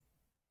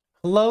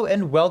Hello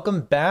and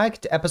welcome back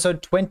to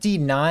episode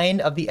 29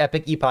 of the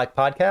Epic Epoch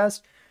podcast.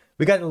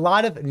 We got a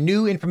lot of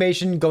new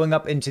information going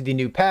up into the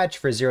new patch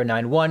for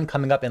 091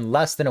 coming up in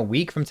less than a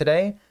week from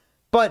today.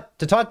 But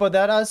to talk about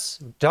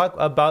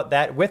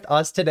that with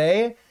us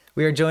today,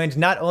 we are joined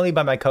not only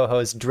by my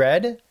co-host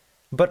Dread,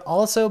 but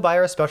also by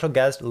our special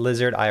guest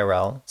Lizard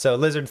IRL. So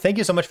Lizard, thank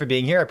you so much for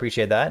being here. I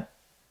appreciate that.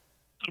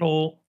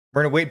 Hello.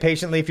 We're gonna wait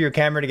patiently for your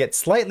camera to get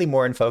slightly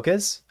more in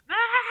focus.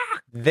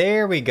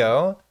 There we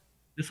go.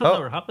 This has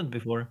never happened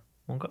before.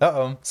 Okay.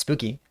 Uh-oh,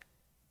 spooky.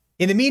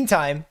 In the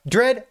meantime,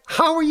 Dread,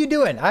 how are you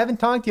doing? I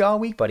haven't talked to you all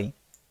week, buddy.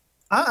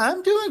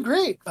 I'm doing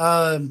great.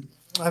 I've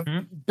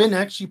been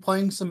actually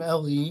playing some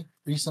LE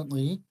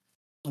recently.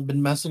 I've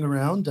been messing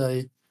around.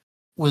 I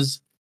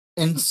was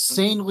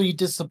insanely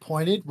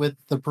disappointed with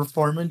the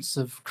performance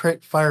of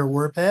Crit Fire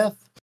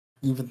Warpath.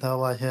 Even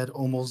though I had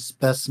almost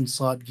best in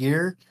slot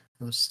gear,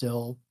 it was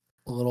still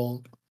a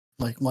little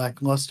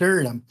lackluster,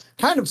 and I'm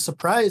kind of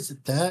surprised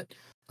at that.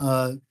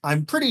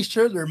 I'm pretty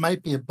sure there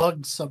might be a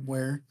bug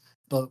somewhere,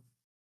 but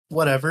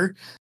whatever.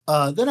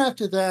 Then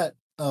after that,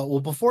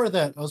 before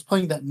that, I was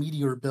playing that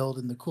Meteor build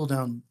in the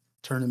cooldown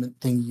tournament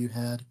thing you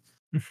had.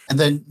 And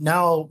then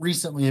now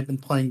recently I've been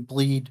playing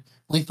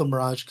Lethal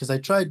Mirage because I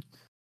tried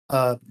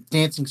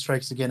Dancing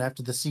Strikes again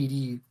after the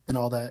CD and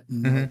all that.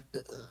 And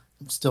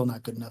still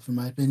not good enough in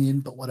my opinion,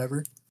 but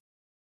whatever.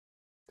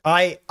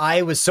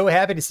 I was so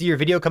happy to see your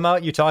video come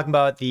out. You're talking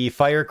about the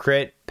Fire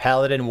Crit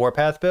Paladin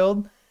Warpath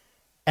build.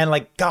 And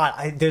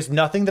there's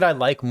nothing that I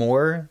like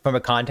more from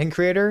a content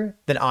creator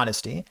than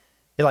honesty.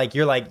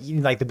 You're like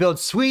the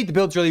build's sweet, the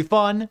build's really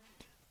fun,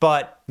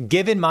 but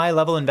given my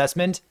level of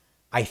investment,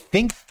 I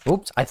think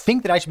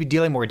that I should be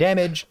dealing more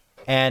damage,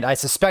 and I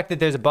suspect that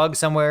there's a bug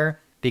somewhere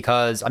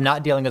because I'm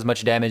not dealing as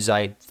much damage as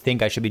I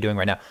think I should be doing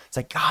right now. It's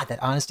like, God,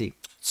 that honesty,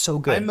 so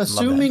good. I'm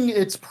assuming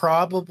it's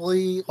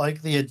probably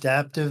like the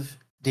adaptive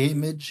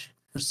damage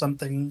or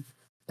something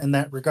in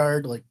that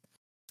regard,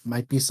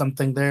 might be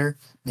something there.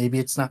 Maybe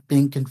it's not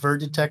being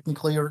converted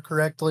technically or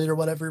correctly or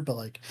whatever,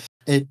 but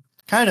it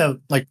kind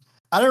of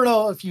I don't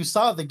know if you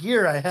saw the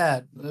gear I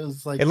had. It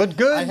was it looked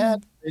good. I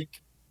had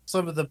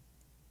some of the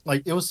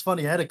it was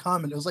funny. I had a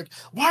comment. It was like,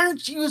 why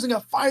aren't you using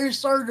a fire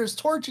starter's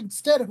torch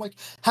instead? I'm like,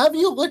 have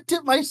you looked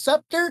at my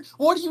scepter?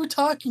 What are you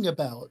talking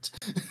about?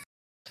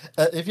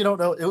 If you don't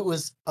know, it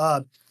was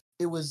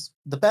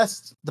the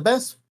best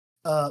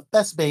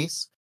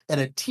base at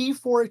a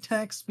T4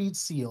 attack speed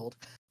sealed,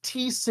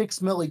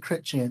 T6 melee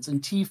crit chance,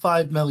 and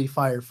T5 melee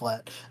fire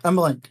flat. I'm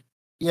like,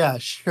 yeah,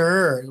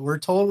 sure. We're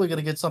totally going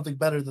to get something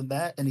better than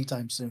that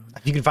anytime soon.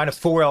 You can find a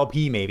 4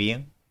 LP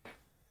maybe.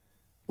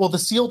 Well, the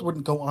sealed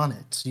wouldn't go on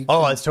it. So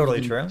that's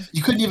totally true.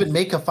 You couldn't even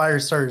make a fire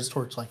starter's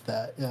torch like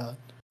that. Yeah.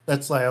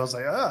 That's why I was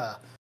like, ah.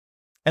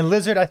 And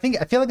Lizard, I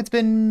feel like it's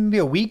been maybe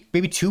a week,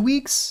 maybe 2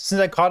 weeks since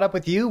I caught up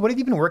with you. What have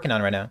you been working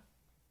on right now?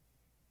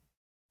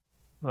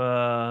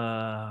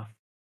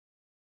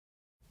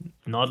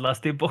 Not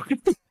last epoch.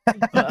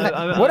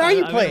 What are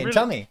you playing?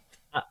 Tell me.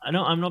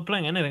 No, I'm not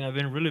playing anything. I've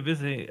been really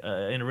busy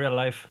in real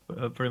life,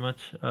 pretty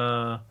much.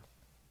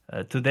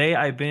 Today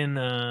I've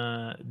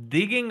been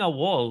digging a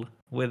wall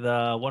with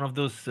one of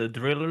those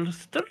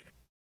drillers.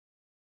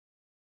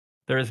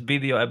 There is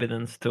video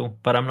evidence too,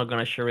 but I'm not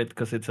gonna share it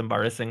because it's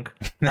embarrassing.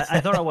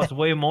 I thought I was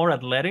way more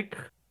athletic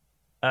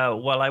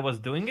while I was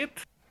doing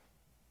it,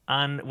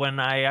 and when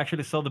I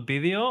actually saw the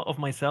video of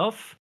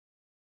myself,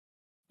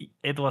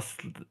 it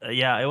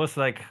was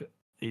like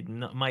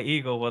my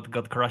ego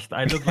got crushed.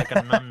 I looked like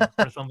a nun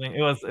or something.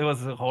 It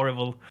was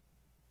horrible.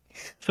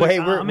 So, hey,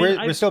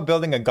 we're still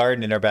building a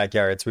garden in our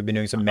backyard, so we've been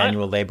doing some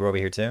manual labor over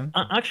here too.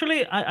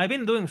 Actually, I've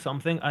been doing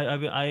something.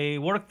 I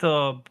worked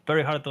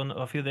very hard on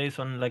a few days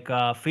on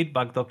a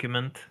feedback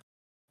document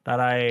that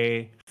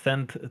I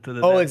sent to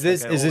the. Oh, is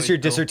this your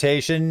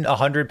dissertation?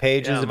 100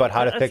 pages about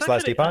how to fix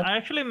last epoch? I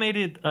actually made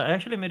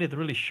it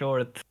really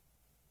short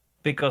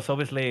because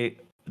obviously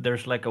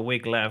there's a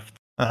week left,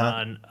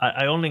 and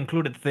I only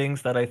included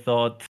things that I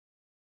thought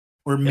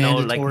were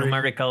mandatory,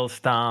 numerical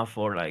stuff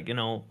or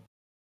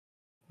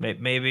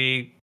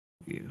maybe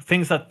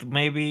things that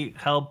maybe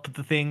help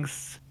the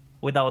things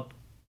without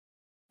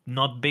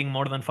not being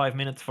more than 5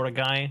 minutes for a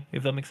guy,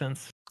 if that makes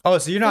sense. Oh,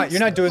 so you're not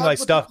doing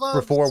stuff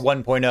before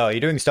 1.0. You're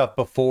doing stuff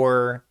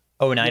before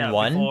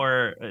 091?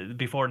 Yeah,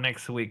 before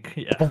next week.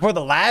 Yeah. Before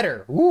the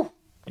ladder. Woo.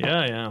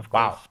 Yeah, of course.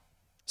 Wow.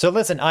 So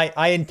listen,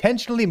 I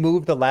intentionally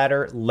moved the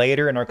ladder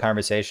later in our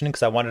conversation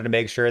because I wanted to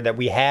make sure that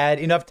we had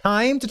enough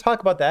time to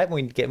talk about that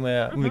when we get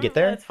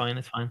there. Yeah, it's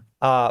fine.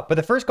 But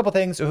the first couple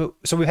things, so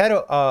we've had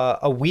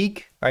a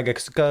week, or I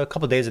guess a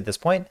couple days at this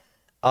point,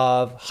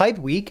 of Hype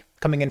Week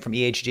coming in from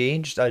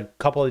EHG, just a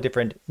couple of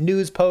different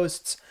news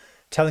posts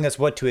telling us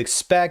what to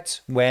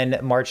expect when May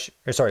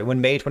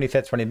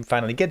 25th, when it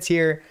finally gets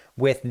here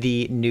with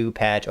the new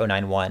patch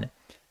 091.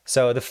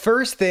 So the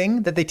first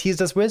thing that they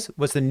teased us with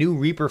was the new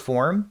Reaper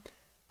form.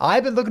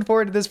 I've been looking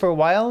forward to this for a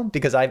while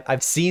because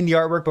I've seen the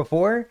artwork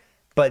before,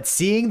 but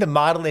seeing the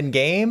model in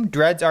game,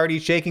 Dread's already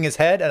shaking his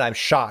head and I'm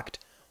shocked.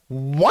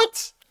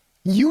 What?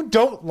 You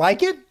don't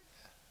like it?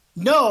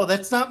 No,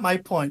 that's not my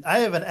point. I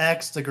have an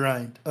axe to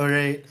grind. All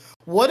right.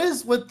 What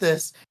is with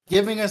this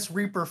giving us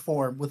Reaper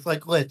form with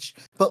like Lich,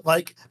 but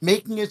like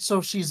making it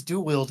so she's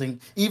dual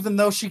wielding, even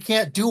though she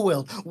can't dual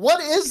wield?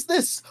 What is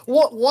this?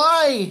 What?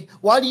 Why?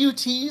 Why do you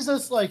tease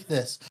us like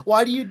this?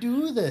 Why do you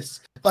do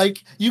this?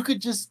 Like you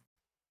could just,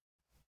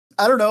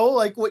 I don't know,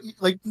 like what,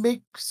 like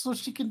make so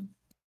she can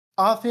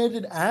offhand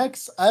an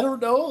axe. I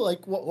don't know,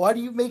 like why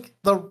do you make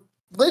the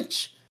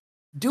Lich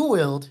dual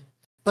wield,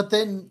 but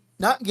then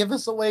not give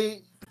us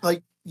away?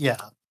 Like, yeah,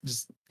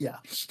 just yeah.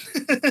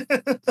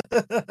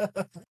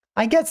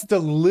 I guess it's a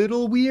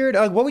little weird.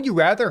 What would you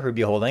rather her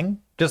be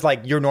holding? Just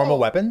like your normal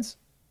weapons?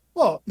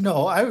 Well,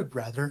 no, I would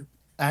rather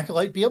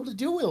Acolyte be able to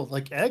dual wield,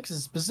 like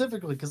X's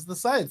specifically, because of the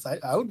science.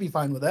 I would be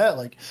fine with that.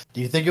 Like, do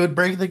you think it would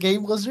break the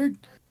game, Blizzard?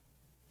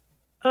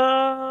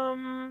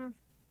 Hmm.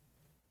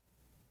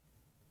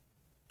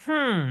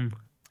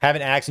 Have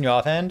an axe in your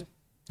offhand?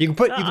 You can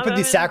put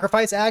the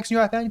sacrifice axe in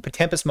your offhand. You put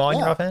Tempest Maw in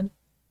your offhand.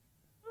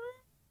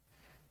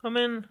 I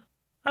mean,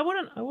 I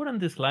wouldn't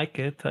dislike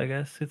it. I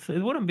guess it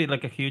wouldn't be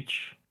like a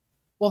huge.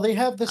 Well, they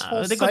have this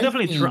whole. They could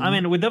definitely try. I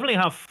mean, we definitely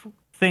have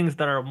things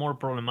that are more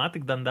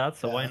problematic than that.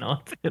 So why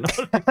not? You know.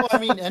 Well, I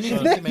mean,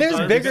 anything. There's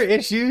bigger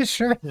issues,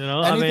 sure. You know,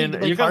 I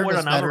mean, you can wear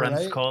an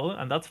Avalanche skull,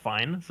 and that's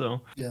fine.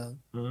 So yeah.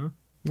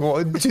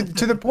 Well,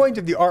 to the point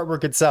of the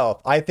artwork itself,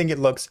 I think it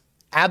looks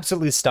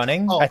absolutely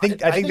stunning. I think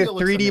the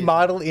 3D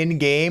model in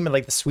game and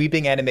like the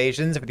sweeping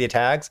animations for the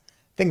attacks,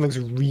 I think looks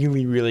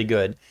really, really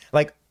good.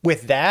 Like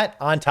with that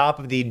on top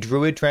of the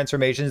druid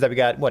transformations that we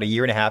got a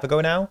year and a half ago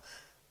now.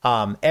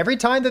 Every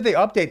time that they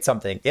update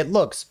something, it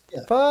looks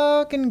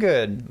fucking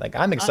good. Like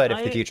I'm excited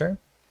for the future.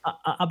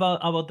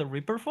 About the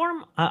Reaper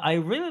form, I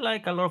really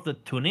like a lot of the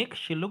tunic.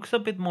 She looks a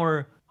bit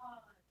more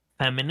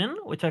feminine,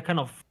 which I kind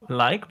of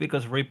like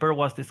because Reaper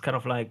was this kind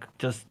of like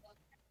just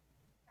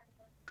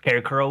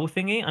scarecrow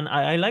thingy, and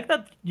I like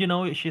that. You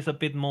know, she's a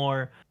bit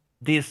more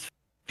this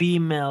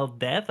female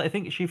death. I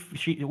think she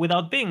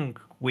without being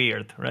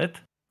weird, right?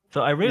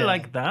 So I really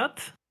like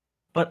that.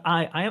 But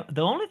I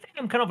the only thing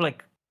I'm kind of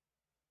like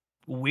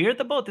weird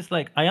about is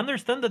like I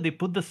understand that they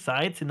put the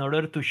sides in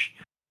order to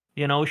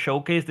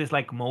showcase this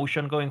like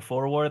motion going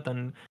forward,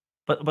 and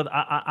but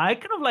I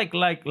kind of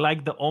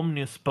like the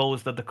omnius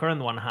pose that the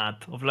current one had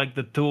of like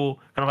the two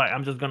kind of like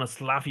I'm just gonna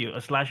slash you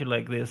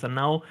like this, and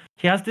now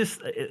she has this.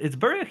 It's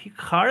very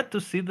hard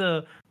to see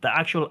the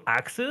actual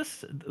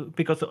axis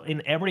because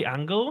in every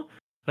angle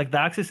like the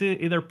axis is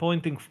either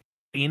pointing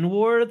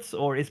inwards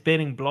or it's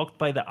being blocked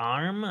by the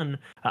arm, and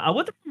I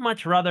would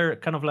much rather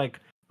kind of like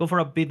go for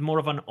a bit more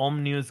of an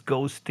omnius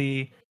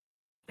ghosty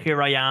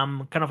here I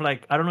am kind of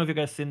like I don't know if you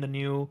guys seen the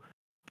new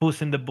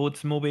Puss in the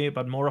Boots movie,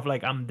 but more of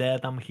like I'm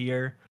dead, I'm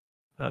here,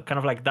 kind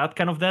of like that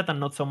kind of death, and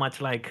not so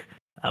much like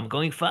I'm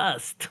going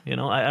fast. You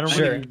know, I don't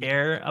really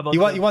care about.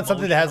 You want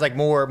something that has like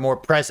more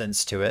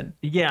presence to it.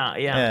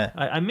 Yeah.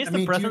 I miss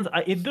the presence.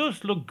 It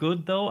does look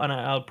good though, and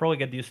I'll probably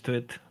get used to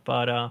it.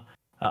 But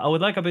I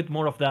would like a bit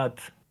more of that.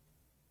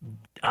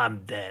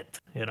 I'm dead.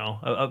 You know,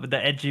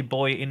 the edgy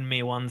boy in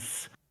me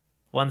wants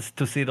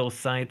to see those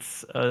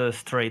sights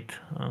straight.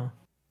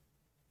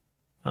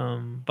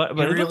 But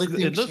you really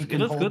think she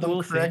can hold good.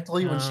 Them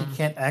correctly when she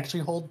can't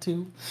actually hold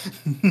two?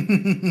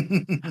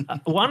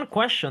 One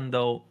question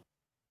though,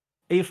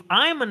 if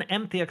I'm an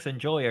MTX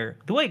enjoyer,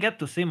 do I get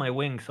to see my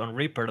wings on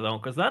Reaper though?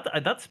 Because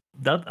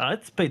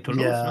that's paid to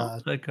lose. No?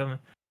 Like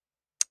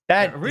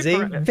that is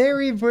a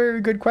very, very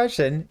good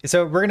question.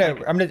 So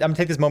I'm gonna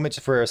take this moment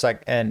for a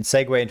sec and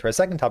segue into our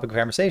second topic of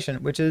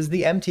conversation, which is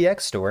the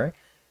MTX store.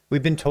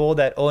 We've been told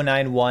that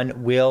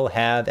 091 will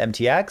have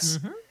MTX.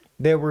 Mm-hmm.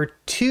 There were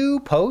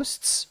 2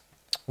 posts.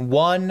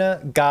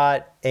 One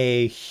got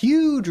a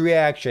huge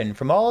reaction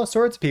from all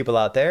sorts of people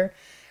out there.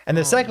 And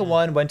the second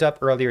one went up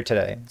earlier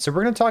today. So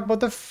we're going to talk about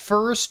the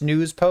first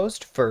news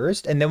post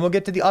first, and then we'll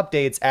get to the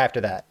updates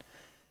after that.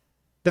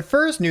 The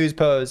first news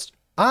post,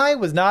 I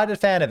was not a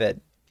fan of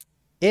it.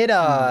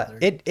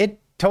 It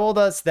told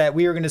us that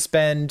we were going to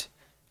spend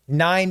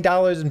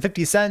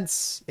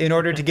 $9.50 in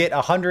order to get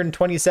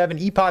 127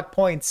 epoch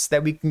points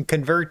that we can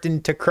convert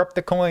into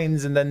corrupt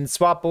coins and then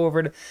swap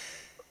over to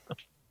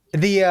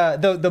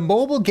the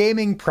mobile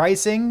gaming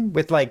pricing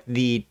with like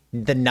the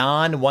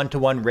non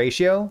 1-to-1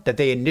 ratio that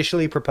they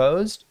initially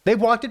proposed. They've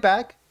walked it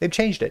back. They've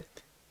changed it.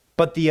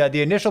 But the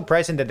initial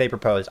pricing that they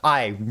proposed,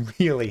 I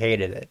really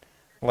hated it.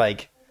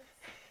 Like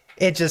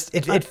it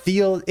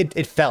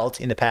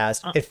felt in the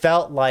past. It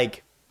felt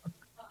like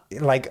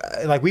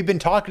we've been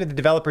talking to the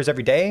developers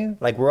every day.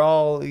 Like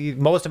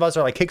most of us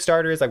are like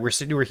Kickstarters. Like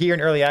we're here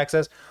in early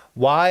access.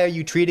 Why are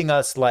you treating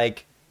us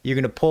like you're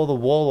going to pull the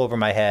wool over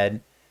my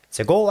head? It's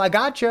like, oh, I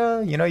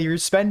gotcha. You know, you're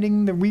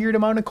spending the weird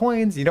amount of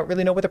coins. You don't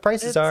really know what the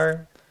prices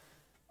are.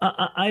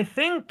 I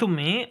think to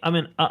me, I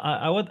mean,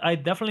 I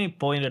definitely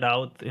pointed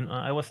out.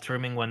 I was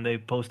streaming when they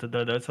posted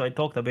that, so I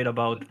talked a bit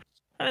about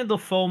the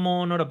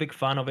FOMO. Not a big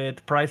fan of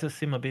it. Prices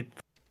seem a bit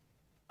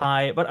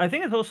high, but I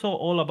think it's also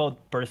all about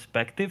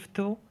perspective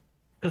too.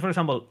 Because, for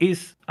example,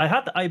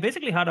 I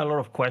basically had a lot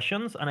of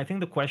questions, and I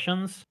think the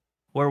questions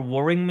were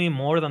worrying me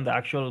more than the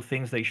actual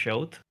things they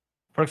showed.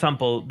 for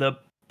example,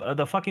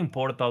 the fucking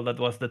portal that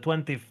was the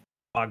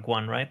 20-pack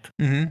one, right?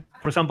 Mm-hmm.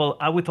 For example,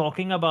 are we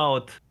talking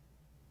about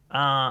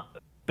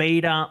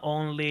beta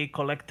only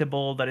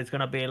collectible that is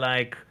gonna be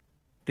like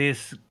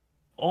this?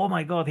 Oh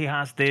my god, he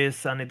has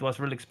this, and it was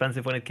really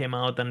expensive when it came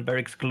out and very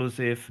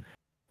exclusive,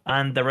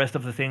 and the rest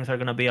of the things are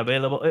gonna be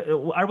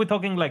available. Are we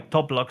talking like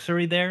top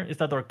luxury there? Is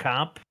that our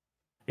cap?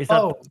 Is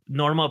that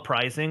normal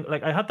pricing?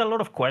 Like I had a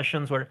lot of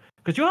questions where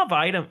because you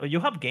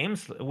have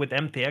games with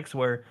MTX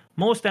where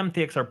most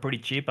MTX are pretty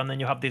cheap, and then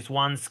you have this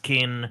one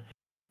skin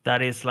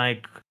that is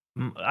like,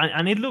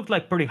 and it looked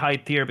like pretty high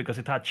tier because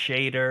it had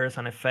shaders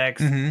and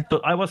effects. Mm-hmm.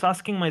 So I was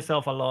asking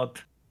myself a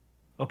lot,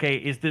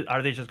 okay,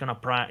 are they just gonna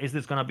is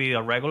this gonna be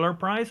a regular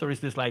price, or is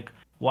this like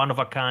one of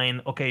a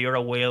kind? Okay, you're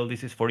a whale,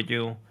 this is for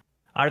you.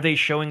 Are they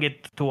showing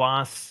it to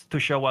us to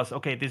show us,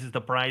 okay, this is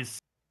the price?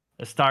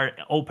 Start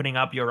opening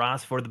up your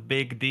ass for the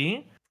big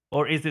D,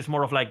 or is this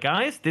more of like,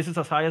 guys, this is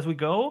as high as we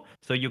go,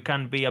 so you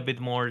can be a bit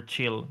more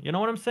chill? You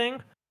know what I'm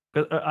saying?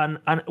 And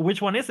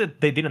which one is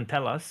it? They didn't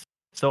tell us.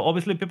 So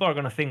obviously people are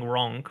gonna think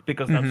wrong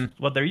because that's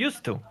what they're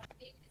used to.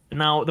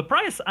 Now the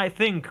price, I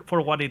think,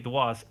 for what it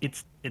was,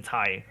 it's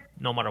high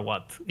no matter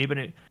what.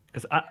 Even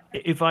because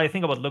if I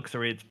think about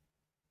luxury,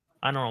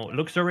 I don't know,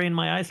 luxury in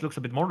my eyes looks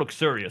a bit more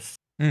luxurious.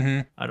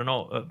 Mm-hmm. I don't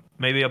know,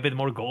 maybe a bit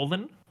more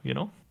golden. You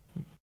know.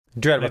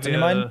 Dread, what's in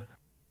your mind?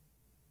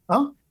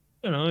 Huh?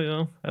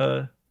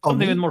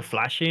 Something a bit more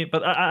flashy.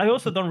 But I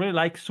also don't really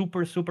like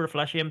super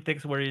flashy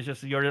MTX where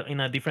you're in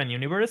a different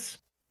universe.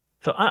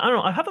 So I don't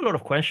know. I have a lot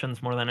of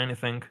questions more than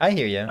anything. I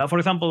hear you. For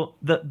example,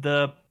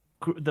 the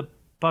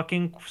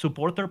fucking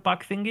supporter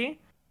pack thingy.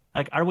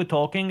 Like, are we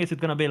talking? Is it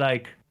gonna be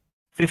like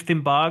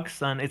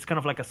 $15 and it's kind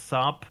of like a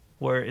sub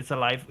where it's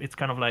alive? It's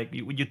kind of like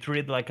you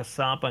treat it like a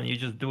sub and you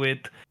just do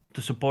it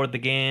to support the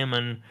game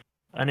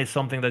and it's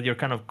something that you're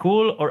kind of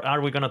cool, or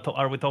are we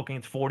talking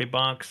it's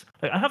 $40?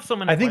 Like, I have so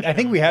many. I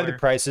think we have the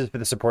prices for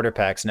the supporter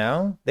packs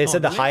now. They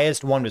said the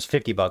highest one was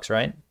 $50,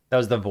 right? That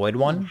was the void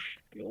one.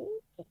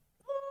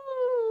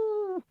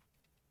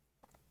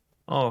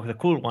 Oh, the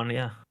cool one,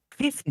 yeah.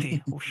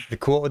 50.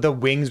 The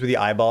wings with the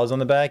eyeballs on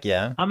the back,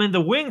 yeah. I mean, the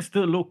wings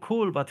do look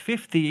cool, but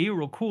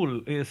 €50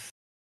 cool is.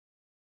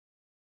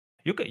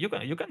 You can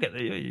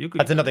get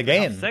That's another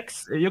game.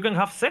 Sex. You can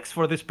have sex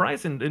for this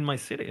price in my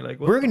city. Like,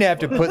 we're gonna have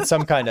to put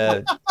some kind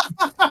of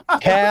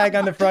tag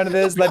on the front of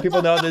this, let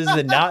people know this is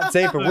a not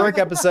safe for work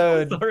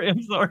episode.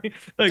 I'm sorry.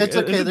 Like, it's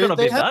okay.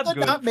 They have the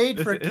not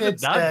made for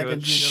kids tag.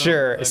 Good,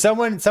 sure. Like,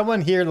 someone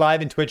here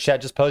live in Twitch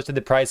chat just posted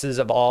the prices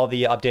of all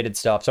the updated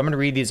stuff. So I'm gonna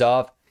read these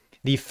off.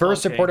 The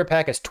first supporter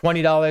pack is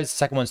 $20. The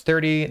second one's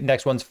 $30.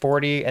 Next one's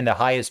 $40, and the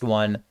highest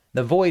one,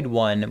 the void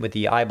one with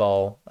the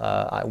eyeball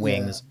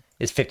wings,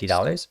 is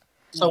 $50.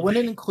 So when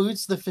it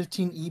includes the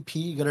 15 EP,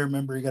 you got to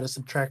remember you got to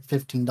subtract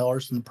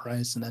 $15 from the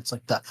price, and that's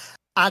like the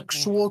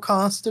actual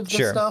cost of the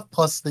stuff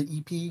plus the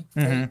EP.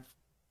 Mm-hmm.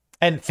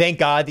 And thank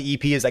God the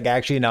EP is like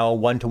actually now a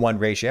 1-to-1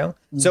 ratio.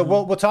 Mm-hmm. So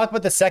we'll talk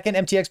about the second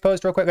MTX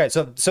post real quick. Okay,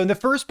 so in the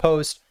first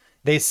post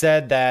they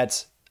said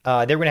that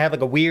they were gonna have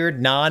like a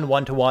weird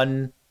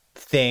non-1-to-1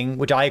 thing,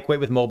 which I equate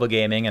with mobile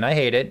gaming, and I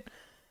hate it.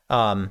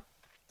 And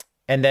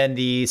then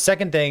the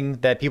second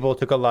thing that people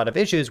took a lot of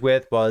issues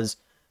with was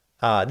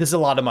this is a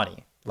lot of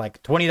money.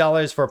 Like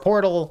 $20 for a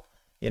portal,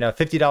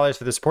 $50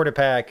 for the supporter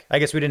pack. I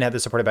guess we didn't have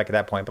the supporter pack at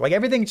that point, but like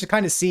everything just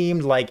kind of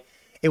seemed like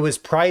it was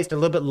priced a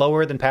little bit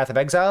lower than Path of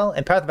Exile,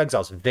 and Path of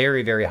Exile is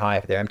very, very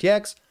high for their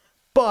MTX.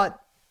 But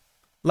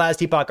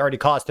Last Epoch already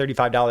cost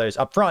 $35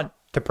 up front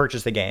to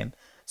purchase the game.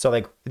 So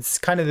like it's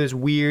kind of this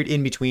weird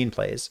in-between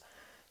plays.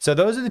 So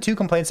those are the two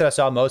complaints that I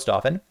saw most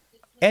often.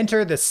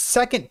 Enter the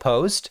second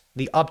post,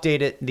 the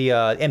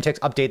MTX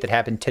update that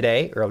happened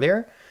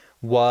earlier,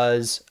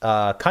 was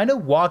kind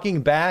of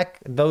walking back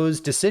those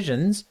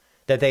decisions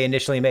that they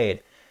initially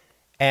made.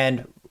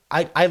 And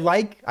I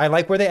like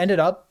where they ended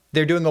up.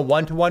 They're doing a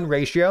 1-to-1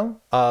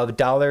 ratio of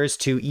dollars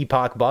to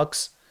Epoch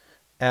bucks.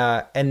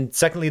 And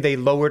secondly, they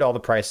lowered all the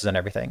prices on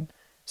everything.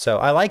 So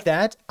I like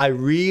that. I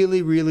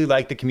really, really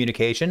like the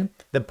communication.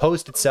 The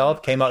post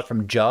itself came out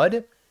from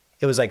Judd.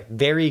 It was like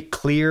very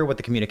clear what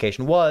the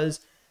communication was.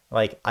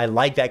 Like, I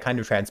like that kind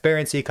of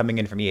transparency coming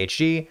in from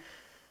EHG.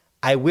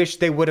 I wish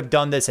they would have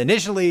done this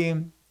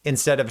initially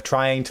instead of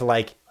trying to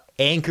like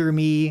anchor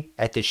me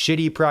at this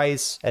shitty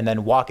price and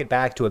then walk it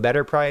back to a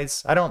better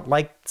price. I don't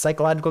like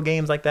psychological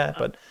games like that,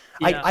 but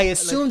I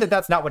assume that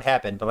that's not what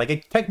happened, but like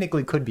it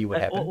technically could be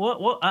what happened.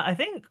 Well, I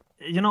think,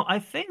 I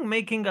think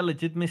making a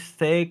legit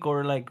mistake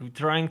or like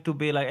trying to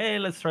be like, hey,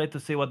 let's try to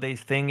see what they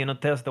think,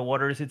 test the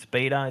waters. It's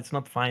beta. It's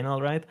not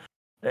final, right?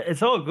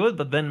 It's all good,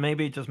 but then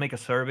maybe just make a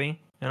survey,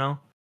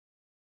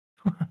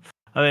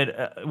 I mean,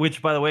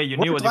 which, by the way, you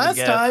knew what you would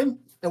get.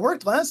 It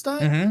worked last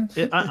time.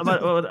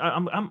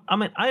 Mm-hmm. I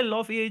mean, I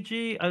love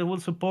EAG. I will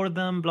support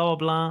them. Blah blah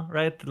blah.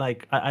 Right?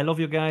 Like, I love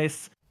you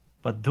guys.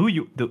 But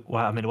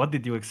well, I mean, what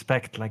did you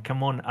expect? Like,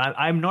 come on.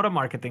 I'm not a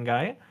marketing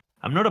guy.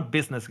 I'm not a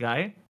business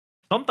guy.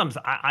 Sometimes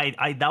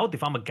I doubt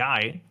if I'm a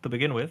guy to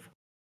begin with.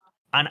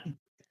 And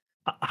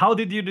how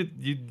did you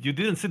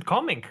didn't see it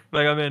coming?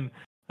 Like, I mean,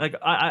 like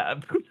I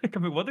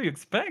mean, what do you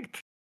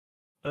expect?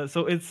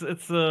 So it's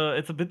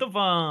a bit of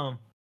a.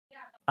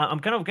 I'm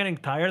kind of getting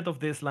tired of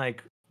this.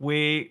 Like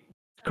we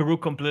screw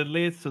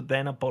completely, so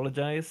then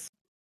apologize,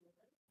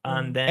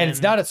 and then And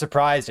it's not a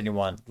surprise to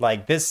anyone.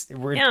 Like this,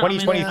 we're in Yeah, I mean,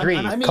 2023.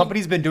 and I mean-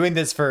 Companies been doing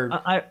this for.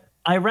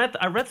 I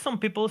read some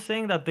people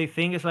saying that they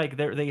think it's like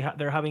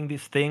they're having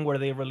this thing where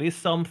they release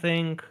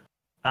something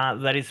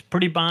that is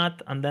pretty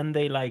bad, and then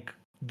they like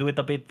do it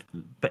a bit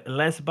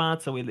less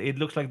bad, so it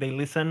looks like they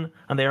listen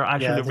and they are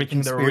actually the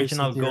reaching their conspiracy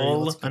original theory,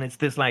 goal, let's go. and it's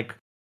this like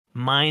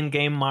mind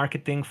game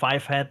marketing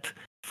 5-head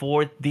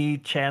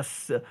 4D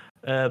chess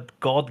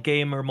god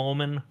gamer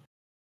moment.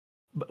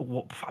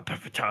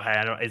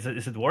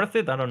 Is it worth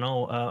it? I don't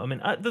know. I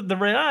mean, the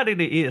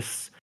reality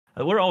is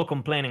we're all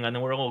complaining and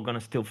we're all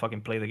gonna still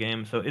fucking play the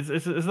game. So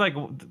it's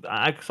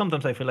like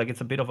sometimes I feel like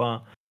it's a bit of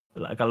a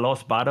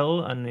lost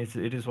battle, and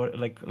it is what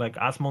like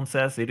Asmon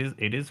says, it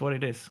is what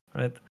it is,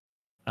 right?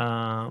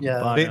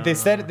 But, They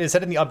said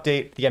in the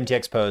update, the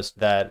MTX post,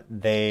 that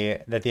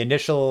the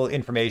initial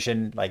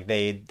information, like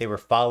they were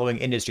following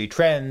industry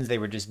trends, they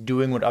were just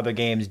doing what other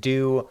games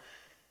do.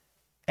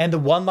 And the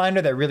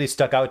one-liner that really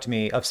stuck out to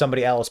me of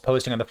somebody else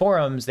posting on the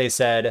forums, they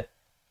said,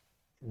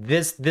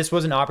 this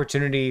was an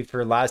opportunity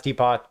for Last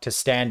Epoch to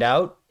stand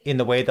out in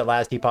the way that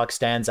Last Epoch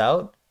stands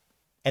out,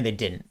 and they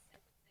didn't.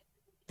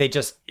 They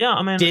just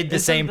did the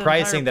same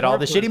pricing that all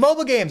the shitty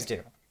mobile games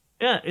do.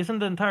 Yeah, isn't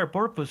the entire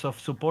purpose of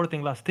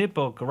supporting Last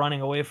Epoch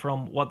running away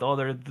from what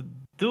others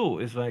do?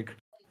 It's like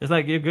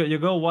you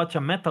go watch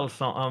a metal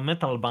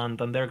band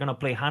and they're gonna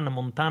play Hannah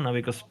Montana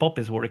because pop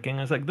is working.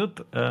 It's like,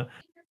 dude,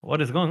 what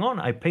is going on?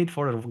 I paid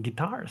for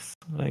guitars.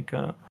 Like,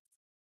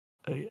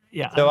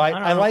 yeah. So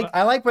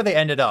I like where they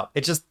ended up.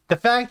 It's just the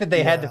fact that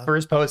they had the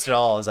first post at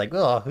all is like,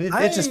 oh,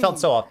 it just felt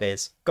so off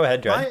base. Go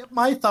ahead, Dread.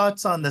 My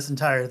thoughts on this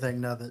entire thing,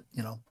 now that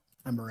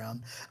I'm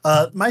around.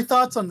 My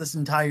thoughts on this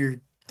entire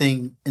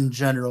thing in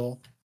general.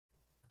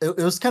 It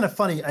was kind of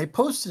funny. I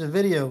posted a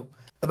video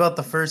about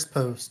the first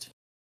post,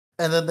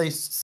 and then they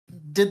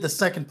did the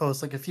second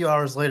post like a few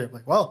hours later. I'm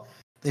like, well,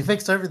 they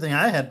fixed everything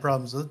I had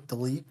problems with.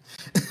 Delete.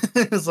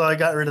 So I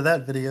got rid of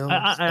that video.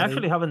 I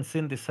actually haven't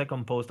seen the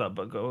second post up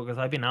because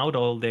I've been out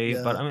all day.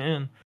 Yeah. But I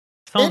mean,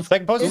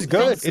 second post is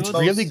good. It's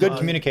good. really good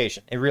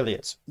communication. It really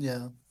is.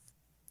 Yeah,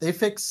 they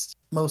fixed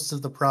most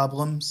of the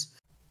problems,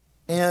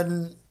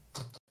 and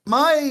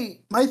my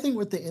thing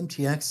with the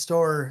MTX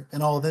store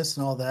and all this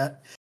and all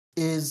that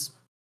is,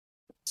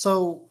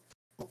 so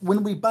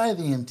when we buy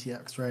the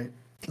MTX, right,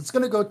 it's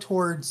going to go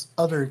towards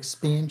other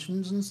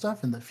expansions and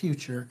stuff in the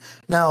future.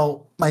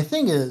 Now, my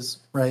thing is,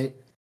 right,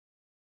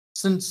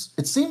 since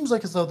it seems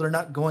like as though they're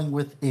not going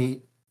with a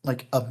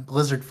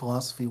Blizzard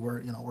philosophy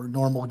where, or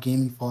normal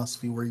gaming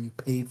philosophy where you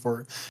pay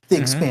for the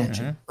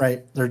expansion,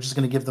 right? They're just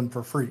going to give them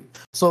for free.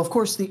 So, of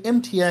course, the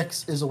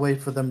MTX is a way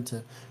for them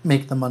to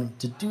make the money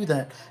to do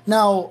that.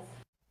 Now,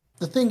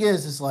 the thing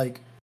is like,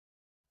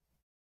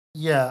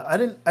 yeah, I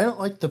don't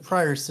like the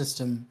prior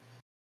system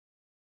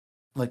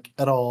like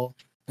at all,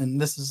 and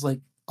this is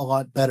like a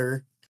lot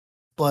better,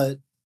 but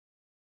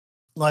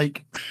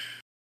like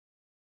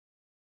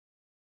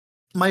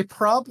my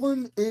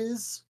problem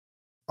is,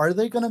 are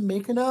they going to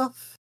make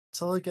enough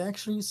to like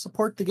actually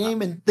support the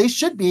game? And they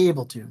should be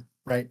able to,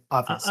 right?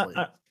 Obviously,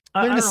 they're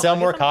going to sell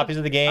more copies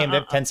of the game. They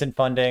have Tencent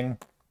funding.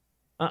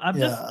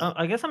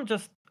 I guess I'm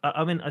just.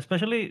 I mean,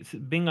 especially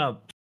being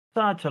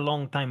such a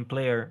long time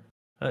player,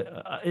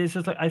 it's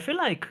just like I feel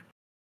like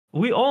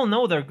we all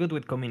know they're good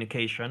with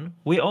communication.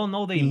 We all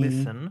know they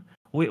listen.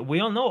 We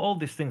all know all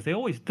these things. They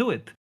always do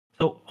it.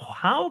 So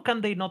how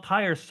can they not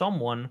hire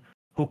someone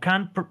who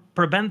can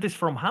prevent this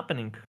from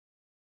happening?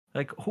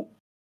 Like who?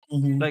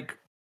 Like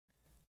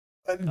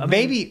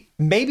maybe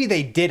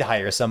they did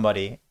hire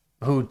somebody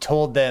who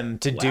told them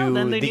to do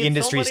the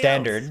industry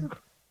standard.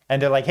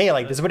 And they're like, hey,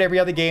 like this is what every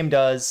other game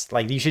does.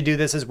 Like you should do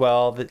this as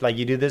well. Like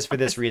you do this for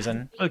this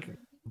reason. Like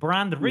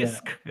brand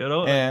risk,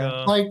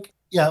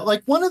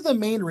 like one of the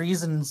main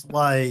reasons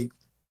why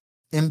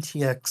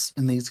MTX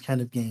in these kind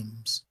of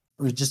games,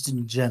 or just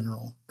in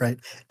general, right,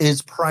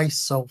 is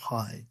priced so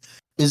high,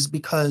 is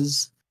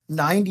because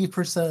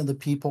 90% of the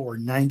people or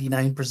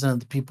 99% of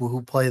the people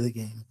who play the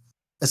game,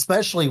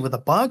 especially with a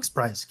box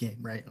price game,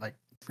 right, like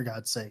for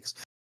God's sakes,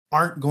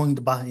 aren't going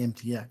to buy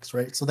MTX,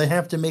 right? So they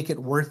have to make it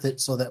worth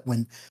it so that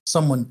when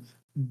someone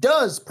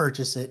does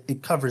purchase it,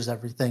 it covers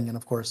everything and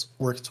of course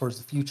works towards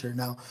the future.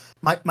 Now,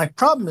 my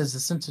problem is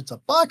that since it's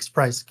a box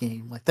price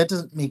game, like that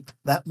doesn't make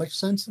that much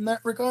sense in that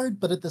regard,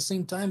 but at the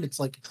same time, it's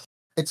like,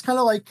 it's kind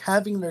of like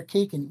having their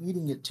cake and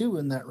eating it too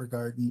in that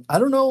regard. And I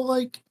don't know,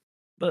 like,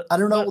 I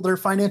don't know their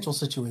financial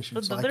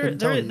situation. So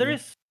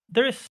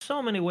there is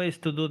so many ways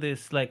to do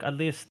this. Like at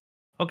least,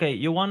 okay,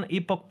 you want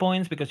Epoch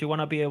points because you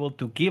want to be able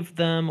to give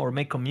them or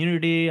make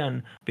community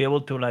and be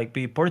able to like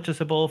be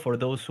purchasable for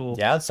those who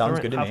sounds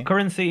good to have me.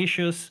 Currency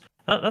issues.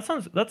 That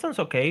sounds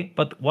okay.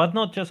 But why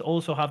not just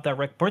also have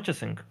direct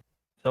purchasing,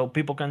 so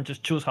people can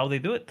just choose how they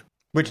do it?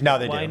 Which now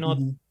they do. Why not?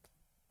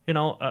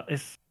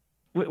 It's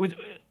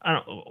I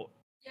don't know.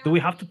 Do we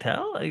have to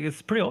tell? Like,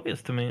 it's pretty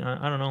obvious to me.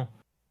 I don't know.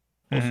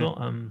 Also,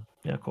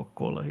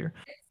 Coca-Cola here.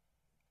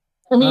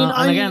 I mean,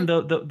 and again,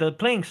 the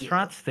playing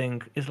strats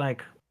thing is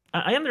like,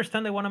 I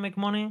understand they want to make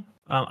money.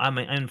 I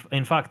mean,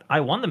 in fact, I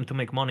want them to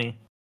make money,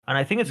 and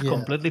I think it's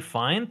completely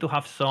fine to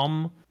have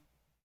some.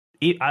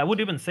 I would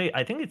even say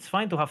I think it's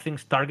fine to have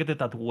things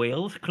targeted at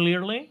whales.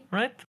 Clearly,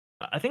 right?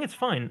 I think it's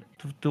fine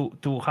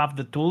to have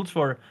the tools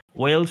for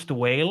whales to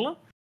whale,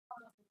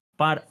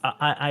 but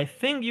I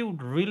think you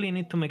really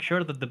need to make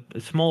sure that the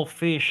small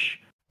fish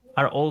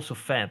are also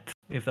fed,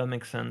 if that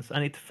makes sense.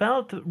 And it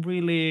felt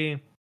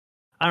really.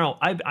 I don't know.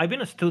 I've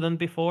been a student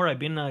before. I've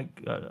been a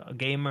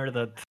gamer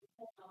that,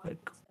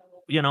 like,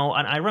 and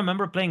I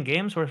remember playing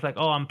games where it's like,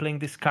 oh, I'm playing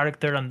this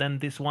character, and then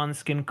this one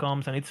skin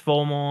comes, and it's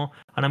FOMO,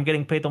 and I'm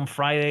getting paid on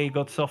Friday.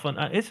 Got softened.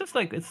 It's just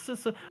like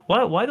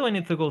why do I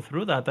need to go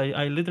through that?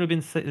 I literally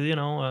been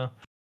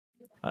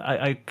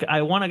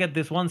I want to get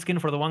this one skin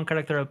for the one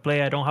character I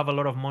play. I don't have a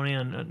lot of money,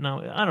 and now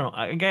I don't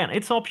know. Again,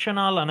 it's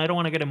optional, and I don't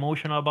want to get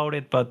emotional about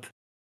it, but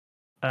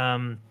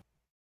yeah,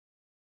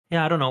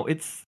 I don't know.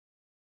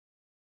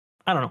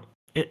 I don't know.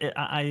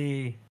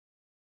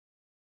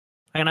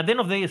 And at the end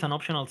of the day, it's an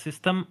optional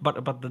system,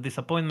 but the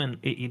disappointment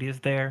it is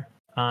there,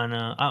 and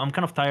I'm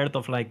kind of tired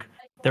of like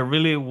they're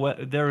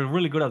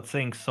really good at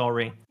saying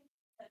sorry.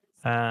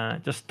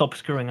 Just stop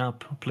screwing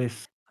up,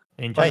 please.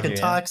 Like a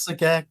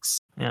Toxic X.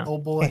 Yeah. Oh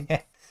boy.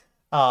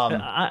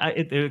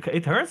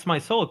 It hurts my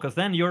soul because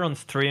then you're on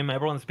stream,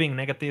 everyone's being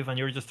negative, and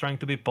you're just trying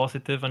to be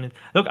positive. And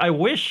look, I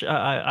wish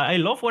I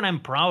love when I'm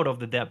proud of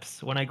the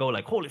devs, when I go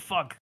like, holy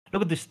fuck,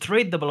 look at this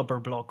trade developer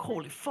block,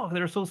 holy fuck,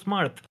 they're so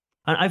smart.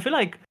 And I feel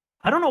like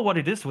I don't know what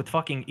it is with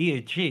fucking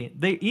EHG.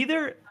 They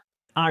either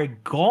are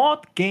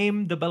god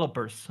game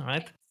developers,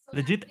 right?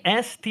 Legit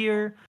S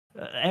tier.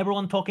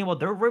 Everyone talking about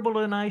they're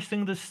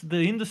revolutionizing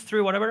the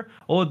industry, whatever,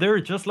 or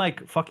they're just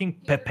like fucking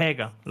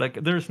Pepega.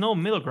 Like there's no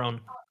middle ground.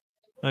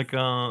 Like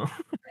I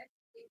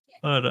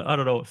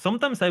don't know.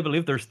 Sometimes I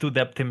believe there's two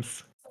dev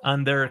teams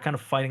and they're kind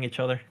of fighting each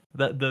other.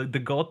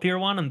 The god tier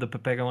one and the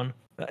Pepega one.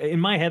 In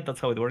my head, that's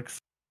how it works.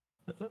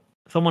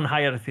 Someone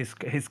hired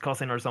his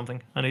cousin or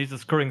something, and he's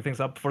just screwing things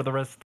up for the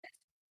rest.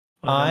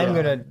 I'm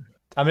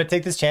gonna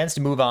take this chance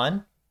to move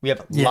on. We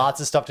have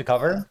lots of stuff to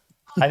cover.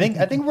 I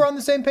think we're on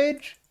the same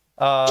page.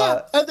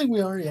 Yeah, I think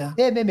we are. Yeah.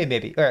 Yeah,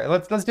 maybe. All right,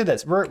 let's do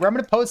this. I'm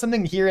gonna post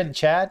something here in the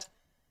chat.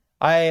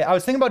 I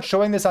was thinking about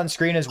showing this on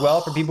screen as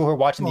well for people who are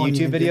watching the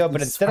YouTube video,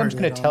 but instead I'm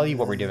just gonna tell you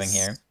what we're doing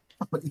here.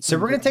 So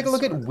we're gonna take a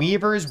look at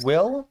Weaver's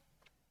Will.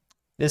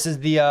 This is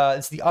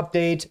it's the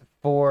update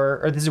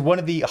this is one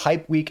of the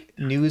Hype Week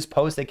news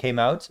posts that came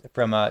out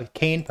from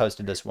Kane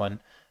posted this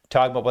one,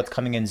 talking about what's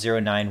coming in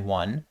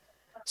 091.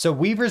 So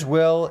Weaver's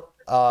Will,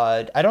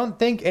 I don't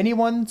think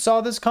anyone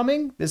saw this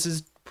coming. This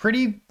is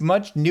pretty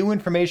much new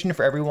information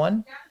for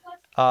everyone.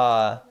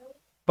 But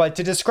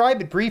to describe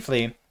it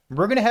briefly,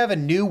 we're going to have a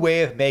new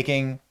way of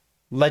making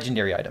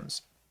legendary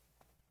items.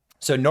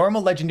 So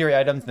normal legendary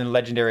items and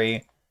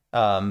legendary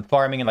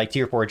farming and like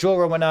tier 4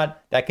 jewelry or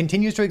whatnot, that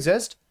continues to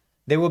exist.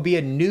 There will be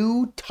a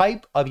new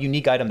type of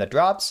unique item that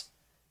drops.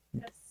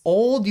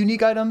 Old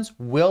unique items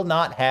will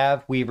not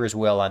have Weaver's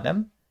Will on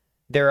them.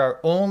 There are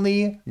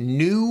only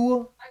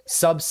new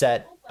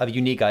subset of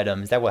unique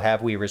items that will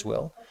have Weaver's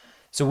Will.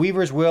 So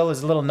Weaver's Will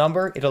is a little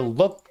number. It'll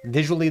look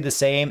visually the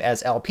same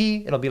as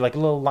LP. It'll be like a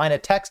little line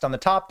of text on the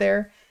top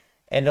there.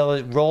 And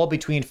it'll roll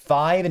between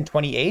 5 and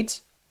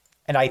 28.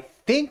 And I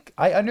think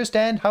I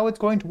understand how it's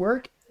going to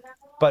work.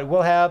 But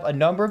we'll have a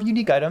number of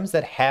unique items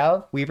that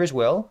have Weaver's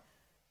Will.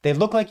 They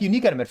look like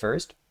unique item at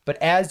first,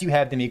 but as you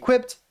have them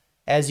equipped,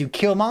 as you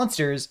kill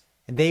monsters,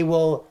 they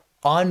will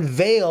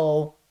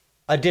unveil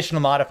additional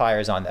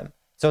modifiers on them.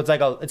 So it's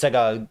like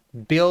a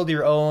build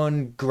your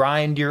own,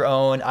 grind your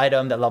own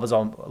item that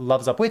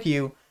levels up with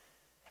you.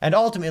 And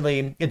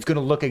ultimately, it's going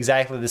to look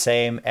exactly the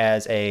same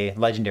as a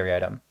legendary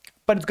item,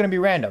 but it's going to be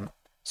random.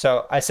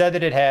 So I said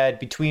that it had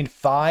between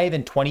 5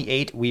 and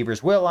 28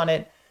 Weaver's Will on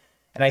it.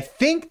 And I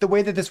think the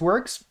way that this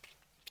works,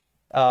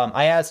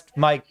 I asked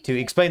Mike to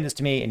explain this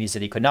to me, and he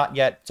said he could not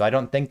yet. So I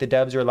don't think the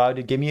devs are allowed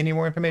to give me any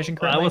more information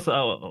currently.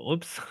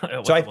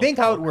 So I think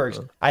how it works,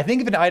 I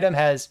think if an item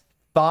has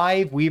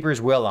 5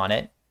 Weaver's Will on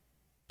it,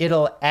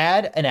 it'll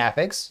add an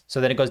affix. So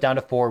then it goes down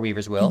to 4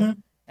 Weaver's Will. Mm-hmm.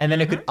 And then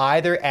it could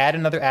either add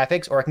another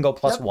affix or it can go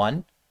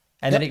 +1.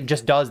 And then it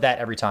just does that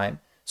every time.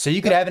 So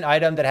you could have an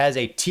item that has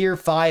a tier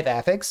 5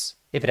 affix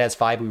if it has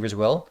 5 Weaver's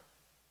Will.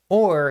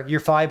 Or your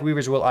 5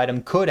 Weaver's Will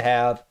item could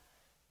have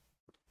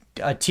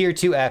a tier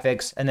 2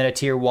 affix, and then a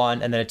tier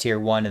 1, and then a tier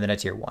 1, and then a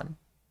tier 1.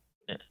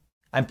 Yeah.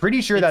 I'm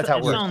pretty sure that's how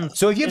it works.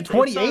 So if you have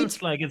 28,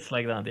 it's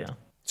like that, yeah.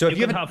 So if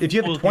you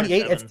have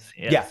 28,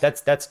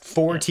 that's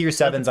 4 tier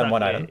 7s on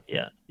one item.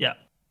 Yeah.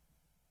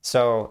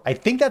 So I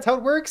think that's how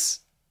it works.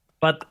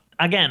 But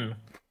again,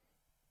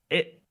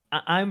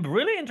 I'm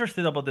really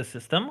interested about this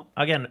system.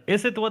 Again,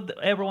 is it what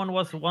everyone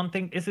was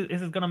wanting? Is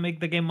it gonna make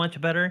the game much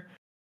better?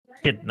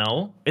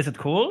 No. Is it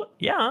cool?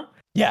 Yeah.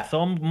 Yeah.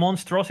 Some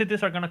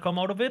monstrosities are going to come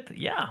out of it.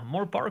 Yeah.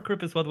 More power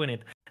creep is what we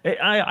need.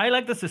 I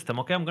like the system.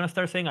 Okay. I'm going to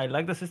start saying I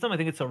like the system. I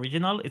think it's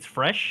original. It's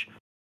fresh.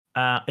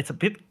 It's a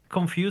bit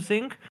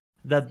confusing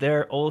that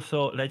they're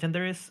also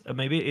legendaries.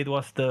 Maybe it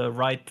was the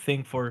right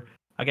thing for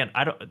again,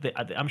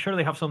 I'm sure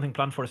they have something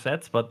planned for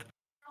sets, but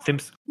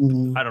seems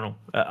I don't know.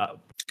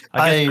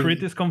 I guess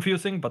crit is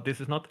confusing, but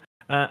this is not.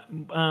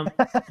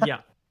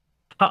 Yeah.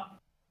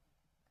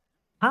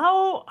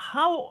 How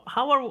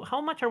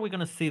much are we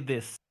gonna see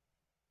this?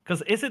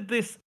 Because is it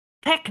this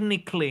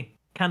technically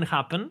can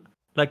happen,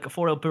 like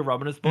 4LP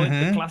Ravenous Point,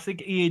 the classic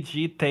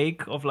EHG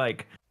take of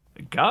like,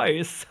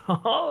 guys,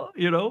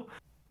 you know?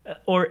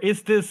 Or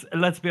is this,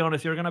 let's be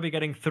honest, you're gonna be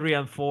getting 3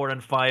 and 4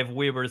 and 5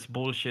 Weavers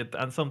bullshit,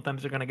 and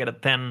sometimes you're gonna get a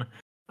 10,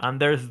 and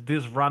there's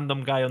this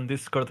random guy on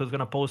Discord who's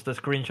gonna post a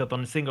screenshot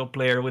on single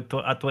player with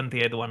a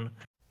 28 one.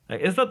 Like,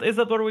 is that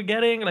what we're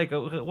getting? Like,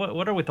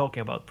 what are we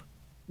talking about?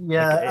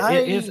 Yeah,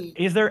 like,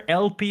 is there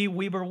LP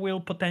Weaver Wheel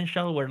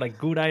potential where like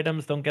good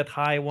items don't get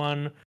high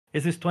one?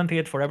 Is this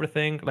 28 for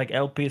everything? Like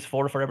LP is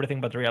 4 for everything,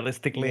 but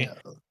realistically,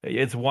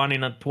 it's 1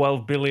 in a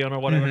 12 billion or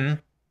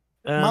whatever.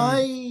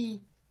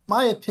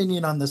 My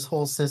opinion on this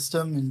whole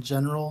system in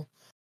general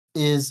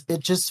is it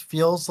just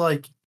feels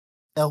like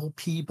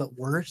LP but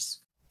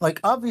worse.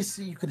 Like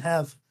obviously you could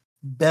have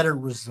better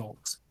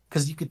results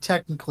because you could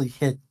technically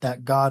hit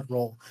that god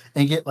roll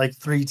and get like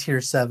 3 tier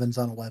 7s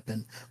on a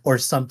weapon or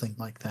something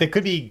like that. There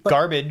could be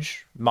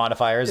garbage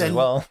modifiers as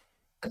well.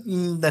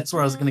 That's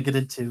where I was going to get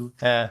into.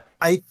 Yeah.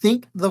 I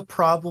think the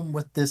problem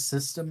with this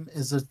system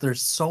is that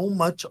there's so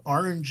much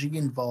RNG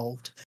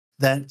involved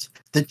that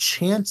the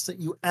chance that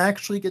you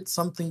actually get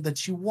something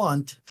that you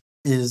want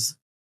is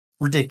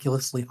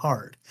ridiculously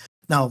hard.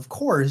 Now, of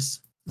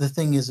course, the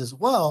thing is as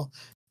well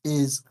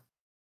is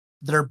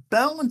they're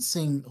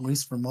balancing, at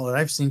least from what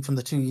I've seen from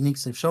the 2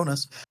 uniques they've shown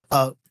us,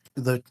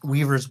 the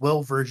Weaver's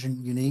Will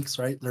version uniques,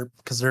 right?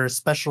 Because they're a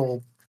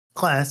special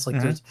class,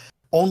 like there's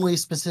only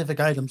specific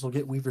items will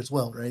get Weaver's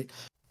Will, right?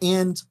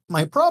 And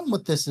my problem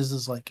with this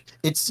is like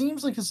it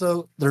seems like as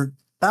though they're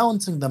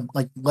balancing them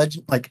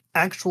like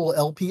actual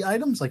LP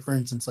items, like for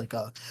instance, like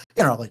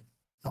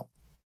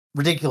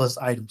ridiculous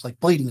items like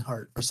Bleeding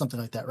Heart or something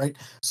like that, right?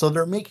 So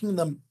they're making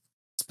them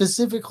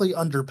specifically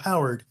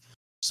underpowered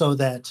so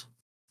that,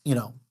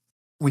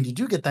 when you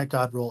do get that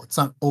god roll, it's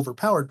not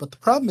overpowered. But the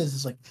problem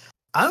is like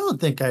I don't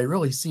think I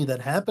really see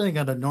that happening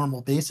on a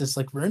normal basis.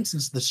 Like for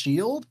instance, the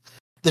shield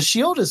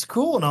is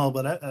cool and all,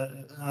 but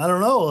I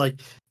don't know.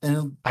 Like,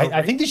 and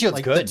I think the shield's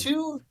like good. The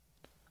 2,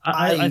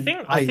 I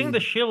think the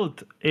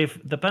shield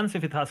depends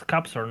if it has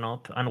caps or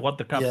not, and what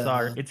the caps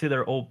are. It's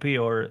either OP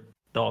or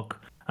dog.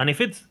 And if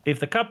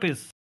the cap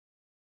is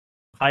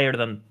higher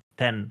than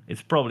 10,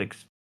 it's probably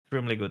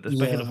extremely good,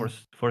 especially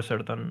for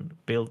certain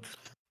builds.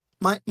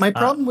 My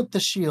problem with the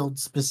shield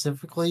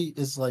specifically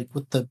is like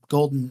with the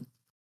golden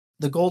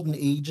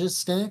ages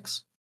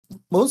stacks.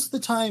 Most of the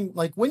time,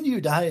 like when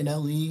you die in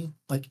LE,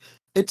 like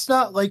it's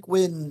not like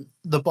when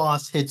the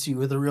boss hits you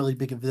with a really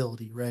big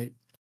ability, right?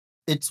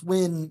 It's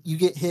when you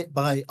get hit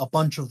by a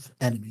bunch of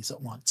enemies at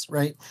once,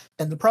 right?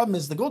 And the problem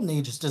is the Golden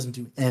Aegis doesn't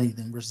do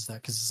anything versus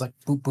that because it's like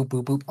boop, boop,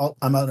 boop, boop. Oh,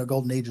 I'm out of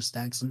Golden Aegis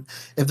stacks. And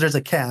if there's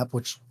a cap,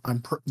 which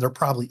there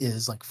probably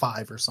is like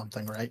 5 or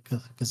something, right?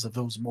 Because if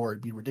it was more,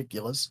 it'd be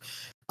ridiculous.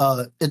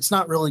 It's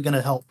not really going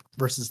to help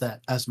versus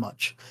that as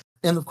much.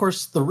 And of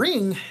course, the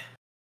ring,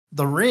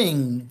 we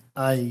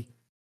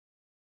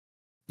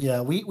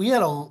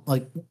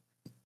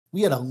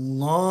had a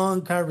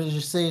long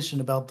conversation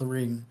about the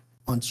ring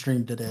on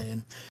stream today,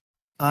 and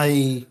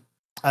I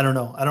don't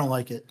know. I don't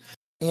like it.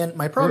 And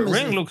my problem is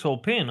ring looks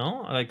OP,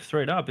 no? Like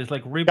straight up, it's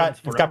like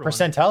rebounds for It's got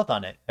percent health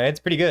on it. It's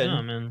pretty good.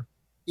 Yeah, man.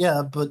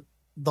 Yeah, but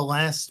the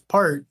last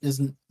part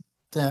isn't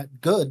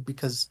that good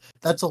because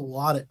that's a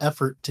lot of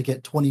effort to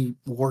get 20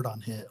 ward on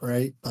hit,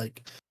 right?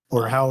 Like,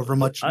 or however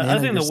much. I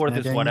think the word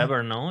is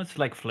whatever. No, it's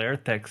like flare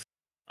text.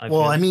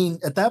 I mean,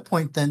 at that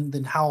point,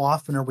 then how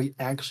often are we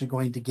actually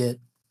going to get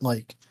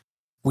like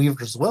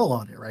Weaver's Will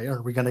on it, right?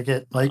 Are we going to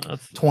get like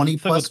 20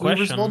 plus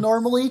Weaver's Will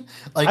normally?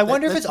 Like, I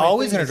wonder if it's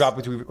always going to drop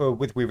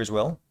with Weaver's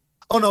Will.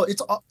 Oh no,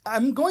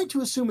 I'm going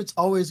to assume it's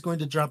always going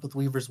to drop with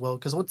Weaver's Will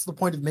because what's the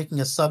point of making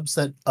a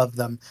subset of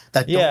them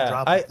that don't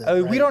drop with it,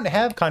 right? We don't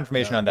have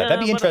confirmation on that.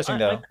 That'd be interesting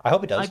though. I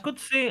hope it does. I could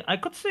see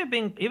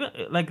being even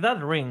like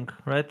that ring,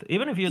 right?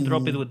 Even if you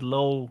drop it with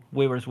low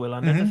Weaver's Will,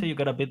 and let's say you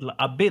get a bit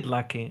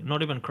lucky,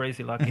 not even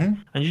crazy lucky, and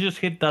you just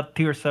hit that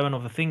tier 7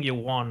 of the thing you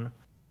won,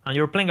 and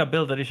you're playing a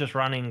build that is just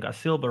running a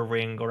silver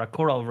ring or a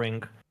coral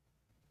ring.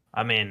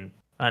 I mean.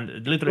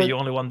 And literally, you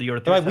only won the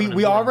tier 7.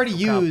 We already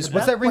use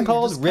what's that ring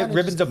called?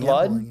 Ribbons of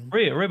Blood.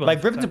 Ribbons.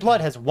 Like Ribbons of Blood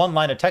has 1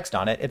 line of text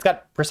on it. It's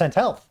got percent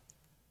health,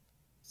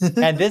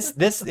 and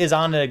this is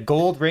on a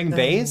gold ring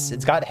base.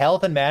 It's got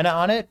health and mana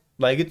on it.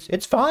 Like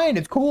it's fine.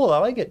 It's cool. I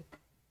like it.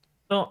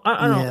 So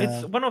I don't know.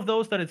 It's one of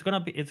those that it's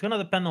gonna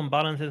depend on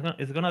balance.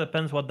 It's gonna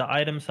depend what the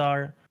items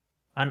are,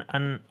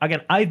 and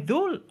again, I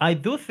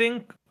do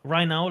think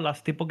right now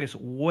Last Epoch is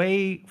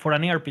way for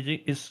an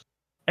ARPG is.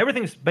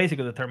 Everything is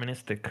basically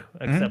deterministic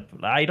except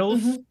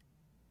idols.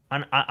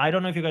 And I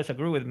don't know if you guys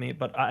agree with me,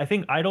 but I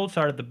think idols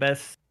are the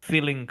best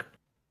feeling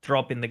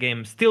drop in the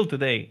game still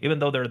today, even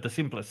though they're the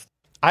simplest.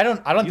 I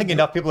don't think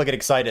enough people get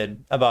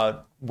excited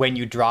about when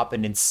you drop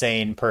an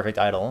insane perfect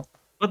idol.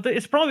 But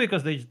it's probably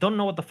because they don't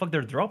know what the fuck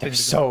they're dropping. They're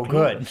so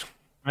good.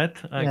 right?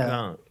 Like,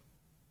 Yeah.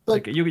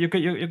 like you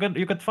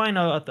could find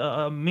a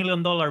 $1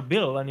 million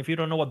bill, and if you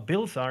don't know what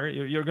bills are,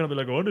 you're gonna be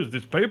like, what is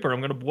this paper?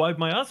 I'm gonna wipe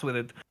my ass with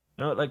it.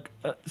 You know, like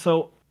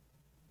so.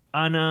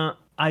 And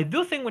I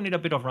do think we need a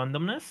bit of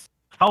randomness.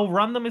 How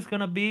random is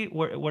gonna be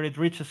where it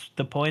reaches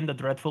the point that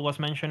Dreadful was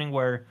mentioning,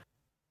 where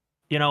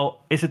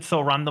is it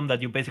so random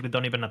that you basically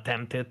don't even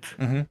attempt it?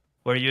 Mm-hmm.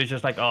 Where you're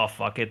just like, oh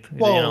fuck it,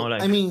 Well,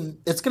 like I mean,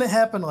 it's gonna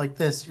happen like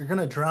this. You're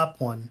gonna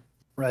drop one,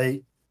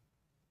 right?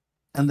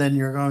 And then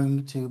you're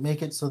going to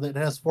make it so that it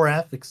has 4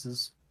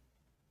 affixes.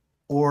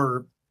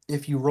 Or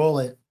if you roll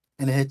it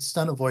and it hits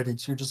stun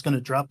avoidance, you're just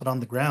gonna drop it on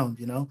the ground,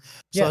 So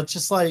Yeah. it's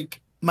just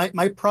like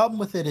my problem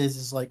with it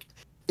is like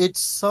it's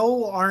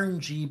so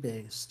RNG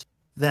based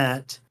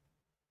that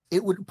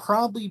it would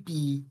probably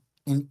be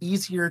an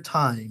easier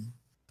time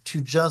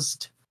to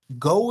just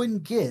go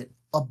and get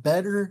a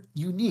better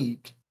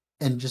unique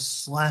and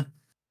just slap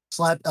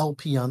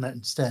LP on that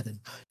instead, and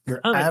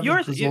your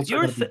average results are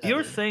going to be better.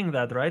 you're saying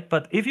that, right?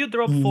 But if you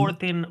drop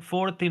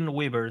 14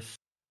 weavers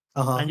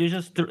and you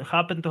just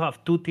happen to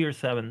have 2 tier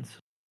 7s,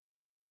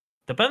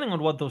 depending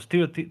on what those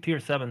tier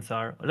 7s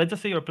are, let's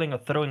just say you're playing a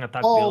throwing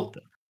attack build,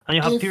 and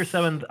you have tier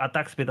 7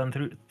 attack speed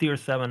and tier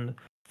 7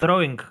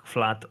 throwing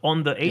flat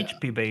on the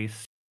HP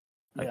base.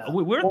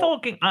 We're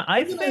talking.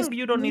 I think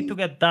you don't need to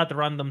get that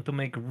random to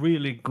make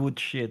really good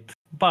shit.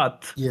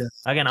 But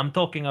again, I'm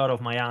talking out of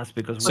my ass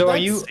because. So are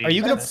you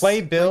gonna play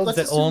builds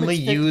that only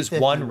use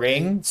 1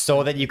 ring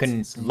so that you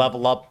can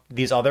level up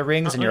these other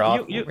rings in your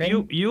off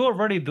ring? You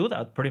already do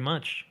that pretty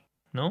much,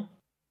 no?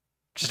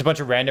 Just a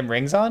bunch of random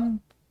rings on?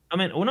 I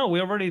mean, no,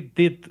 we already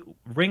did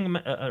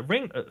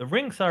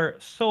rings are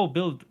so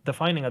build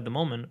defining at the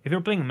moment. If you're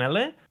playing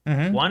melee,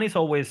 one is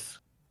always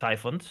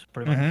Typhons,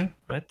 pretty much,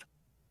 right?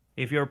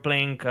 If you're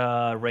playing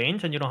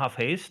range and you don't have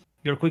haste,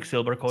 you're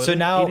Quicksilver coil. So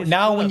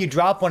now when you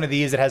drop one of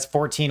these that has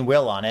 14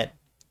 will on it,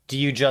 do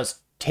you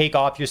just take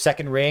off your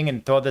second ring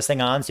and throw this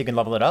thing on so you can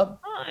level it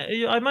up?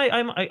 We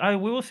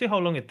will see how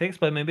long it takes,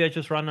 but maybe I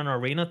just run an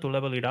arena to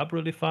level it up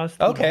really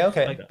fast. Okay,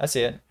 like, I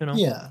see it.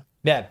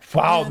 Yeah.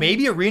 Wow,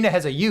 maybe arena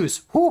has a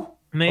use. Whew.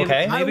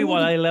 Maybe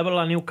while I level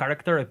a new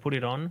character, I put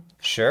it on.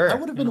 Sure. I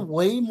would have been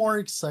way more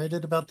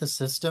excited about the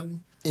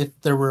system if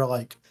there were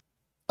like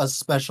a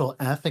special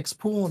affix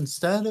pool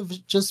instead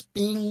of just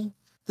being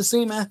the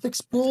same affix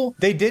pool.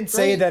 They did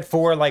say that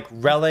for like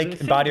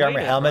relic and body armor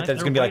helmet, that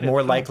it's gonna be like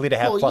more likely to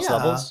have plus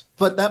levels.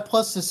 But that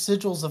plus the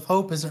sigils of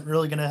hope isn't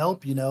really gonna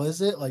help,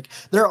 is it? Like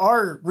there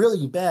are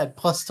really bad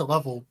plus to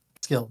level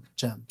skill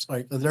gems.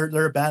 Like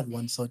they're a bad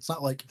one, so it's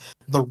not like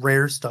the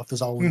rare stuff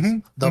is always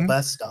the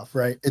best stuff,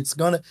 right?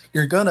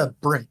 You're gonna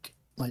break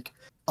like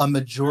a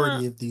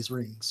majority of these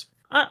rings.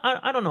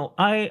 I don't know.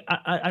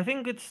 I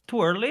think it's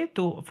too early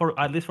for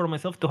at least for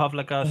myself to have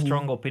like a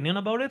strong opinion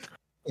about it.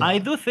 Yeah. I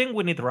do think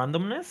we need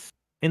randomness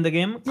in the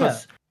game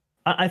because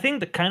I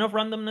think the kind of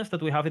randomness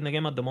that we have in the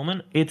game at the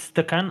moment it's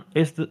the kind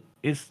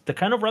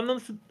of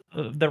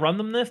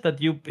randomness that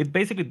it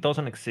basically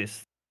doesn't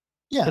exist.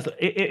 Yeah.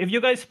 If you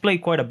guys play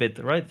quite a bit,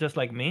 right, just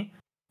like me,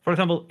 for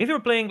example, if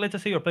you're playing, let's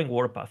just say you're playing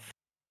Warpath,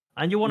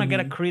 and you want to get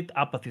a crit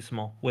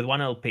Apathismo with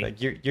 1 LP,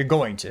 like you're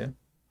going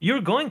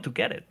to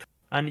get it.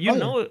 And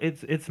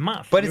it's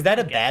math. But is that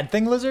a bad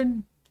thing,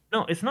 Lizard?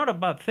 No, it's not a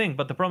bad thing.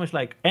 But the problem is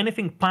like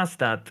anything past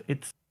that,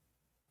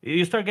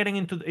 you start getting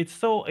into it's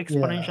so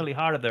exponentially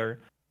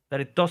harder that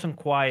it doesn't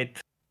quite.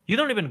 You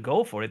don't even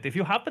go for it. If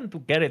you happen to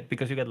get it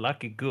because you get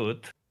lucky,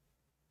 good.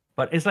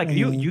 But it's like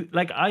you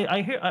like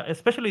I hear,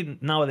 especially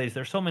nowadays,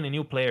 there's so many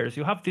new players.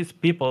 You have these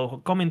people who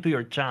come into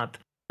your chat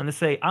and they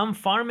say, "I'm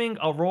farming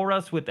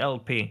Auroras with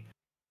LP."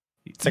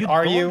 It's like,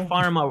 are you?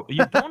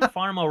 You don't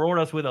farm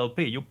Auroras with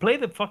LP. You play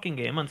the fucking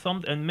game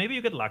and maybe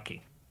you get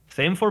lucky.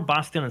 Same for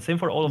Bastion and same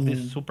for all of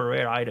these super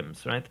rare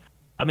items, right?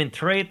 I mean,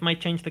 trade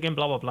might change the game,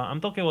 blah blah blah. I'm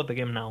talking about the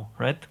game now,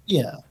 right?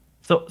 Yeah.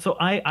 So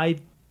I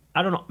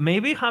don't know.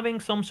 Maybe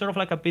having some sort of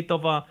like a bit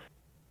of a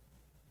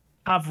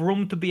have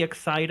room to be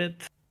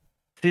excited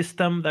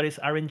system that is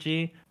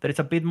RNG, that is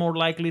a bit more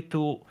likely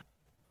to,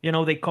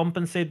 they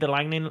compensate the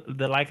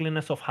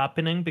likeliness of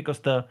happening because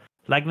the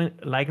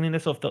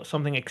likeliness of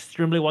something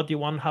extremely what you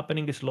want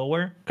happening is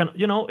lower.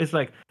 It's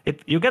like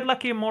you get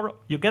lucky more,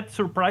 you get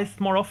surprised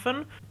more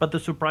often, but the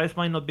surprise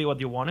might not be what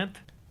you wanted.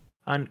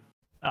 And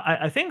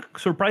I think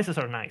surprises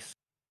are nice.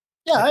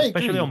 Yeah,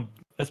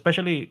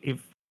 especially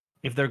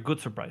if they're good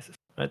surprises.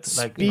 Right?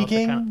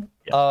 Speaking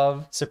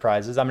of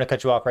surprises, I'm going to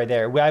cut you off right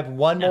there. I have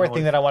one more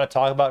thing that I want to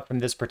talk about from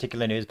this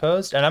particular news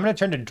post, and I'm going to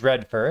turn to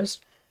Dread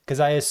first because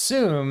I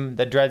assume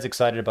that Dread's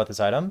excited about this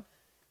item.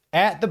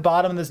 At the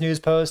bottom of this news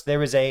post, there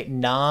was a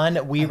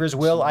non-Weaver's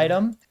Will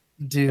item.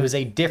 Dude, it was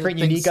a different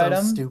unique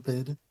item.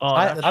 Stupid.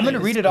 I'm going to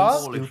read it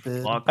off.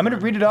 I'm going to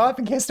read it off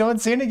in case no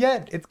one's seen it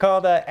yet. It's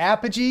called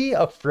Apogee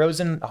of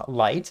Frozen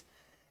Light.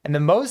 And the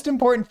most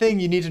important thing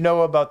you need to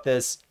know about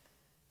this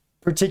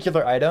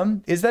particular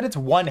item is that it's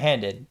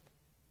one-handed.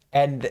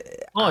 And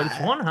it's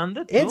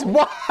one-handed? It's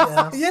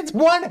it's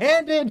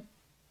one-handed.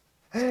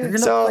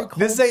 So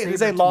this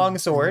is a long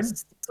sword.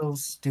 So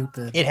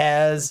stupid. It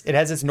has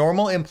its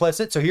normal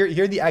implicit. So here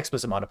are the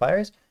explicit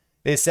modifiers.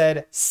 They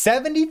said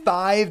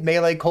 75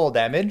 melee cold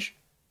damage,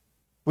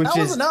 which That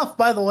was enough,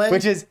 by the way.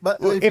 Which is, But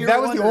if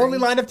that was the only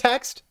line of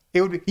text,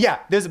 it would be, yeah,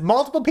 there's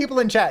multiple people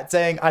in chat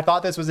saying, I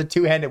thought this was a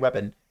two-handed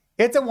weapon.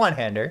 It's a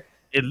one-hander.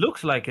 It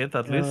looks like it,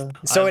 at least.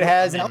 So it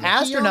has an LP on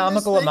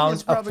astronomical this thing amount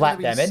is of probably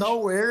flat gonna be damage. So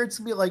weird. It's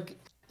gonna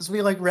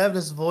be like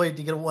Ravenous Void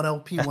to get a 1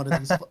 LP one of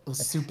these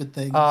stupid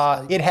things.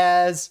 It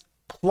has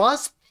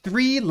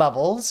 +3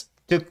 levels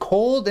to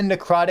cold and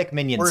necrotic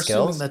minion We're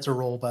skills. assuming that's a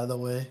roll, by the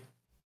way.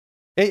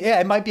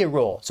 It might be a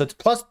rule. So it's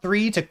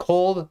 +3 to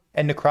cold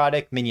and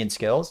necrotic minion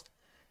skills.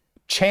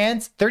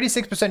 Chance,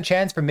 36%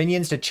 chance for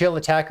minions to chill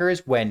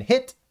attackers when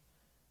hit.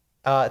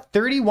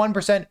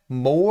 31%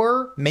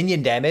 more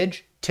minion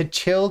damage to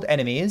chilled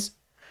enemies.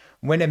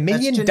 When a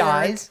minion That's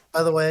generic, dies,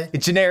 by the way.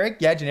 it's generic,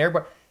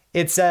 but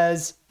it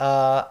says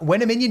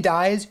when a minion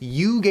dies,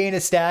 you gain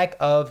a stack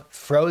of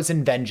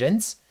Frozen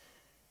Vengeance.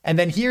 And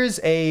then here's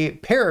a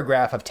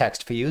paragraph of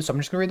text for you. So I'm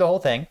just gonna read the whole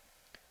thing.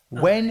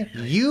 When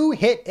you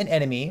hit an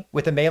enemy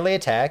with a melee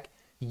attack,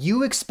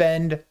 you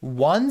expend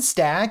 1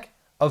 stack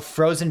of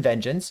Frozen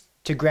Vengeance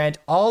to grant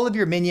all of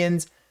your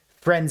minions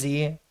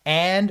Frenzy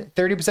and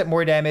 30%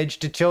 more damage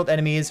to chilled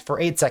enemies for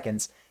 8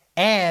 seconds.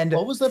 And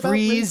What was that about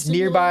freeze Raid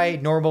nearby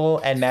Simulator? normal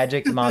and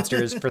magic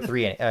monsters for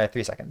 3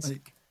 seconds.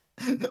 Like,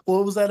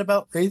 what was that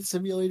about? Wraith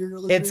Simulator?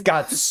 It's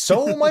got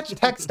so much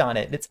text on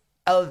it. It's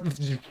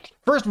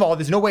first of all,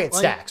 there's no way it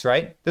stacks,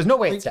 right? There's no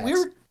way it stacks.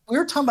 We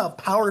were talking about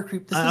power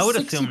creep. This I would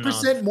is assume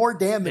 60% not. more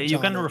damage. You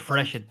on can it.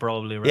 refresh it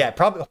probably, right? Yeah,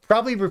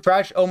 probably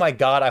refresh. Oh my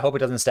god, I hope it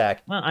doesn't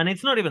stack. Well, and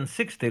it's not even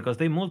 60 because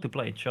they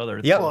multiply each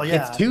other. Yep, Well,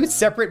 yeah, it's 2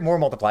 separate more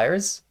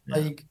multipliers.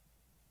 Like,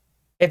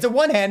 It's a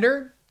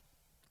one-hander.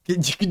 You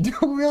can do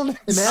wield.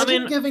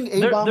 imagine giving there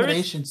is-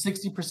 Abomination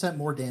 60%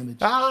 more damage.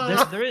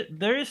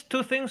 There is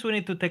 2 things we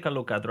need to take a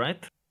look at,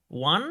 right?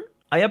 One,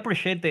 I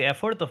appreciate the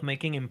effort of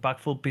making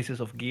impactful pieces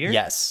of gear.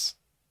 Yes.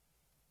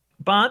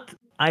 But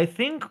I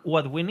think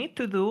what we need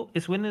to do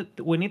is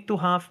we need to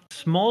have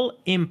small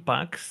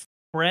impacts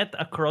spread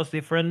across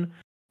different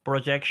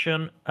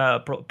progression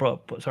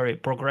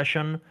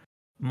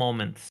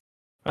moments,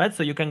 right?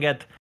 So you can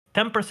get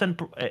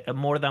 10%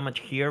 more damage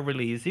here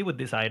really easy with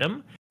this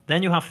item.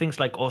 Then you have things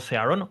like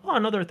Ocearon,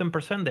 another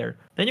 10% there.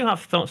 Then you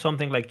have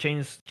something like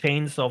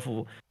chains of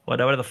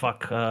whatever the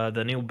fuck,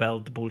 the new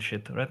belt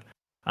bullshit, right?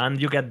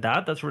 And you get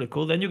that. That's really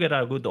cool. Then you get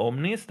a good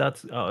Omnis.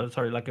 That's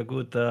like a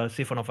good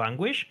Siphon of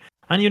Anguish.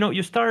 And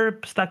you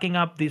start stacking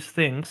up these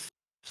things.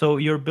 So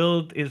your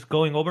build is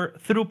going over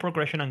through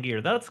progression and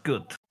gear. That's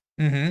good.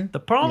 Mm-hmm. The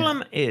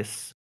problem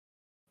is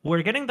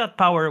we're getting that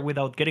power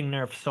without getting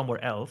nerfed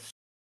somewhere else.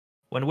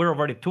 When we're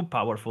already too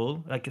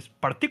powerful, like it's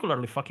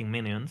particularly fucking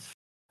minions.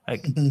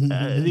 Like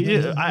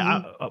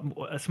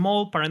a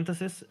small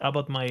parenthesis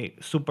about my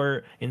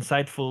super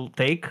insightful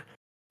take.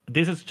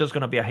 This is just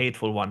gonna be a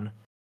hateful one.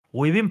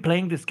 We've been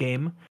playing this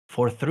game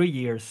for 3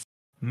 years.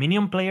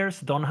 Minion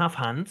players don't have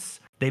hands.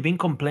 They've been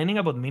complaining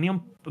about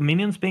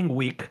minions being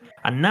weak,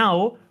 and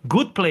now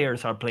good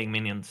players are playing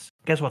minions.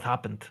 Guess what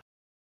happened?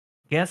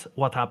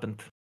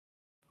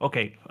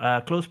 Okay,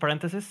 close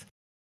parenthesis.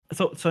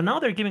 So now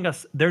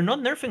they're not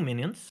nerfing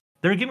minions.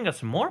 They're giving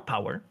us more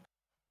power.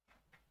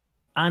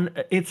 And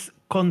it's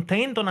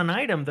contained on an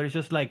item. There's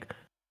just like,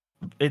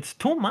 it's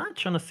too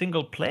much on a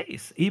single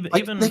place.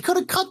 Even they could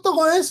have cut the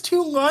last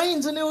 2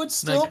 lines and it would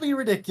still be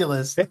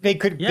ridiculous. They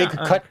could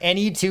cut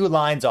any 2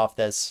 lines off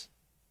this,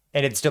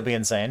 and it'd still be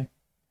insane.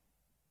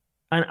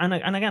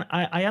 And again,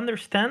 I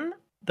understand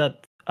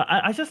that.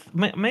 I just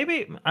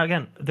maybe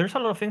again, there's a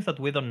lot of things that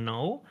we don't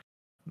know.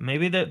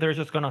 Maybe they're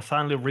just gonna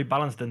suddenly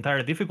rebalance the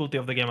entire difficulty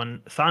of the game,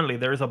 and suddenly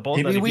there is a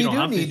boss that if you don't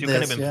have this, you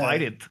can't even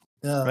fight it,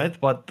 right?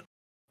 But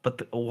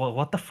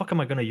what the fuck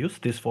am I gonna use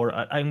this for?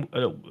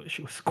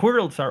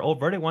 Squirrels are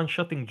already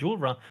one-shotting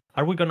Julra.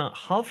 Are we gonna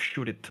half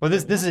shoot it? Well,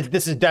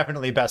 this is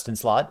definitely best in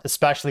slot,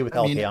 especially with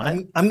LP on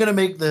it. I'm gonna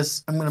make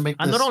this. And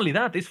not only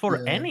that, it's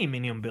for any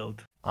minion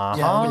build.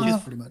 Uh-huh. Which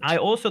is pretty much. I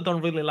also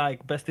don't really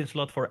like best in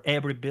slot for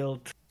every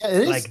build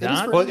like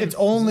that. Well, it's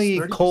only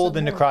cold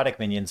and necrotic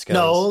minion skills.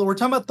 No, we're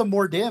talking about the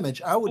more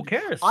damage. Who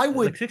cares? I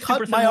would like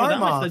cut my more arm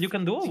damage off that you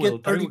can do to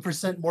with get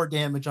 30% more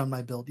damage on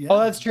my build. Yeah, Oh,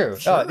 that's true.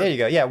 sure. Oh, there you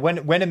go. Yeah, when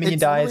a minion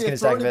dies, get a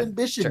stack of it.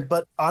 Ambition, Sure.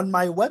 but on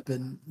my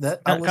weapon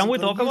that I Can we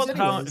wasn't talk gonna about use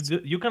how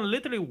anyways. you can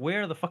literally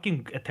wear the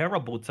fucking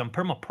Etera boots and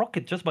perma proc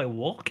just by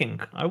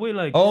walking? Are we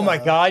like? Oh my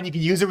god, you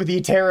can use it with the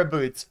Etera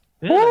boots.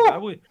 Yeah, like, are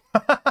we?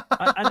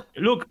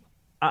 Look,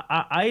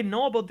 I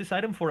know about this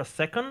item for a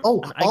second.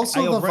 Oh, and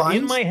also the vines,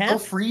 in my they'll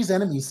hand, freeze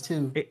enemies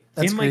too.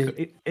 That's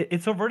great.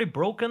 it's already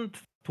broken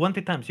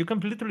 20 times. You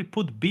can literally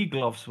put bee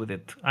gloves with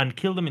it and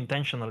kill them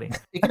intentionally.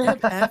 It can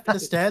have half the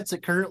stats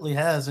it currently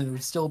has, and it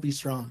would still be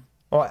strong.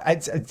 Well,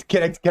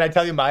 can I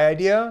tell you my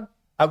idea?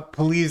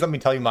 Please let me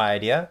tell you my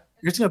idea.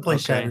 You're just gonna play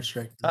Okay. Shatter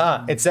Strike.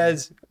 It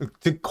says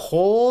to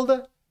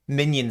cold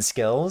minion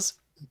skills,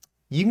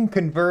 you can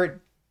convert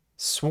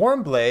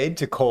Swarm Blade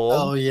to cold.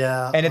 Oh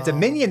yeah, And it's a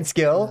minion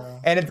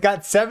skill, and it's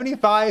got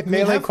 75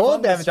 melee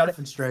cold damage on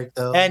it. Strike,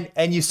 though.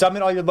 And you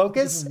summon all your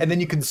locusts, and then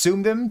you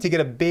consume them to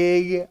get a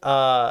big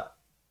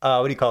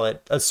what do you call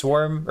it? A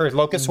swarm or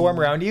locust swarm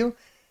around you,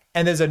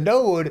 and there's a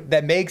node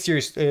that makes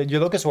your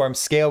locust swarm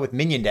scale with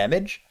minion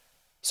damage,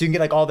 so you can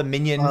get like all the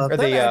minion or that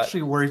the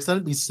actually works.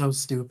 That'd be so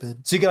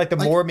stupid. so you get like the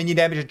more minion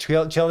damage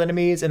to chilled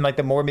enemies and like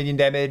the more minion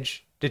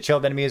damage to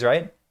chilled enemies,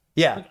 right?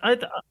 Yeah.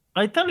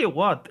 I tell you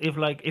what,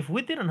 if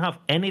we didn't have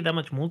any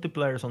damage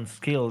multipliers on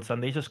skills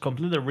and they just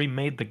completely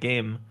remade the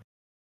game,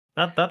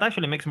 that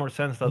actually makes more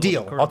sense than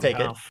Deal. what we I'll take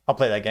currently it. have. I'll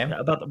play that game.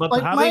 Yeah, but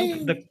Like,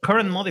 having the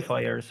current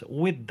modifiers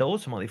with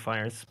those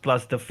modifiers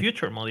plus the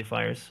future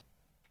modifiers,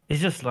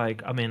 it's just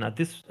like, I mean, at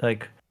this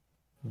like,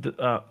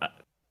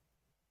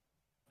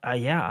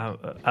 I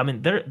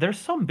mean, there's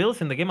some builds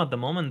in the game at the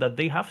moment that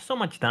they have so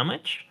much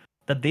damage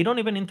that they don't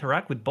even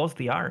interact with boss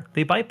DR.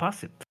 They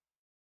bypass it.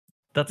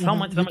 That's how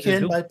much damage you they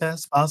can do.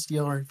 bypass boss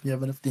DR if you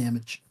have enough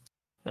damage.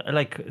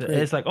 Like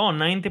it's like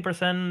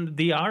 90%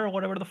 DR or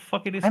whatever the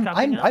fuck it is.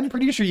 I'm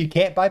pretty sure you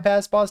can't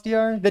bypass boss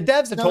DR. The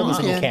devs have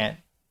told me you can't.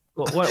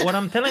 What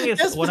I'm telling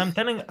is what I'm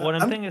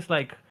saying is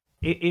like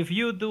if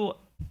you do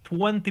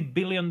 20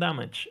 billion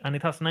damage and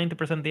it has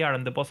 90% DR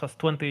and the boss has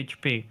 20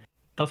 HP,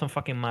 doesn't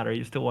fucking matter.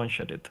 You still one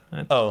shot it.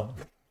 Right? Oh,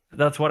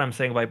 that's what I'm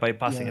saying by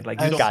bypassing it.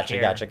 Like you don't gotcha.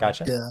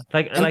 Yeah.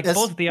 Like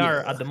boss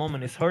DR at the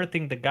moment is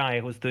hurting the guy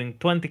who's doing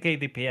 20k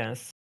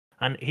DPS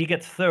and he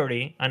gets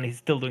 30 and he's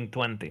still doing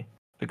 20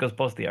 because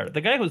boss DR.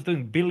 The guy who's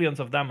doing billions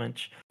of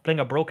damage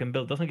playing a broken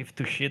build doesn't give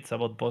two shits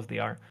about boss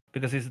DR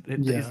because it's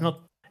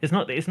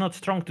not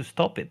strong to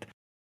stop it.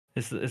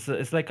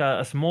 It's like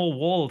a small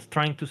wall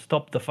trying to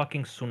stop the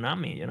fucking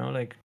tsunami, you know,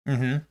 like.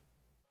 Mm-hmm.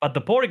 But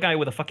the poor guy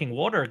with a fucking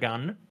water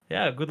gun,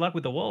 yeah, good luck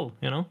with the wall,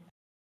 you know.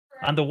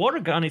 And the water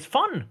gun is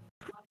fun.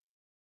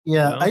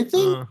 Yeah, you know? I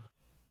think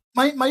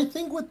my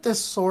thing with this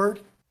sword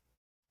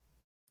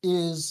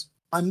is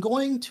I'm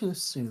going to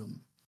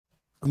assume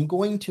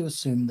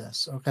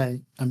this,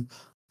 okay? I'm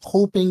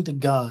hoping to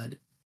God,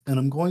 and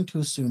I'm going to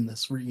assume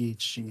this for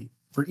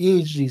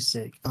EHG's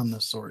sake on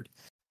this sword,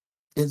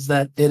 is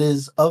that it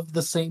is of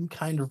the same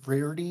kind of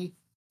rarity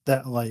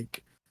that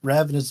like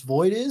Ravenous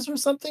Void is or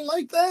something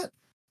like that.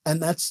 And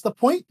that's the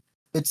point.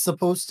 It's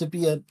supposed to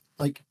be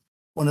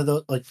one of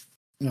those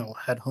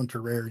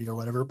headhunter rarity or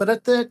whatever. But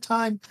at that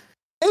time,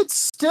 it's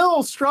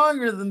still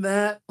stronger than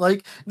that.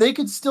 Like they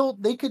could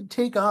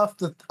take off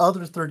the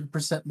other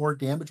 30% more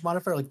damage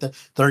modifier, like the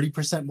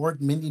 30% more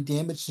minion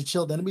damage to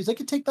chilled enemies. They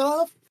could take that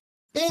off.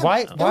 And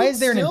why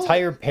is there an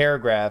entire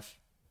paragraph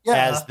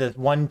as the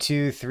 1,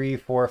 2, 3,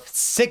 4,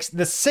 6?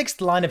 The sixth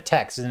line of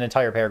text is an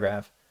entire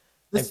paragraph.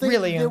 This thing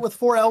really with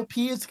 4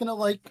 LP, it's gonna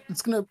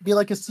be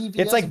like a CVS.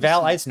 It's like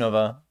Val Ice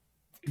Nova.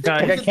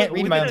 Guys, I can't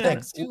read my own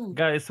things.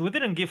 Guys, we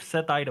didn't give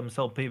set items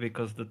LP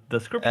because the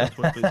descriptions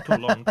were too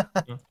long.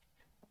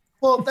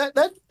 Well,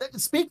 that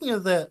speaking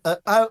of that,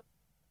 I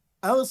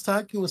was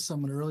talking with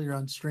someone earlier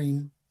on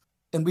stream,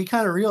 and we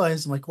kind of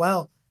realized, I'm like,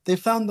 wow, they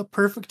found the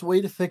perfect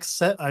way to fix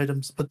set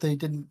items, but they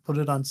didn't put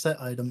it on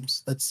set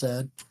items. That's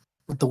sad.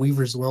 With the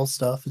Weaver's Will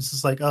stuff, it's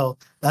just like, oh,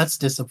 that's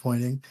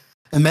disappointing.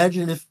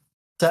 Imagine if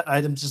set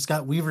items just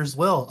got Weaver's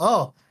Will.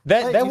 Oh,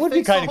 that would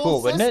be kind of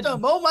cool, wouldn't it?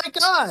 Oh my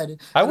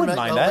god, I wouldn't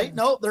mind that. Wait,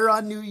 no, they're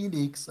on new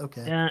uniques.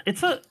 Okay. Yeah,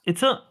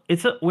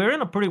 we're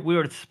in a pretty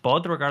weird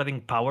spot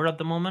regarding power at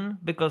the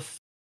moment because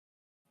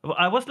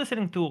I was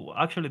listening to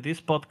actually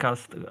this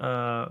podcast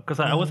because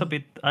I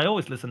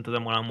always listen to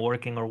them when I'm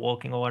working or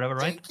walking or whatever,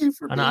 right?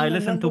 And I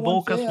listened to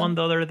Volcas one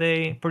the other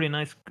day. Pretty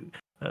nice.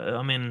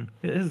 I mean,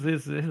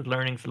 he's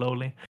learning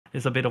slowly.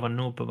 He's a bit of a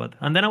noob,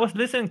 and then I was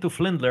listening to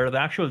Flindler, the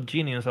actual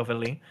genius of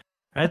LE,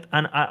 right?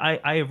 And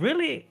I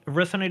really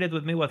resonated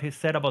with me what he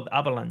said about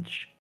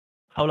Avalanche.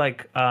 How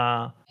like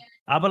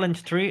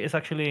Avalanche 3 is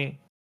actually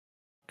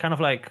kind of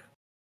like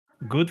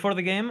good for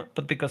the game,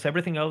 but because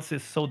everything else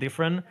is so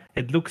different,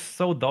 it looks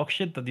so dog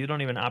shit that you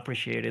don't even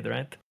appreciate it,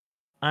 right?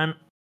 And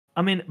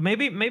I mean,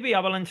 maybe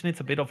Avalanche needs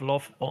a bit of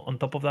love on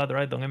top of that,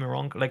 right? Don't get me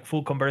wrong, like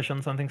full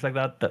conversions and things like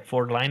that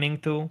for lining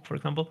too, for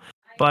example.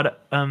 But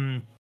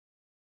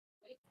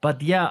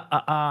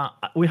yeah,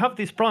 we have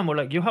this problem where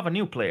like you have a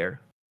new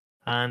player,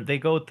 and they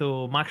go to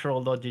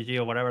maxroll.gg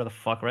or whatever the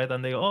fuck, right?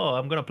 And they go, oh,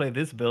 I'm gonna play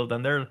this build,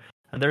 and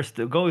they're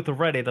still go to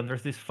Reddit, and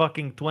there's this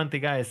fucking 20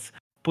 guys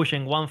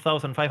pushing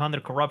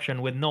 1,500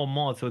 corruption with no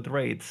mods with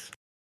raids,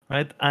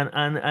 right?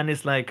 And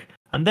it's like,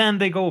 and then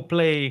they go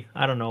play,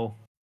 I don't know,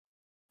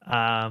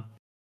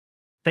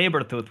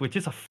 Sabertooth, which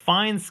is a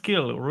fine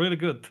skill, really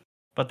good.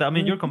 But I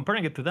mean, you're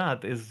comparing it to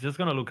that, it's just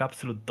gonna look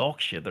absolute dog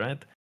shit,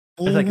 right?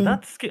 It's like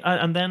that's,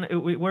 and then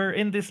we're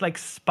in this like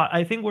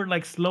I think we're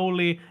like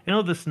slowly,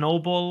 the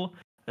snowball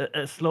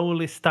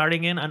slowly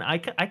starting in, and I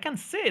can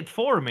see it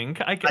forming.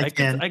 I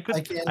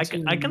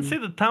can see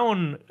the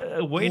town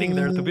waiting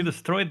there to be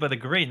destroyed by the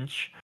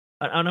Grinch,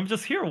 and I'm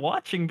just here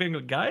watching, being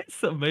like,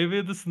 guys,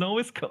 maybe the snow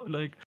is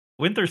like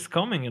winter's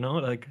coming,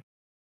 like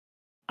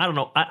I don't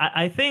know.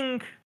 I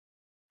think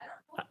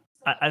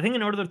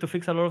in order to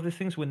fix a lot of these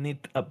things, we need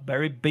a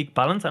very big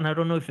balance, and I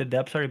don't know if the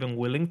devs are even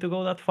willing to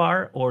go that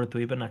far or to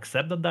even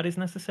accept that is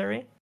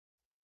necessary.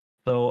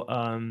 So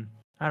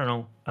I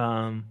don't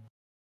know.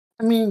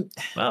 I mean,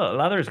 Well,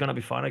 ladder is gonna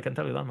be fun. I can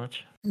tell you that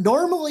much.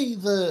 normally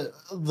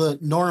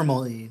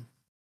normally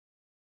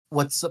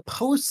what's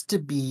supposed to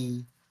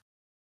be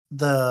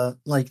the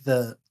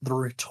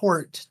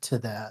retort to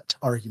that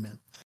argument,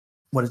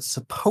 what it's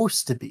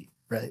supposed to be,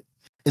 right?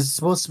 Is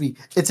supposed to be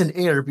it's an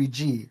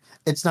ARPG.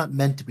 It's not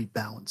meant to be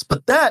balanced.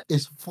 But that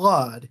is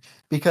flawed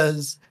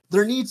because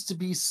there needs to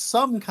be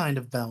some kind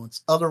of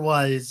balance.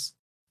 Otherwise,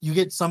 you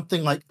get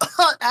something like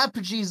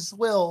Apogee's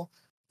Will.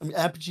 I mean,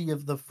 Apogee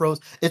of the Froze.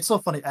 It's so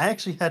funny. I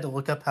actually had to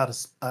look up how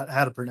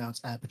to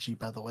pronounce Apogee.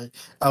 By the way,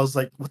 I was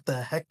like, "What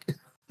the heck?"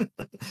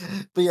 But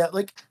yeah,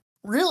 like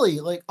really,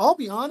 like I'll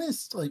be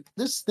honest, like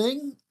this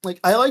thing,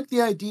 like I like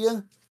the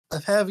idea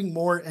of having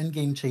more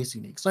endgame chase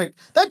uniques. Like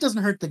that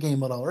doesn't hurt the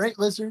game at all, right,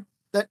 Lizard?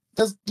 That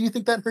does. Do you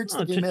think that hurts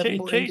the game having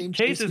more endgame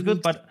chase is good,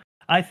 uniques? but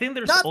I think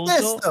there's Not also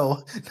this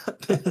though.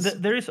 Not this.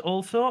 there is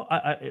also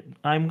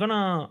I'm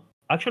gonna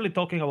actually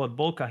talking about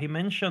Volca. He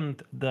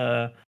mentioned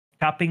the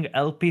capping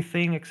LP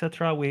thing,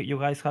 etc. You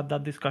guys had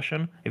that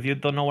discussion. If you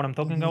don't know what I'm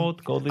talking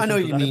about, go listen I know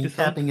to you that mean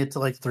episode. capping it to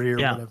like 3 or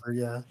whatever.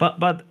 Yeah.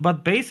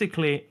 But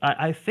basically,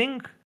 I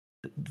think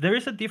there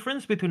is a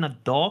difference between a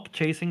dog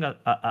chasing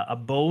a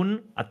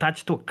bone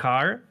attached to a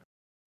car,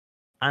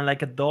 and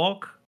like a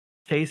dog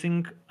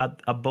chasing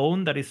a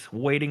bone that is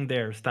waiting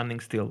there, standing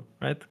still,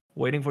 right?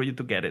 Waiting for you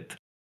to get it.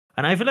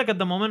 And I feel like at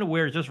the moment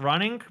we're just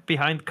running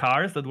behind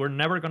cars that we're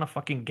never gonna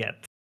fucking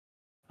get.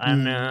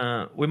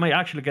 And we might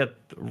actually get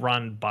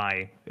run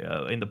by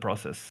in the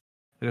process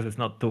because it's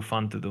not too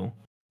fun to do.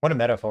 What a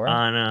metaphor.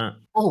 And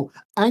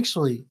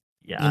Actually,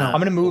 yeah, you know, I'm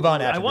gonna move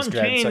on after I want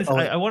this. chains. So,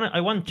 I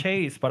want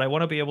chase, but I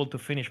want to be able to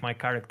finish my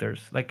characters.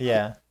 Like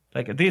yeah,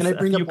 like this. Can I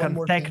bring You up one can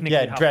more thing? technically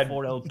yeah, have Dread.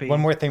 4 LP.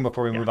 One more thing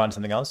before we move on to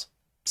something else.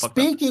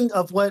 Speaking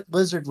of what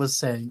Lizard was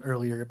saying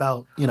earlier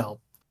about,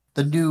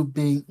 the noob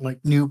being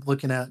like noob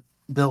looking at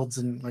builds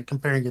and like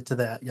comparing it to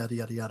that, yada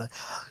yada yada.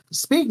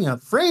 Speaking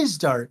of Phrase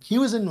Dark, he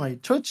was in my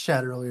Twitch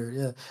chat earlier.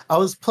 Yeah. I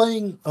was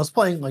playing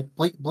like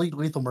Bleed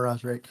Lethal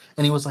Mirage, right?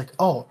 And he was like,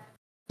 "Oh,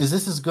 is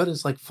this as good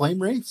as like Flame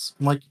Wraiths?"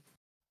 I'm like,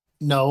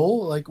 "No,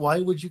 like why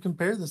would you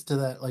compare this to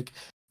that? Like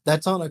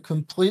that's on a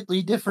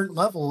completely different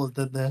level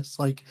than this.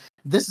 Like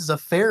this is a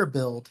fair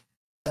build.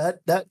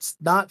 That's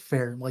not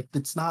fair. Like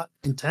it's not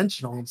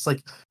intentional. It's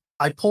like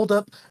I pulled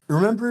up.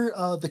 Remember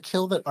the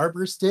kill that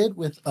Arborist did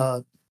with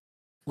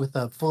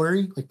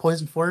Flurry, like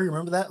Poison Flurry?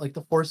 Remember that? Like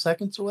the 4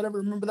 seconds or whatever.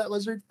 Remember that,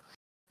 Lizard?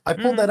 I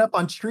pulled that up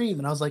on stream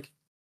and I was like,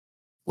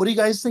 "What do you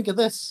guys think of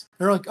this?"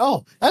 And they're like,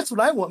 "Oh, that's what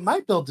I want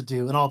my build to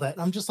do," and all that.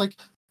 And I'm just like,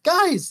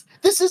 guys,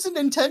 this isn't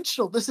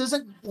intentional. This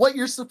isn't what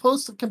you're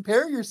supposed to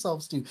compare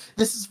yourselves to.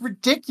 This is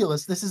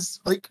ridiculous. This is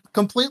like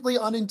completely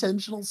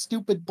unintentional,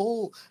 stupid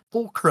bull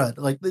crud.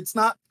 Like it's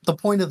not the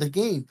point of the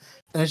game.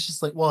 And it's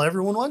just like, well,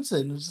 everyone wants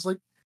it. And it's just like,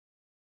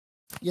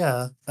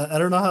 yeah, I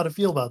don't know how to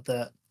feel about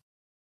that.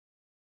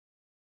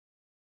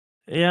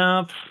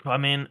 Yeah, I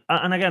mean,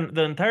 and again,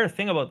 the entire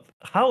thing about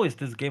how is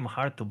this game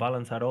hard to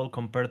balance at all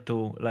compared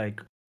to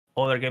like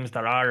other games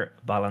that are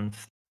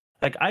balanced.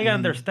 Like I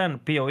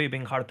understand PoE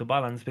being hard to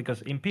balance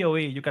because in PoE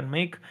you can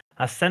make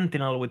a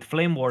Sentinel with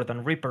Flame Ward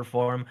and Reaper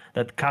form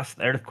that casts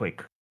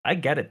Earthquake. I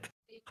get it.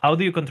 How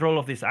do you control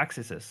of these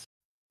axes?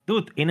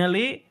 Dude, in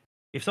LE,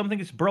 if something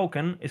is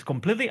broken, it's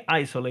completely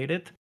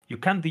isolated. You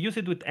can't use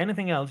it with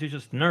anything else. You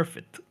just nerf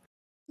it.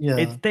 Yeah.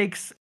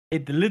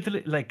 It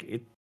literally like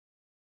it.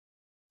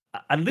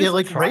 At least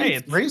like try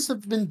it. Wraiths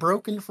have been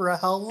broken for a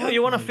hell long.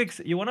 You want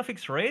to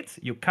fix raids?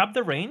 You cap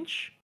the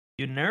range.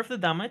 You nerf the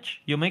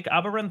damage. You make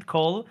Aberrant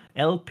Call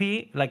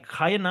LP like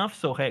high enough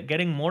so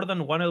getting more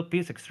than 1 LP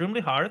is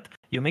extremely hard.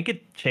 You make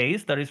it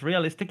chase that is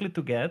realistically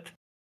to get,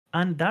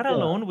 and that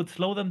alone would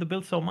slow them to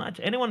build so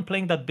much. Anyone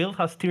playing that build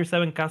has tier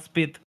 7 cast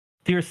speed,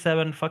 tier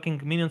 7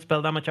 fucking minion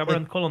spell damage,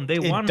 Aberrant Call on day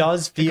 1. It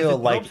does feel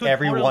like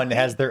everyone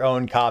has their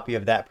own copy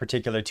of that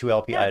particular 2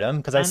 LP item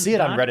because I see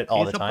it on Reddit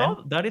all the time.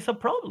 That is a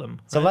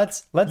problem. So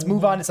let's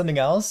move on to something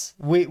else.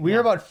 We're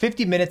about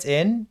 50 minutes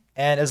in,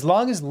 and as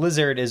long as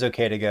Lizard is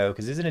okay to go,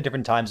 because he's in a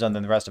different time zone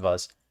than the rest of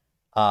us,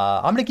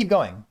 I'm gonna keep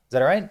going. Is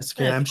that all right? It's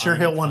okay. I'm sure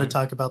he'll want to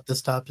talk about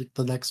this topic,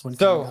 the next one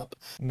So coming up.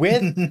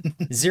 with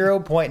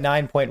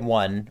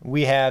 0.9.1,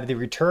 we have the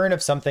return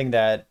of something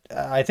that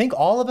I think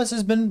all of us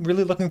has been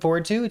really looking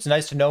forward to. It's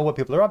nice to know what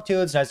people are up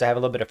to. It's nice to have a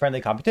little bit of friendly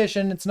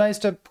competition. It's nice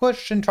to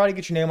push and try to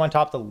get your name on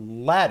top of the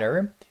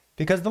ladder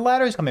because the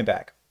ladder is coming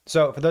back.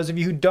 So for those of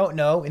you who don't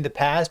know, in the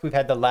past, we've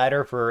had the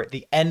ladder for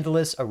the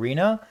endless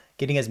arena,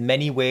 getting as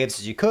many waves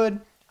as you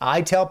could.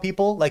 I tell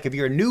people, like, if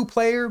you're a new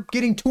player,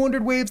 getting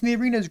 200 waves in the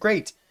arena is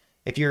great.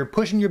 If you're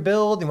pushing your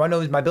build and want to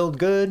know is my build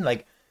good,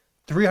 like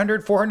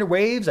 300, 400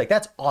 waves, like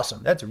that's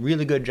awesome. That's a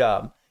really good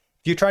job.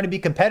 If you're trying to be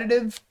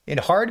competitive in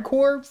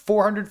hardcore,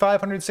 400,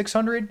 500,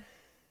 600,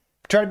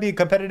 try to be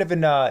competitive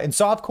in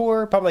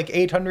softcore, probably like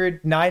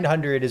 800,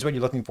 900 is what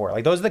you're looking for.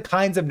 Like those are the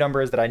kinds of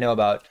numbers that I know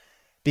about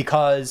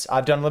because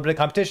I've done a little bit of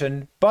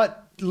competition.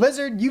 But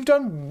Lizard, you've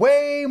done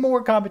way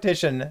more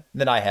competition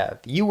than I have.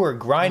 You were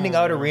grinding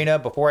out arena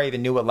before I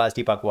even knew what Last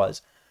Epoch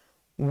was.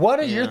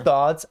 What are your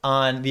thoughts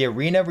on the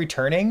arena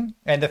returning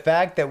and the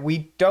fact that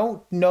we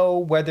don't know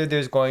whether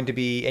there's going to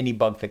be any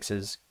bug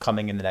fixes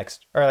coming in the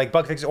next, or like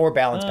bug fixes or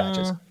balance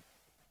patches?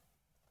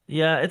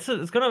 Yeah, it's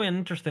gonna be an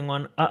interesting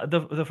one.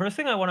 The first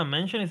thing I want to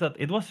mention is that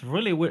it was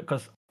really weird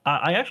because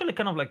I actually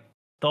kind of like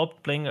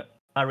stopped playing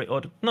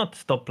or not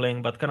stopped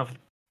playing, but kind of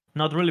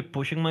not really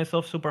pushing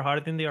myself super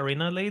hard in the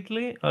arena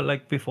lately,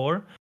 like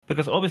before,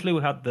 because obviously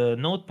we had the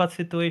notepad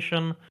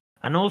situation,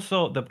 and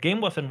also the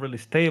game wasn't really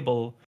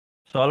stable.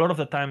 So a lot of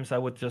the times I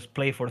would just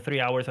play for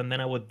 3 hours and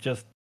then I would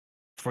just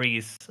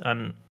freeze,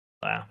 and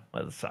well,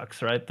 it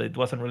sucks, right? It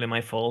wasn't really my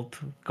fault.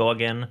 Go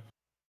again.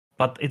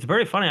 But it's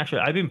very funny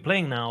actually. I've been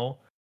playing now.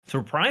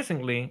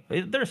 Surprisingly,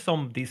 there's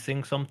some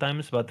desync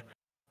sometimes, but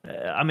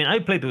I mean, I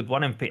played with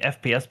 1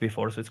 FPS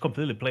before, so it's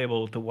completely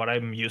playable to what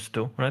I'm used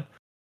to, right?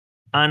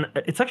 And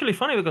it's actually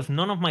funny because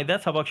none of my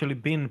deaths have actually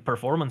been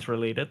performance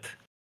related.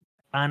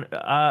 And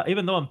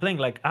even though I'm playing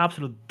like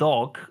absolute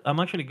dog, I'm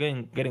actually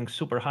getting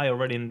super high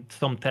already in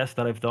some tests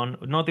that I've done.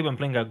 Not even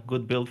playing a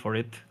good build for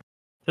it,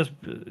 just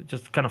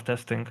kind of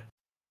testing.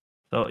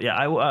 So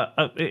yeah,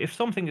 if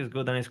something is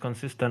good and is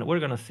consistent, we're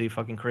gonna see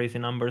fucking crazy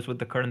numbers with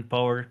the current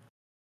power,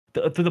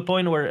 to the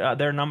point where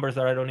there are numbers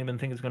that I don't even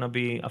think is gonna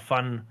be a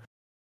fun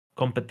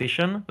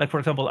competition. Like for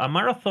example, a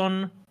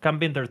marathon can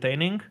be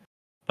entertaining,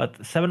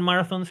 but 7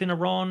 marathons in a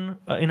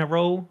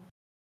row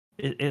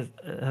is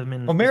I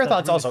mean, Well, is that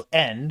marathons really... also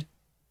end.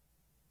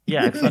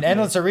 Yeah, exactly. And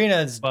endless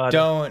arenas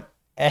don't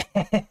end.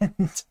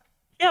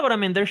 Yeah, but I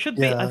mean, there should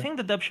be. I think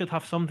the dev should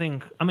have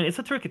something. I mean, it's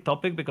a tricky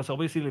topic because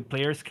obviously the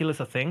player skill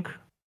is a thing,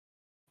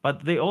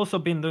 but they also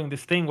been doing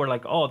this thing where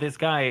like, oh, this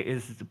guy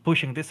is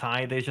pushing this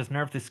high. They just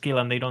nerf this skill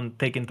and they don't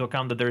take into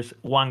account that there's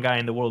one guy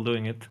in the world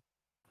doing it.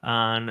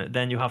 And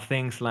then you have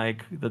things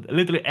like that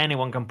literally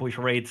anyone can push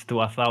rates to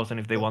 1,000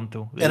 if they want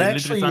to. They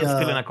actually stand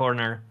still in a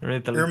corner.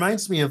 It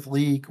reminds me of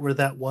League, where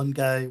that one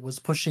guy was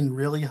pushing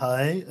really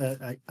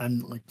high. I'm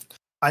like,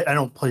 I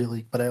don't play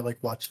League, but I like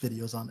watch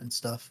videos on it and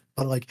stuff.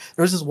 But like,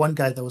 there was this one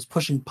guy that was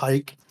pushing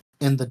Pike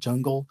in the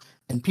jungle,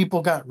 and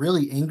people got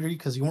really angry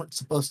because you weren't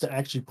supposed to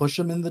actually push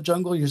him in the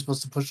jungle. You're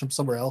supposed to push him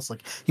somewhere else.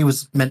 Like he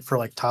was meant for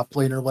like top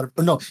lane or whatever.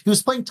 No, he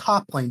was playing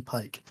top lane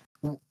Pike.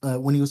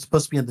 When he was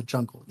supposed to be in the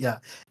jungle,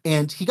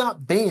 and he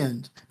got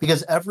banned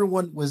because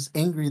everyone was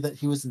angry that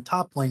he was in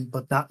top lane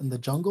but not in the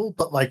jungle.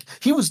 But like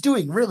he was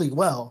doing really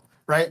well,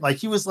 right? Like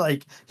he was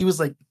like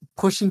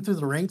pushing through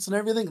the ranks and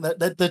everything.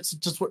 That's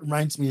just what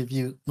reminds me of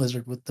you,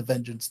 Lizard, with the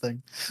vengeance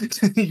thing.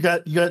 you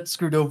got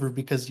screwed over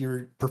because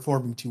you're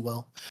performing too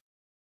well.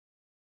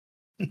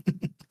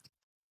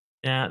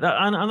 Yeah,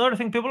 and another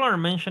thing people are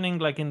mentioning,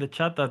 like in the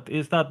chat, that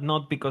is that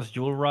not because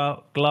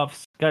Julra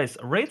gloves, guys,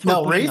 raids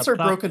are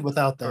broken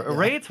without that.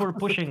 Raids were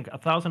pushing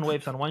 1,000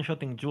 waves and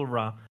one-shotting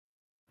Julra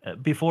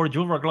before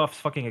Julra gloves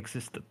fucking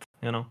existed.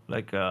 You know,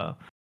 like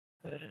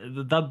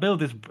that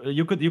build is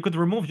you could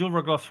remove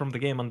Julra gloves from the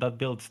game and that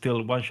build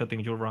still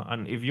one-shotting Julra.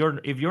 And if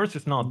yours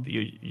is not,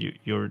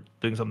 you're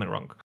doing something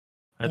wrong.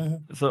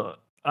 So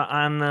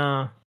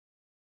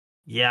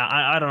yeah,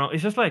 I don't know.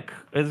 It's just like,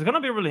 it's going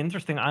to be really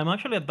interesting. I'm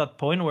actually at that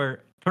point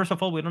where, first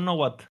of all, we don't know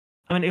what...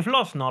 I mean, if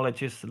lost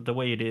knowledge is the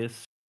way it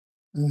is,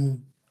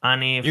 and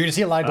if... You're going to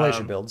see a lot of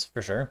Glacier builds,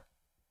 for sure.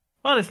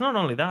 Well, it's not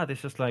only that.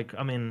 It's just like,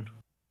 I mean,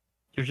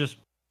 you're just...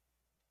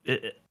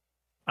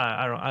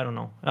 I don't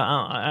know.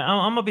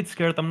 I'm a bit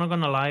scared, I'm not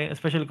going to lie,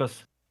 especially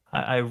because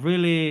I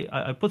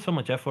put so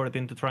much effort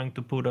into trying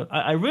to put...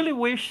 I really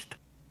wished,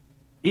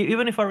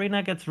 even if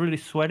Arena gets really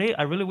sweaty,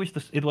 I really wish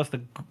it was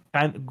the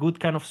good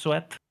kind of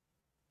sweat.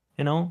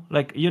 You know,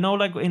 like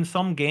in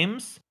some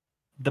games,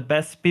 the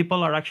best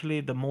people are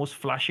actually the most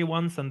flashy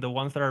ones and the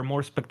ones that are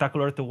more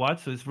spectacular to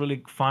watch. So it's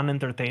really fun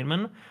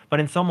entertainment. But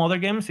in some other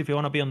games, if you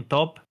want to be on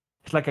top,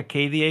 it's like a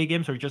KDA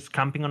game, so you're just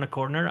camping on a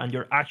corner and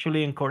you're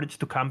actually encouraged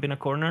to camp in a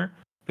corner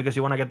because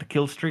you want to get the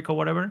kill streak or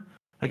whatever.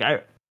 Like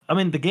I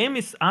mean, the game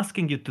is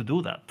asking you to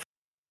do that.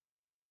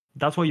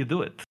 That's why you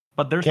do it.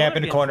 But there's camp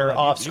in a corner,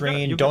 off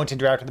screen, don't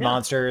interact with the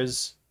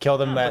monsters, kill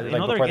them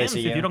before they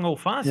see you. If you don't go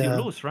fast, you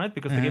lose, right?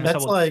 Because the game is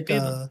about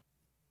speed.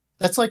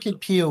 That's like in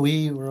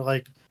PoE, where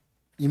like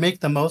you make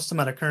the most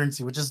amount of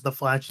currency, which is the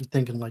flashy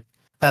thing in like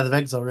Path of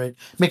Exile, right?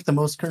 Make the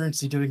most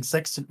currency doing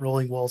sextant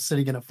rolling while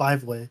sitting in a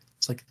 5-way.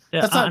 It's like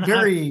that's not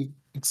very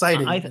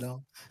exciting, you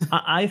know.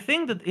 I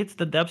think that it's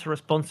the devs'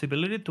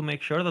 responsibility to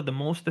make sure that the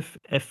most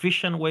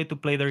efficient way to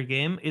play their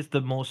game is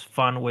the most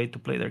fun way to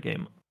play their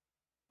game.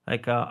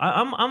 Like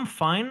I'm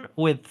fine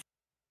with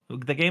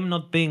the game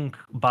not being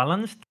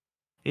balanced.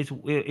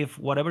 If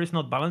whatever is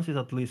not balanced is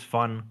at least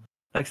fun.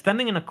 Like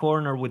standing in a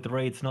corner with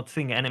raids, not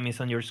seeing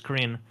enemies on your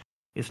screen,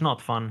 is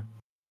not fun,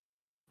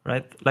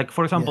 right? Like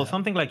for example,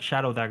 something like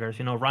Shadow Daggers,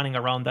 you know, running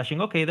around,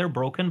 dashing. Okay, they're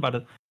broken, but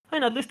I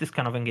mean, at least it's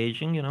kind of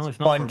engaging, you know. It's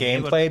not fun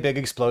gameplay, big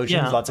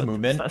explosions, lots of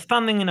movement.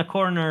 Standing in a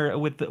corner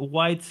with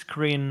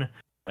widescreen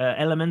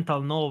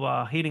elemental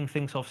nova hitting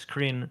things off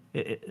screen,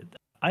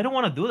 I don't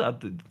want to do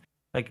that.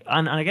 Like,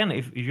 and again,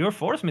 if you're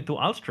forcing me to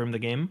outstream the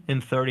game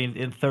in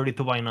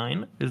 32 by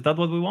 9, is that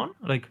what we want?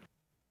 Like,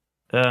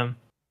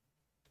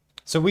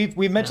 So we've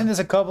mentioned this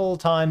a couple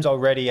times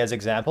already as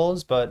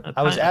examples, but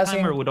I was asking.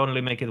 Timer would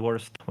only make it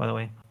worse, by the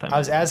way. I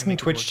was asking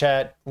Twitch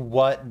chat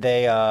what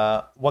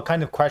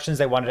kind of questions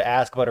they wanted to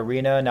ask about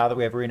Arena now that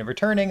we have Arena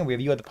returning and we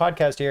have you at the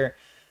podcast here.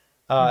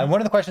 And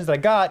one of the questions that I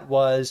got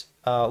was,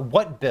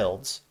 what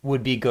builds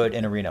would be good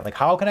in Arena? Like,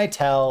 how can I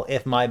tell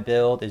if my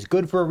build is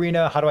good for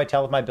Arena? How do I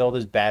tell if my build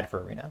is bad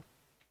for Arena?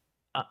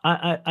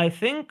 I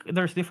think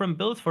there's different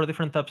builds for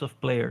different types of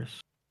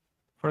players.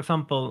 For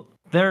example,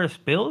 there's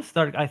builds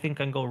that I think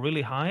can go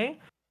really high,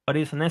 but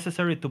it's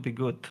necessary to be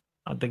good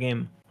at the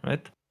game,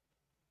 right?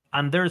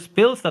 And there's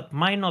builds that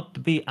might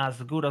not be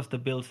as good as the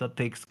builds that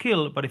take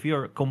skill, but if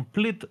you're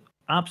complete,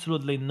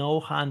 absolutely no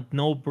hand,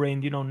 no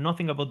brain, you know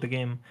nothing about the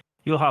game,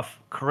 you'll have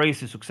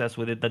crazy success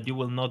with it that you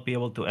will not be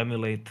able to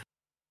emulate.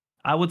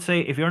 I would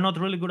say if you're not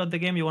really good at the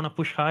game, you want to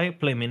push high,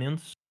 play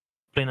minions,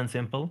 plain and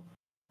simple.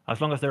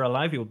 As long as they're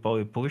alive, you'll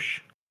probably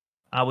push.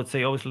 I would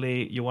say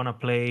obviously you want to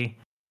play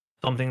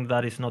something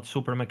that is not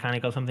super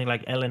mechanical, something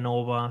like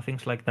Elenova,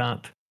 things like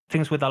that.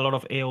 Things with a lot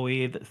of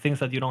AoE, things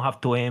that you don't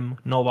have to aim,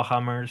 Nova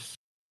Hammers,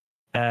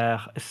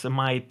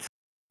 Smite,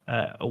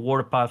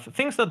 Warpath,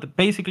 things that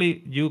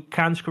basically you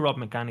can screw up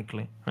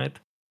mechanically, right?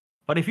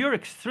 But if you're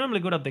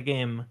extremely good at the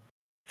game,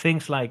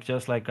 things like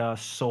just like a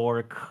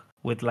Sork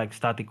with like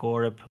Static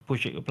Orb,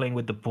 playing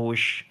with the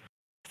push,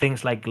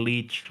 things like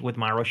Leech with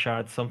Marrow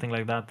Shards, something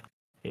like that.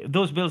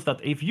 Those builds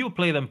that if you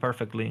play them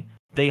perfectly,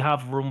 they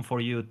have room for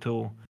you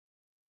to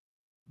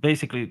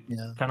basically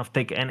kind of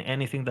take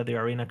anything that the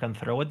arena can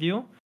throw at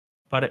you.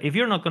 But if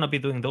you're not going to be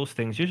doing those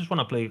things, you just want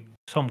to play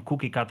some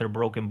cookie cutter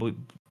broken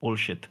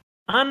bullshit.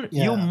 And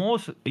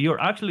you're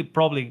actually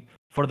probably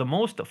for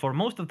most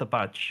of the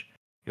patch,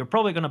 you're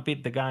probably going to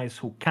beat the guys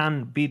who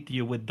can beat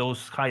you with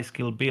those high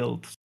skill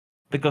builds,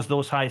 because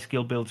those high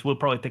skill builds will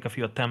probably take a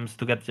few attempts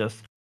to get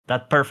just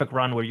that perfect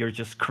run where you're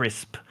just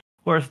crisp.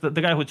 Whereas the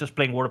guy who's just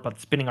playing Warpath,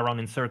 spinning around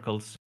in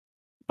circles,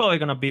 probably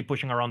going to be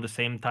pushing around the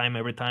same time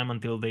every time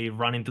until they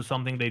run into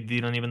something they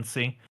didn't even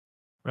see.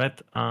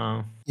 Right?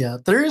 Yeah,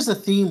 there is a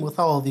theme with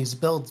all of these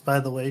builds,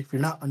 by the way, if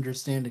you're not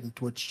understanding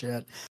Twitch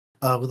chat,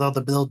 with all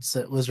the builds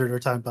that Wizard are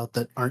talking about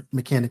that aren't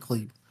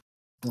mechanically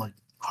like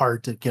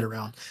hard to get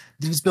around.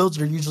 These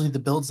builds are usually the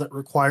builds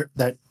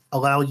that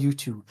allow you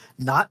to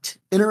not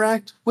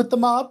interact with the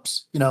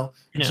mobs.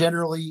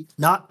 Generally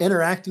not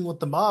interacting with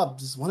the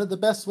mobs is one of the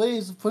best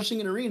ways of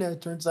pushing an arena,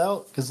 it turns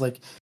out, because like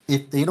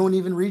if they don't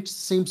even reach the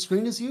same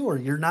screen as you or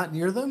you're not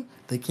near them,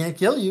 they can't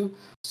kill you.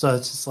 So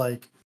it's just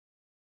like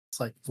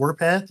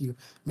Warpath, you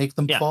make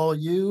them follow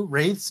you.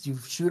 Wraiths, you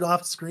shoot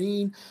off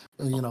screen.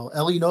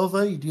 Ellie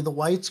Nova, you do the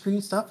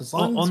widescreen stuff. As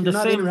long as you're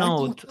not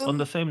interacting with them. On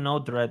the same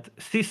note, Red,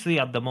 CC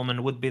at the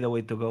moment would be the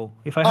way to go.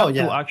 If I have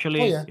to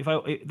actually,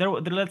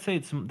 let's say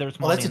there's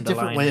money. That's a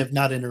different way of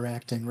not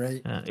interacting,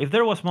 right? If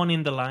there was money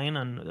in the line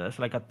and it's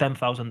like a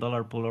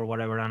 $10,000 pool or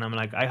whatever, and I'm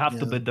like, I have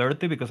to be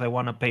dirty because I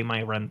want to pay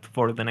my rent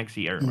for the next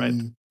year, right?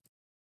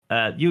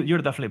 You're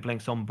definitely playing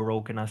some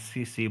broken ass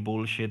CC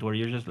bullshit where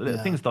you're just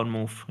things don't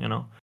move,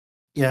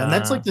 Yeah, and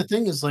that's like the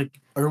thing is like,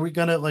 are we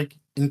gonna like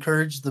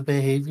encourage the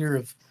behavior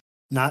of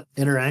not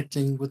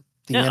interacting with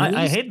the enemies?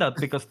 I hate that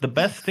because the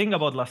best thing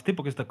about Last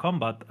Epoch is the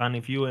combat, and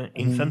if you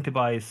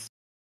incentivize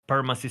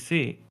perma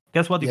CC,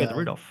 guess what you get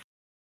rid of?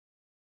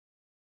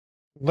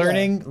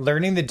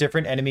 Learning the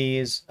different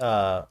enemies,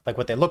 like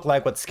what they look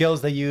like, what skills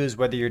they use,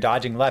 whether you're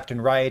dodging left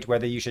and right,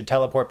 whether you should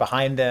teleport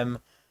behind them,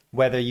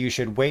 whether you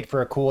should wait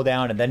for a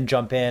cooldown and then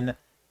jump in.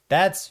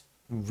 That's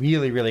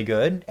really, really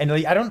good. And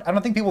I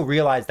don't think people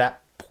realize that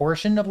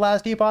portion of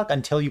Last Epoch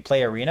until you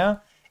play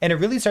Arena, and it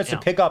really starts to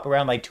pick up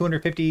around like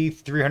 250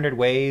 300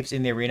 waves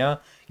in the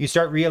arena. You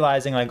start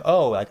realizing like,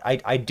 oh, like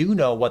I do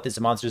know what this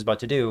monster is about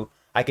to do.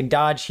 I can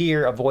dodge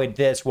here, avoid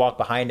this, walk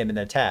behind him, and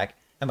then attack.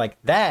 And like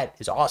that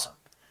is awesome.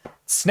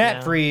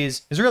 Snap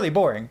freeze is really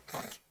boring.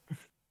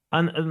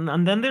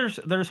 And then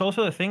there's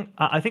also the thing.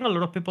 I think a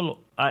lot of people.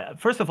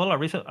 First of all,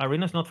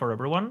 arena is not for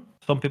everyone.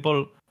 Some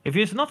people, if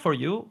it's not for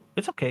you,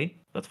 it's okay.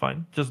 That's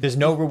fine. There's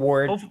no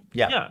reward.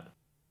 Yeah.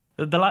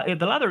 The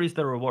ladder is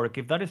the reward.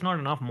 If that is not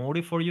enough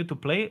motive for you to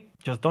play,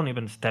 just don't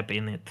even step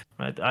in it,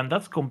 right? And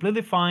that's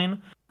completely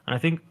fine. And I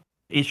think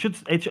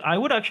I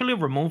would actually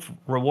remove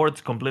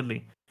rewards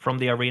completely from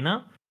the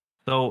arena,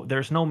 so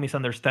there's no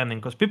misunderstanding.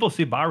 Because people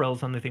see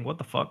barrels and they think, what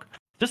the fuck?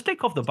 Just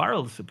take off the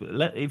barrels.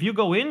 If you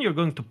go in, you're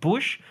going to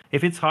push.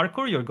 If it's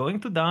hardcore, you're going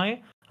to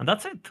die, and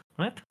that's it,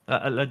 right?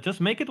 Just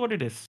make it what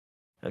it is.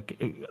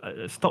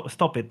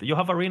 Stop it. You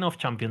have Arena of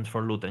Champions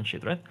for loot and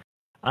shit, right?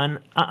 And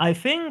I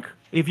think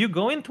if you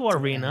go into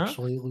Arena,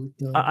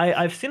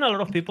 I've seen a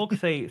lot of people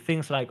say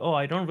things like, oh,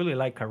 I don't really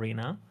like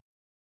Arena.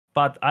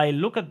 But I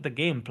look at the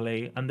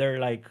gameplay and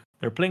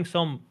they're playing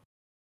some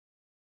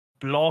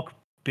block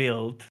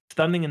build,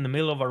 standing in the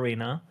middle of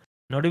Arena,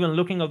 not even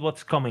looking at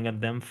what's coming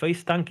at them,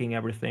 face tanking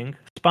everything,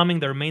 spamming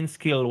their main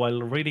skill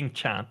while reading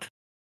chat.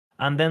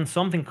 And then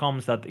something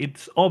comes that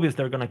it's obvious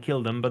they're going to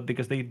kill them, but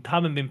because they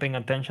haven't been paying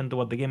attention to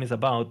what the game is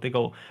about, they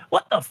go,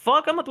 what the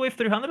fuck? I'm at wave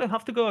 300, I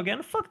have to go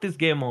again? Fuck this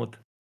game mode.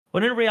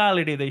 When in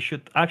reality, they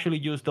should actually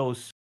use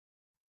those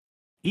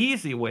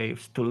easy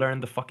ways to learn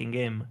the fucking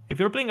game. If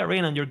you're playing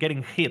arena and you're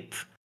getting hit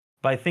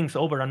by things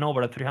over and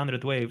over at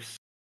 300 waves,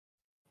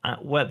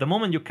 well, the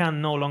moment you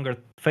can no longer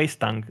face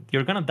tank,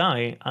 you're gonna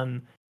die.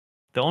 And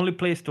the only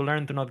place to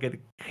learn to not get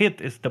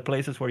hit is the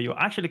places where you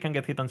actually can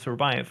get hit and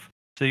survive,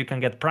 so you can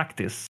get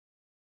practice.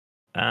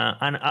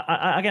 And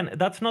again,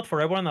 that's not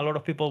for everyone. A lot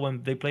of people,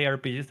 when they play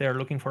RPGs, they are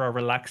looking for a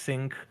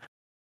relaxing,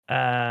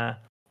 a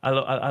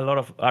lot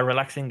of a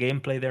relaxing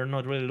gameplay. They're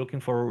not really looking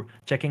for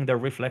checking their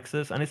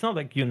reflexes. And it's not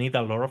like you need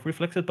a lot of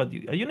reflexes, but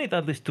you need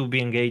at least to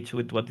be engaged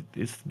with what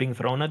is being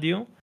thrown at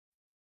you.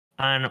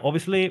 And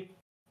obviously,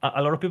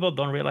 a lot of people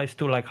don't realize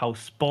too, like how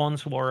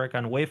spawns work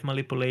and wave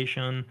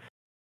manipulation,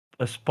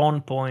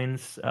 spawn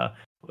points,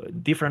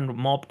 different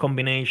mob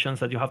combinations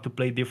that you have to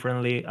play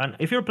differently. And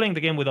if you're playing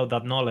the game without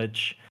that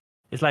knowledge,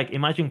 it's like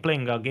imagine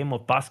playing a game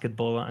of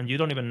basketball and you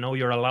don't even know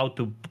you're allowed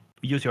to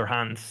use your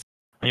hands,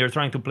 and you're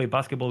trying to play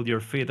basketball with your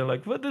feet. They're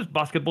like, well, this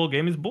basketball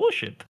game is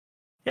bullshit.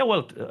 Yeah,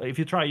 well, if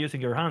you try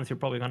using your hands, you're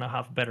probably gonna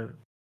have better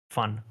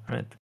fun,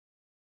 right?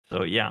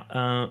 So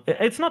yeah,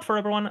 it's not for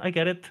everyone. I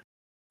get it,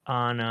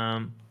 and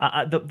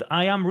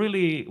I am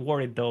really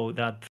worried though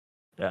that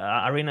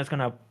Arena is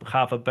gonna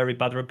have a very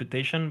bad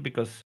reputation,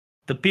 because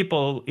the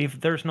people, if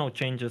there's no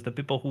changes, the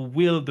people who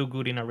will do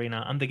good in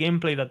Arena and the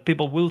gameplay that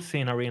people will see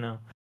in Arena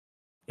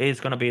is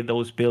gonna be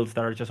those builds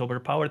that are just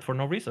overpowered for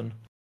no reason.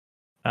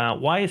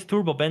 Why is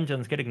Turbo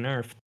Vengeance getting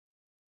nerfed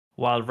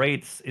while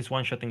Raids is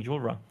one-shotting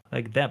Julra?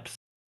 Like depths.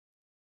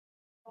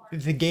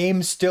 The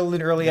game's still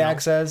in early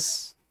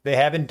access. They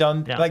haven't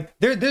done like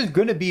there's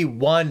gonna be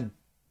one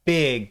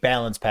big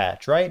balance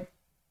patch, right?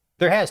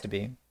 There has to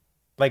be.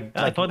 Like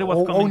I thought it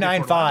was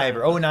 0.95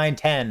 or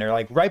 0.910 or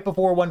like right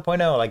before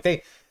 1.0. Like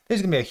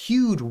there's gonna be a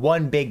huge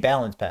one big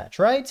balance patch,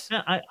 right?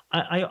 Yeah,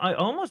 I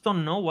almost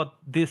don't know what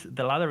the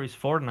ladder is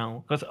for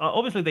now, because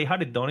obviously they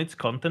had it done its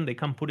content. They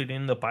can put it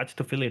in the patch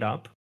to fill it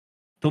up.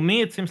 To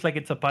me, it seems like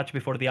it's a patch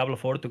before Diablo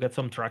 4 to get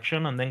some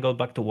traction and then go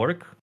back to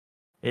work.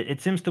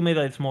 It seems to me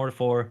that it's more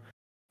for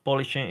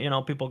polishing,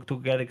 people to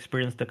get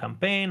experience the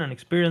campaign and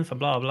experience and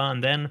blah blah.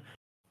 And then,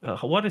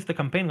 what is the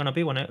campaign gonna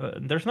be when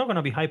there's not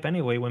gonna be hype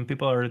anyway when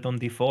people are on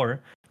D4?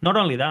 Not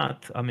only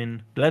that, I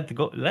mean, let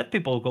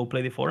people go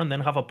play D4 and then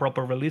have a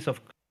proper release of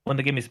when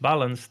the game is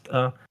balanced.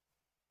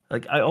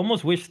 Like I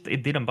almost wish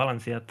it didn't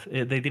balance yet.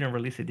 They didn't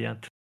release it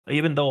yet,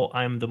 even though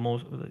I'm the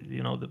most,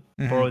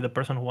 probably the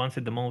person who wants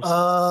it the most.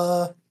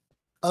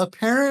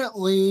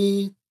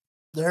 Apparently,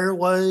 there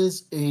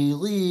was a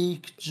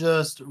leak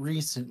just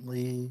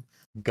recently.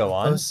 Go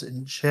on. Post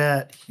in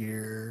chat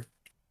here.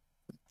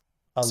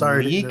 A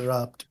Sorry leak? to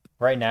interrupt.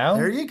 Right now?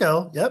 There you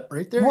go. Yep,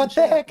 right there. What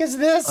the heck is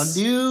this? A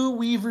new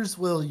Weaver's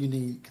Will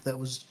unique that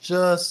was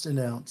just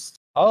announced.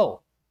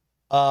 Oh.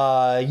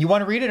 You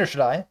want to read it or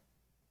should I?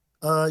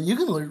 You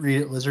can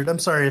read it, Lizard. I'm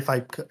sorry if I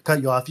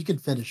cut you off. You can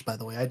finish, by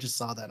the way. I just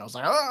saw that. I was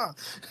like, ah!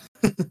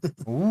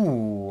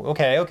 Ooh,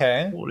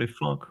 okay. Holy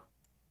fuck.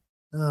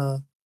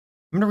 I'm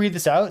gonna read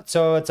this out.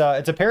 So it's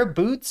a pair of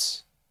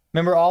boots.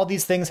 Remember, all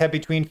these things have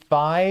between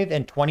 5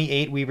 and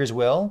 28 Weaver's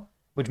Will,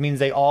 which means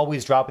they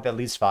always drop with at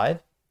least 5.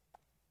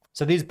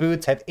 So these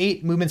boots have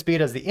 8 movement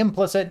speed as the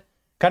implicit.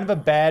 Kind of a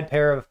bad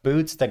pair of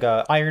boots, like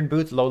a iron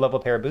boots, low-level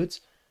pair of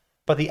boots.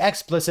 But the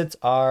explicits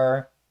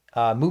are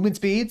movement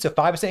speed, so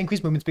 5%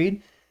 increased movement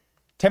speed,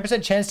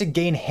 10% chance to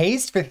gain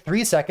haste for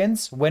 3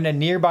 seconds when a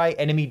nearby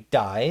enemy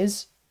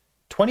dies,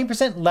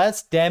 20%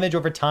 less damage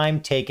over time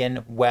taken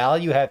while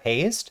you have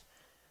haste.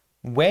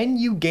 When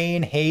you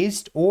gain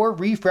haste or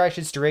refresh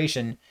its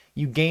duration,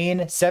 you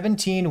gain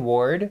 17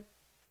 ward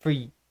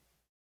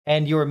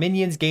and your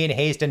minions gain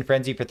haste and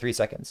frenzy for 3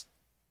 seconds.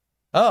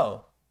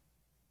 Oh,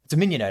 it's a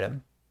minion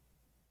item.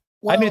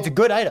 Well, I mean, it's a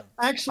good item.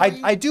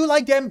 Actually, I do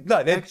like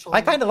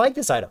I kind of like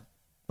this item.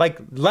 Like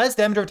less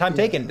damage over time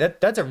taken.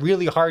 That's a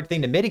really hard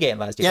thing to mitigate in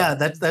last year. Yeah,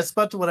 that's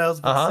about what I was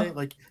about to say.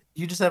 Like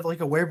you just have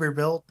like a werebear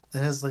build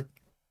that has like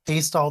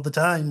haste all the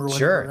time or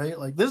whatever, right?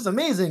 Like this is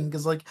amazing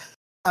because like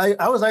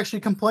I was actually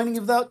complaining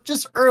about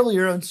just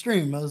earlier on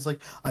stream. I was like,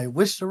 I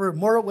wish there were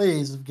more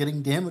ways of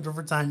getting damage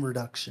over time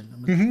reduction.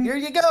 I'm like, here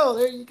you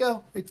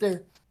go, right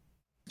there.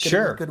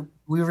 Sure. Good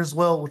Weaver's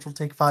Will, which will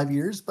take 5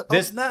 years, but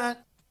other than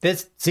that,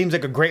 this seems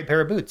like a great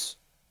pair of boots.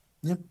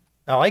 Yeah,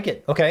 I like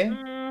it. Okay,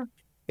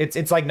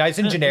 it's like nice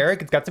and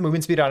generic. It's got some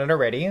movement speed on it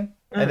already, and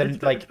then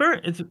it's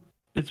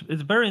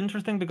very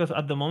interesting because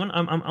at the moment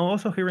I'm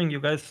also hearing you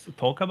guys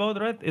talk about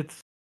it.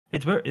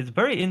 It's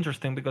very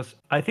interesting because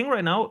I think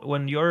right now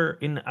when you're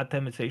in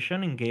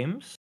atomization in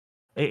games,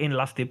 in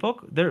Last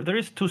Epoch, there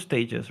is 2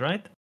 stages,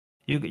 right?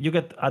 You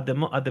get at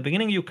the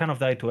beginning you kind of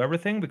die to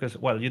everything because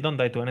you don't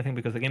die to anything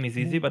because the game is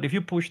easy, but if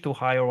you push too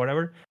high or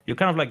whatever, you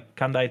kind of like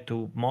can die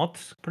to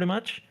mods pretty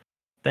much.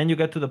 Then you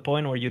get to the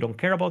point where you don't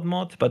care about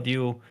mods, but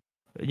you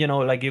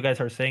like you guys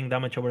are saying,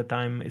 damage over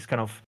time is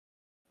kind of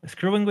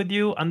screwing with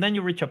you, and then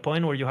you reach a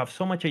point where you have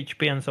so much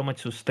HP and so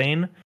much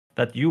sustain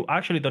that you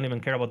actually don't even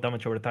care about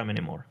damage over time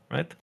anymore,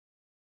 right?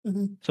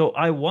 Mm-hmm. So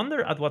I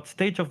wonder at what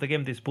stage of the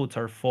game these boots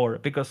are for,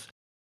 because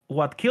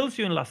what kills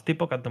you in Last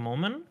Epoch at the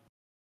moment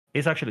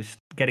is actually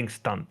getting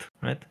stunned,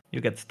 right? You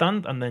get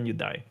stunned and then you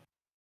die.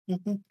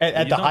 At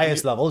You the don't-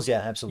 highest you- levels, yeah,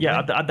 absolutely. Yeah,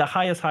 at the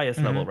highest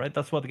level, Mhm. right?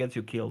 That's what gets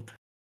you killed.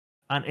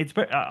 And it's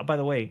by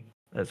the way,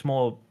 a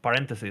small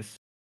parenthesis.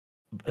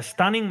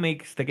 Stunning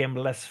makes the game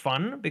less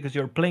fun because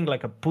you're playing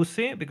like a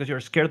pussy because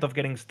you're scared of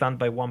getting stunned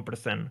by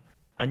 1%.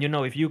 And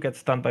if you get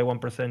stunned by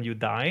 1%, you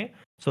die.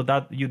 So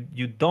that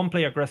you don't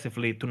play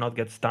aggressively to not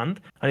get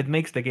stunned, and it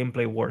makes the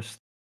gameplay worse.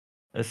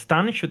 A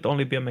stun should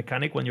only be a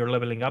mechanic when you're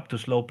leveling up to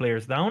slow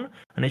players down,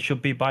 and it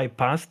should be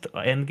bypassed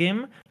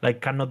endgame,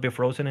 like cannot be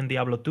frozen in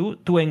Diablo 2,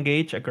 to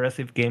engage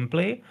aggressive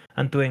gameplay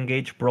and to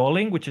engage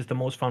brawling, which is the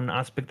most fun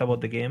aspect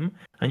about the game.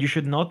 And you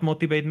should not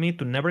motivate me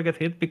to never get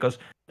hit because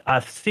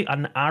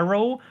an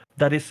arrow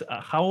that is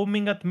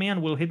homing at me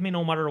and will hit me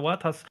no matter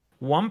what has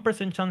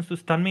 1% chance to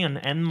stun me and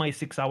end my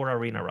 6-hour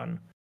arena run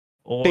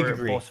or Big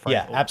agree. boss fight.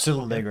 Yeah,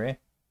 absolutely agree.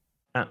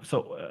 That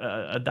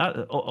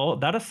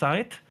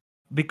aside,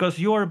 because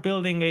you are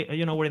building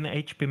we're in the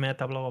HP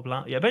meta, blah blah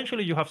blah. Yeah,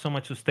 eventually you have so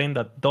much sustain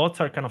that dots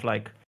are kind of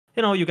like,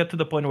 you get to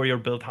the point where your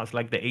build has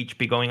like the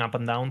HP going up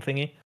and down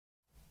thingy.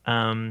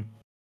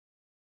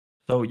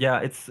 So yeah,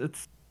 it's.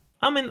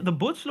 I mean, the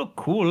boots look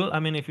cool. I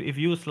mean, if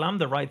you slam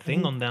the right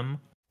thing on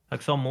them,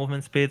 like some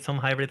movement speed, some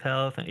hybrid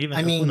health, and even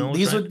who knows,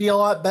 these right? would be a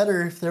lot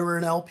better if there were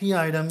an LP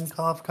item.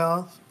 Cough,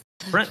 cough.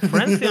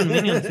 Frenzy on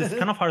minions is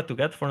kind of hard to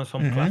get for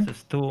some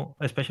classes too,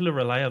 especially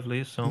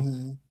reliably. So,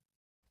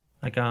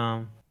 like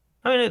I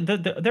mean,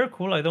 they're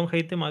cool. I don't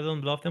hate them. I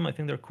don't love them. I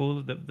think they're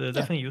cool. They're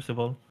definitely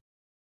usable.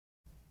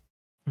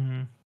 I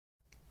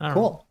don't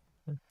Cool.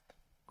 know.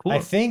 Cool. I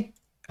think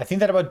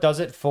that about does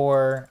it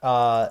for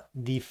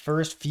the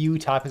first few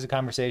topics of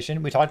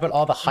conversation. We talked about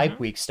all the hype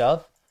week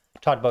stuff.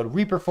 Talked about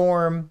Reaper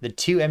form, the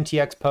 2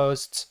 MTX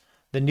posts,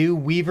 the new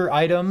Weaver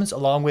items,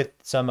 along with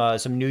some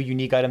new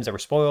unique items that were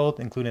spoiled,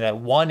 including that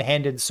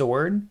one-handed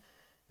sword. And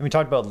we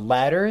talked about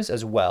ladders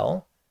as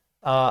well.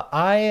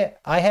 I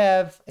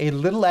have a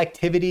little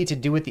activity to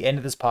do at the end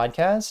of this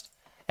podcast,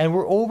 and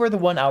we're over the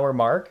 1 hour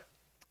mark.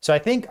 So I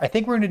think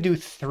we're going to do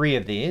 3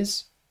 of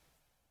these.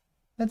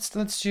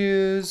 Let's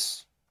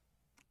choose.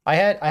 I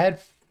had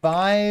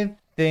 5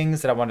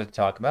 things that I wanted to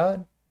talk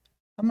about.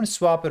 I'm going to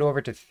swap it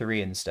over to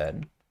 3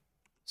 instead.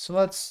 So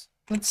let's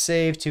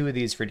save 2 of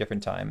these for a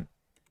different time.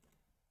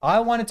 I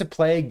wanted to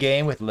play a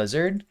game with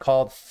Lizard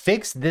called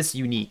Fix This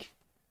Unique.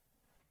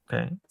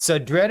 Okay. So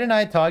Dread and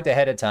I talked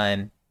ahead of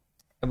time,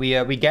 and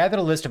we gathered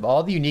a list of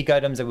all the unique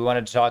items that we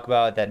wanted to talk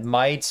about that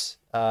might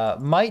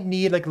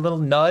need like a little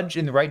nudge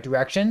in the right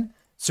direction.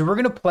 So we're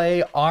gonna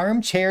play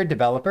Armchair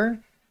Developer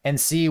and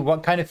see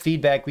what kind of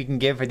feedback we can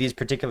give for these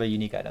particular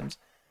unique items.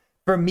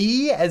 For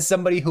me, as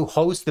somebody who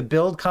hosts the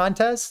build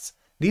contests,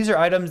 these are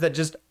items that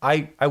just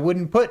I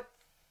wouldn't put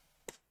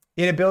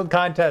in a build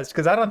contest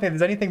because I don't think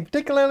there's anything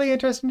particularly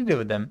interesting to do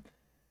with them.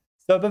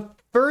 So the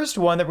first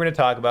one that we're going to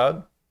talk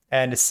about,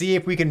 and to see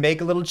if we can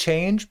make a little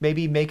change,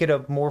 maybe make it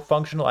a more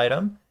functional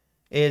item,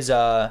 is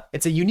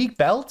it's a unique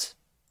belt.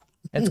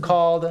 It's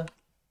called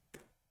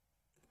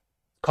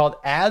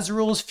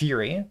Azrael's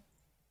Fury.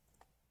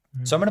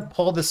 So I'm going to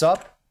pull this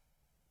up.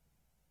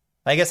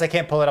 I guess I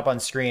can't pull it up on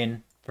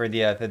screen for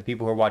the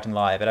people who are watching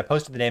live, but I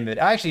posted the name of it.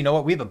 Actually, you know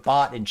what? We have a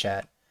bot in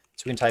chat.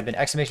 So we can type in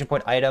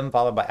 !item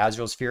followed by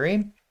Azrael's Fury,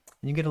 and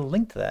you get a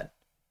link to that.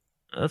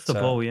 That's the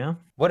bow, yeah.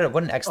 What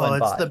an excellent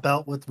bot. It's the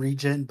belt with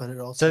regen, but it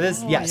also. So this,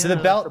 so the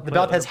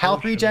belt has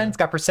health regen. It's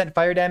got %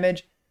 fire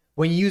damage.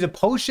 When you use a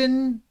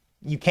potion,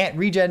 you can't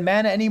regen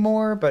mana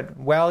anymore. But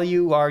while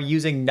you are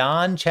using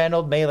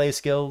non-channeled melee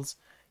skills,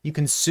 you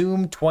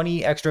consume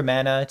 20 extra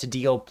mana to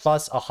deal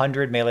plus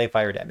 100 melee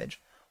fire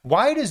damage.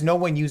 Why does no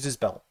one use this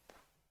belt?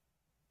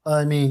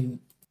 I mean,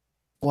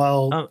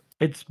 well,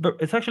 it's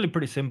actually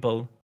pretty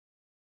simple.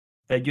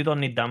 You don't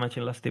need damage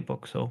in last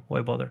epoch, so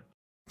why bother?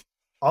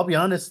 I'll be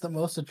honest, the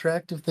most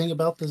attractive thing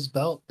about this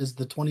belt is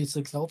the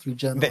 26 health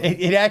regen.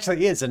 It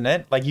actually is, isn't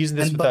it? Like using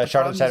this with the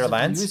Shard of Shattered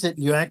Lands. If you use it,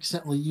 you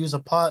accidentally use a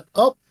pot.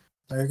 Oh,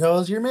 there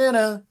goes your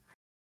mana.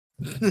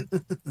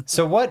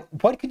 So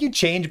what could you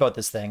change about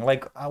this thing?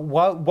 Like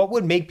what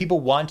would make people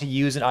want to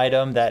use an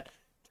item that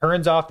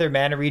turns off their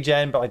mana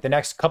regen, but like the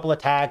next couple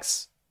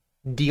attacks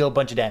deal a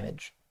bunch of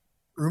damage?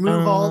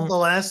 Remove all the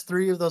last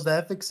 3 of those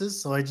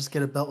affixes, so I just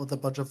get a belt with a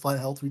bunch of flat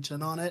health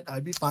regen on it.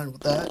 I'd be fine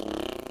with that.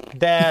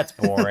 That's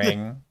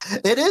boring.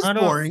 It is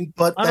boring,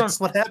 but that's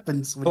what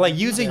happens. But like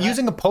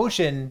using a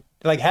potion,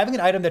 like having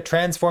an item that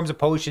transforms a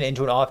potion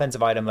into an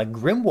offensive item, like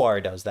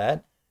Grimoire does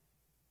that.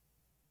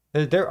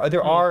 There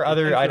are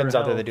other items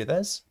out there that do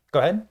this. Go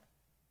ahead.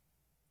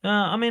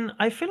 I mean,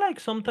 I feel like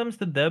sometimes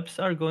the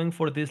devs are going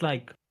for these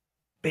like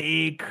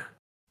big,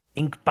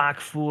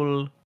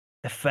 impactful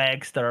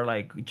effects that are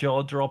like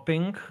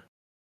jaw-dropping.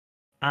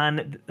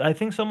 And I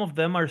think some of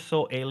them are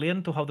so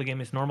alien to how the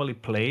game is normally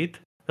played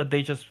that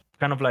they just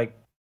kind of like,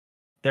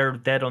 they're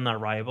dead on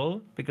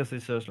arrival, because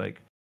it's just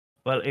like,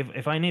 well,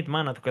 if I need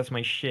mana to cast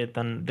my shit,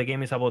 then the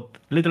game is about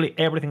literally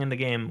everything in the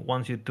game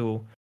wants you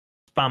to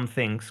spam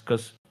things,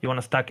 because you want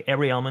to stack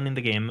every element in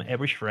the game,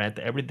 every shred,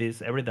 every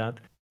this, every that.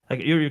 Like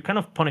you're kind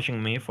of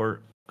punishing me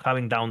for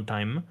having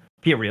downtime,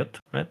 period,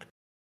 right?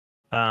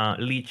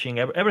 Leeching,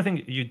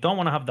 everything. You don't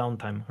want to have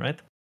downtime, right?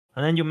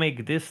 and then you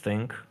make this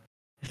thing.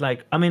 It's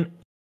like, I mean,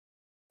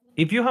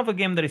 if you have a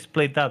game that is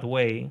played that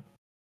way,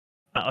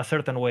 a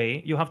certain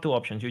way, you have two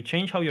options. You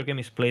change how your game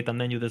is played and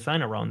then you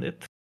design around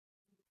it,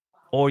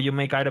 or you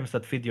make items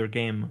that fit your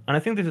game. And I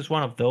think this is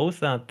one of those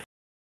that,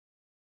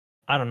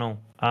 I don't know.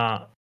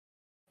 I'm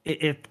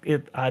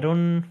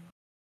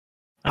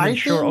I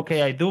sure, think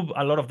okay, I do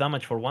a lot of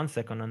damage for 1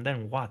 second, and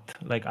then what?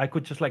 Like, I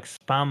could just like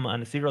spam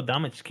a 0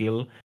 damage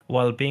skill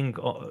while being,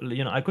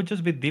 I could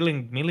just be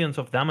dealing millions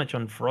of damage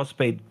on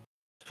Frostbite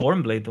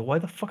Stormblade. Why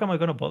the fuck am I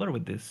gonna bother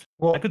with this?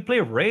 Well, I could play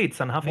raids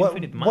and have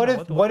infinite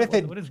mana. What is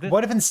this?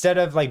 what if instead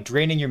of like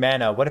draining your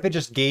mana, what if it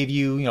just gave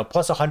you,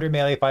 plus 100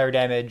 melee fire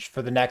damage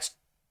for the next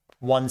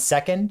 1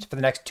 second, for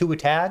the next 2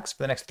 attacks,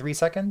 for the next 3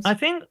 seconds? I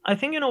think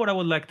what I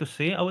would like to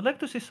see. I would like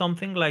to see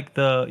something like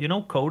the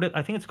coded.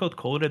 I think it's called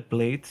coded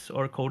blades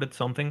or coded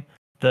something.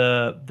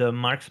 The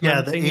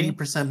marksman. the thingy.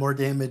 80% more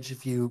damage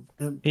if you.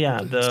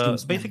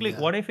 Basically,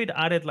 what if it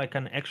added like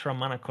an extra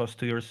mana cost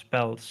to your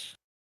spells,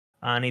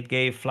 and it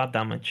gave flat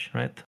damage,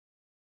 right?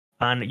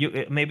 And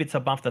maybe it's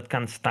a buff that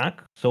can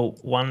stack. So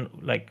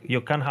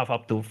you can have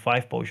up to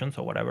 5 potions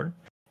or whatever.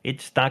 Each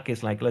stack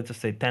is like, let's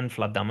just say 10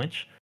 flat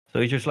damage. So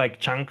you just like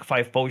chunk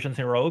 5 potions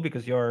in a row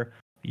because you're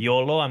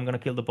YOLO, I'm gonna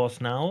kill the boss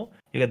now.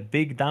 You get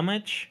big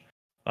damage,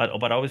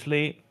 but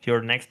obviously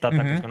your next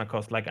attack is gonna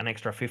cost like an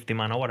extra 50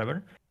 mana or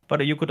whatever.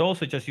 But you could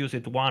also just use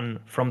it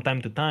from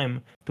time to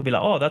time to be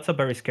like, oh, that's a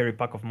very scary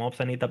pack of mobs.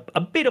 I need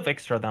a bit of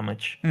extra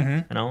damage.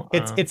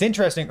 It's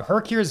interesting.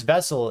 Herkir's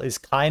Vessel is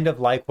kind of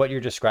like what you're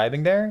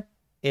describing there.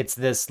 It's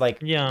this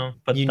like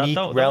unique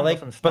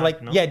relic, but like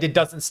it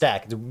doesn't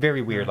stack. It's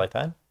very weird like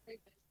that.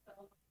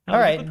 All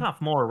right. You could have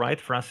more, right,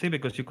 Frassi?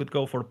 Because you could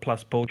go for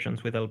plus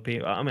potions with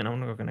LP. I mean, I'm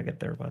not going to get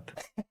there, but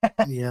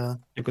yeah,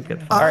 you could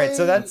get. All right,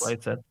 so that's.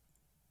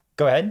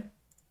 Go ahead.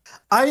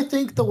 I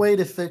think the way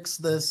to fix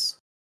this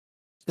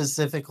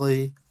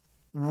specifically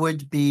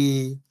would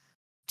be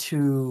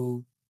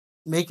to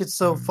make it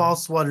so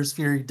False Water's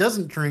Fury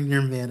doesn't drain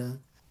your mana,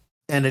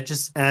 and it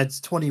just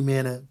adds 20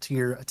 mana to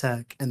your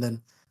attack, and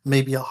then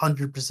maybe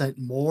 100%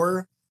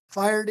 more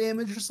fire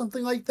damage or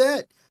something like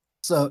that.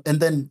 So, and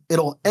then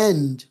it'll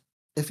end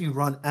if you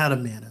run out of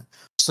mana.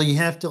 So you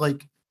have to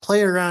like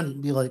play around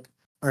and be like,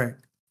 all right,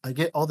 I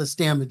get all this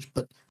damage,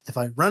 but if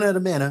I run out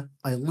of mana,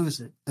 I lose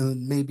it. And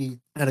then maybe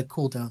add a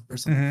cooldown or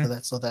something for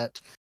that so that,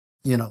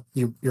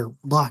 you're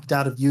locked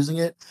out of using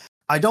it.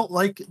 I don't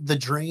like the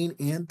drain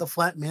and the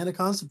flat mana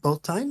concept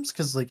both times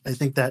because like I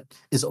think that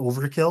is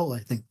overkill.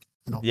 I think,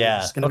 you're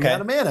just going to be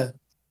out of mana.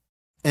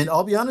 And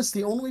I'll be honest,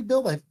 the only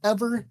build I've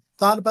ever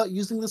thought about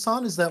using this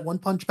on is that One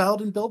Punch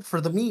Paladin build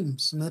for the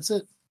memes, and that's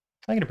it.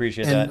 I can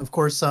appreciate that. And of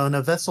course, on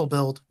a vessel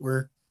build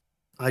where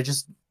I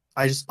just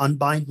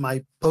unbind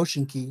my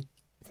potion key.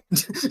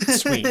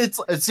 Sweet.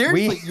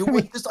 Seriously, you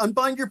would just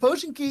unbind your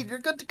potion key. You're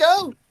good to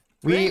go.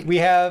 We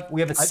have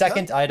a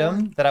second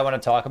item that I want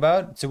to talk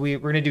about. So we're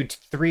gonna do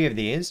 3 of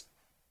these.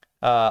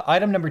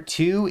 Item number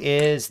 2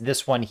 is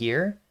this one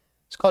here.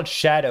 It's called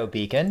Shadow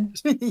Beacon.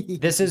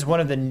 This is one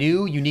of the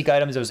new unique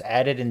items that was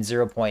added in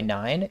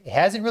 0.9. It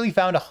hasn't really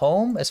found a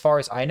home as far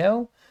as I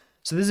know.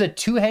 So this is a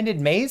 2-handed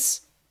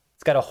mace.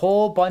 It's got a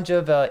whole bunch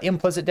of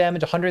implicit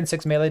damage,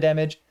 106 melee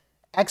damage.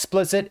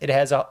 Explicit, it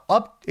has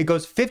it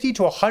goes 50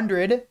 to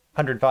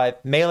 105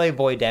 melee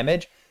void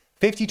damage,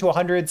 50 to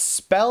 100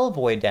 spell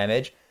void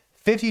damage,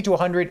 50 to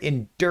 100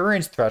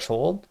 endurance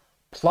threshold,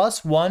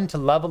 +1 to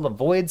level of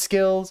void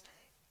skills,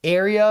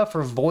 area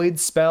for void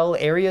spell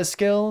area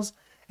skills,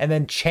 and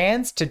then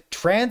chance to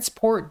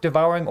transport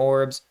devouring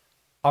orbs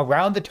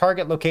around the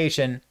target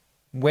location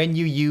when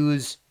you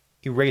use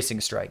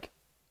Erasing Strike.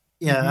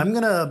 Yeah, I'm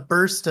going to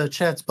burst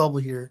chat's bubble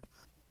here.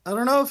 I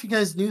don't know if you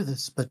guys knew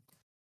this, but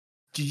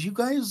did you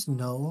guys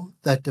know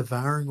that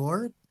Devouring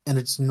Orb in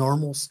its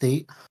normal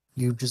state,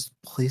 you just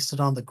place it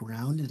on the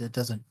ground and it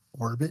doesn't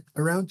orbit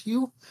around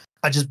you?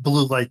 I just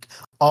blew like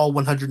all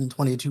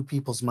 122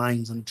 people's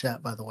minds in the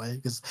chat, by the way,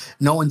 because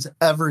no one's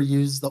ever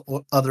used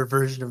the other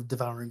version of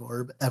Devouring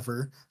Orb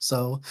ever.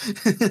 So,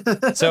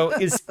 so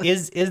is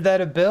that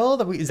a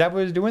build? Is that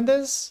what we're doing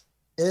this?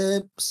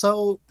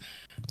 All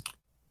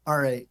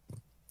right.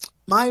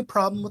 My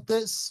problem with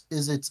this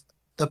is it's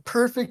the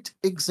perfect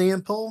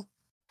example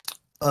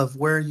of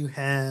where you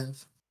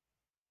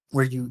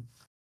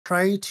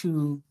try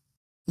to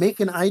make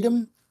an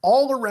item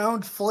all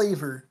around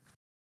flavor,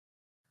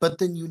 but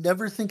then you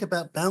never think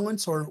about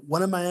balance or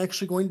what am I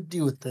actually going to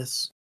do with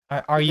this?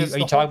 Are you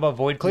talking about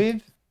Void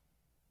Cleave?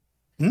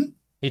 Are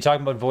you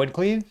talking about Void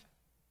Cleave?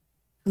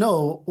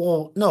 No,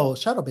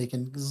 Shadow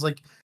Bacon, because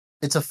like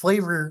it's a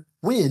flavor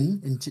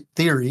win in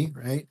theory,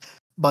 right?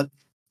 But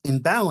in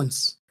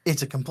balance,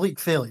 it's a complete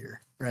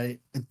failure, right?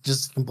 It's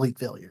just a complete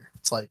failure.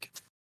 It's like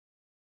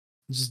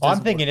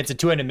I'm thinking it's a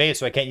 2-handed mace,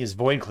 so I can't use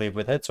Void Cleave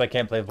with it, so I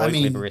can't play Void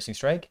Cleave Erasing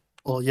Strike.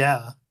 Well,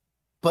 yeah.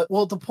 But,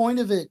 the point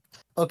of it,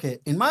 okay,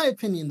 in my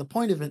opinion, the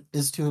point of it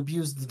is to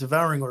abuse the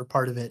Devouring Orb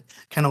part of it,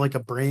 kind of like a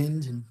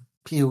brand and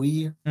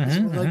PoE or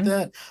something like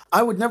that.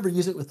 I would never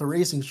use it with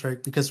Erasing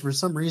Strike because for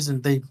some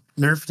reason they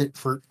nerfed it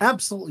for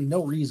absolutely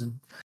no reason.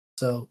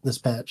 So this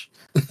patch.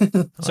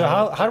 So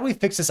how do we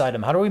fix this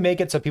item? How do we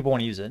make it so people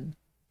want to use it?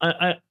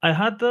 I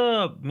had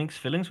the mixed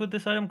feelings with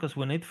this item because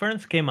when it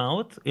first came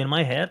out, in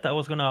my head I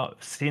was gonna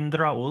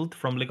Syndra ult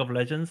from League of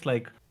Legends.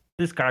 Like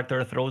this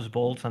character throws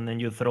bolts and then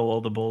you throw all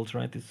the bolts,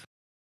 right?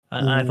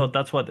 And I thought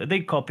that's what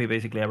they copy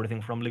basically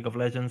everything from League of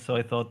Legends. So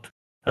I thought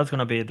that's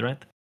gonna be it,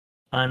 right?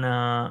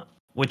 And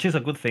which is a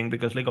good thing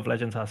because League of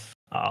Legends has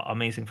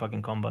amazing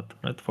fucking combat,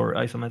 right, for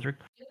isometric.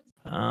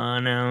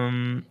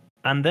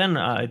 And then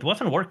it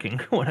wasn't working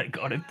when I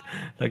got it.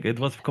 Like it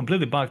was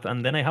completely bugged,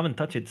 and then I haven't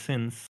touched it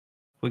since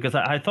because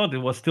I thought it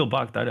was still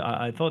bugged.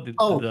 I thought it.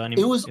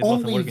 It was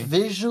only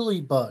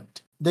visually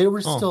bugged. They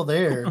were still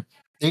there.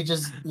 They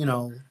just,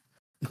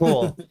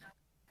 Cool.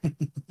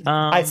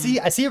 I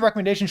see a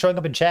recommendation showing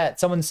up in chat.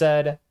 Someone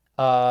said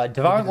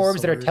devouring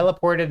orbs that are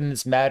teleported in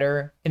this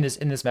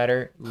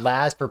matter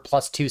last for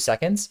 +2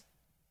 seconds.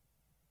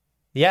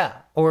 Yeah,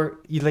 or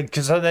you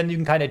because so then you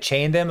can kind of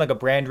chain them like a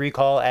brand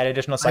recall, add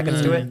additional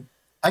seconds to it.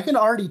 I can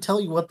already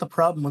tell you what the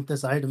problem with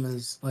this item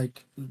is.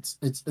 Like it's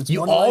you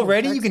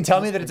already you can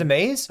tell me that it's a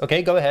maze.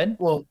 Okay, go ahead.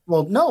 Well,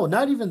 no,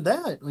 not even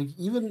that. Like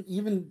even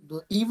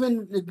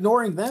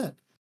ignoring that,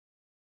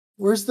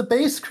 where's the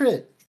base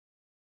crit?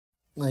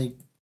 Like,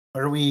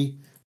 are we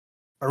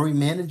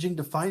managing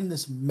to find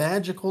this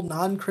magical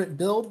non-crit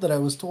build that I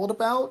was told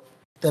about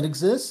that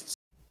exists,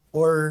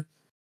 or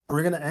are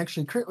we gonna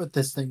actually crit with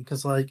this thing?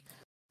 Because like,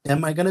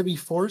 am I gonna be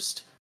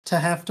forced to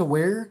have to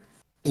wear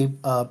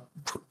a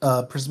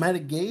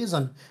prismatic gaze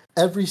on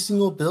every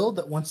single build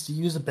that wants to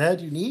use a bad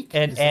unique,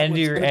 and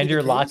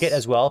your locket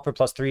as well for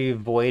 +3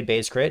 void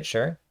base crit?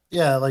 Sure.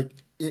 Yeah, like,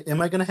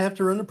 am I gonna have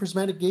to run a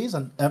prismatic gaze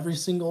on every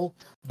single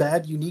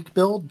bad unique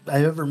build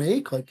I ever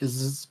make? Like,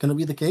 is this gonna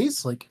be the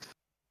case? Like,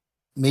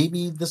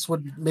 maybe this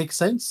would make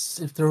sense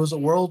if there was a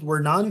world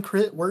where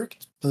non-crit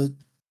worked, but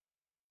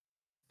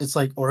it's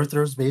like, or if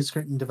there's base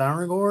crit in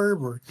Devouring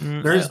Orb, or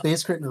there's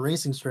base crit in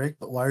Erasing Strike,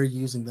 but why are you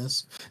using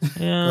this?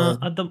 Yeah,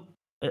 at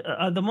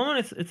the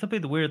moment it's a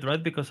bit weird,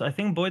 right? Because I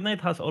think Void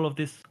Knight has all of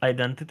these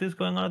identities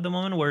going on at the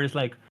moment, where it's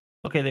like,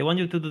 okay, they want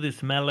you to do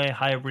this melee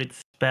hybrid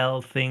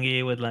spell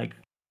thingy with like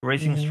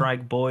Racing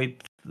Strike,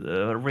 Void,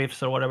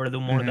 Rifts or whatever,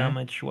 do more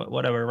damage,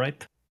 whatever,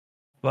 right?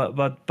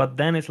 But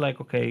then it's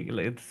like, okay,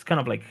 it's kind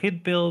of like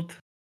hit build,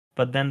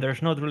 but then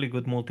there's not really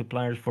good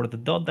multipliers for the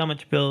dot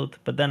damage build,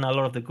 but then a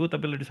lot of the good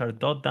abilities are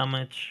dot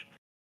damage,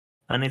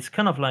 and it's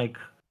kind of like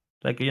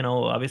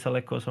Abyssal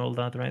Echoes and all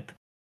that, right?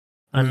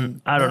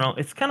 And I don't know,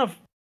 it's kind of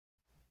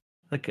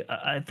like,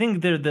 I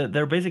think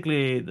they're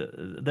basically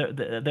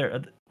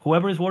they're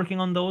whoever is working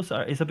on those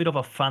is a bit of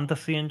a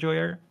fantasy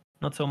enjoyer,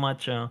 not so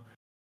much.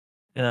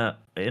 I'm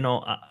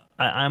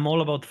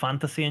all about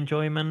fantasy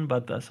enjoyment,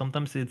 but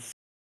sometimes it's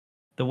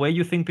the way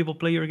you think people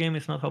play your game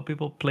is not how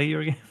people play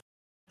your game.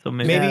 So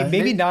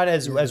maybe not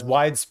as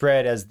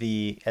widespread as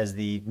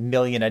the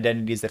million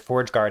identities that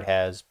ForgeGuard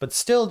has, but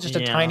still just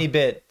a tiny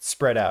bit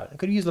spread out. I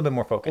could use a little bit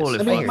more focus.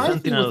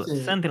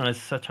 Sentinel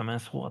is such a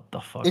mess. What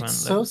the fuck? It's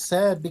so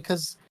sad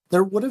because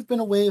there would have been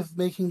a way of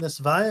making this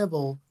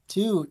viable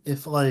too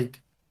if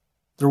like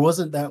there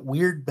wasn't that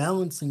weird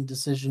balancing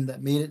decision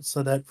that made it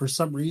so that for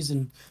some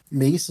reason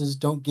maces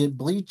don't get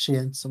bleed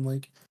chance. I'm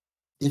like,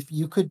 if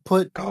you could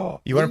put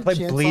you want to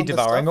play bleed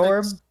Devouring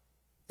Orb?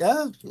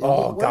 Yeah.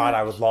 Oh god,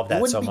 I would love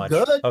that so much.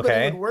 Good, okay, but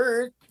it would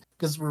work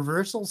because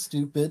reversal's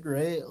stupid,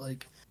 right?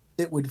 Like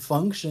it would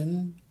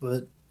function,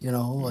 but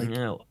like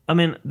I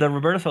mean, the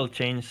reversal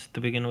change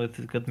to begin with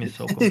it got me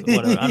so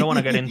whatever. I don't want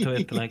to get into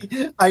it. Like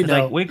I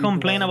know like we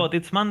complain about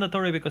it's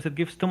mandatory because it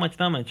gives too much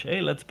damage.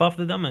 Hey, let's buff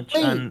the damage,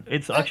 and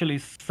it's actually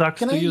sucks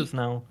to use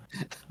now.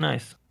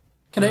 Nice.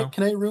 Can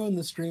I ruin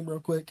the stream real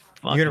quick?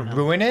 You're gonna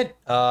ruin it?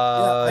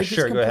 I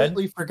sure, go ahead.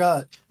 Completely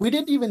forgot. We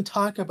didn't even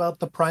talk about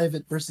the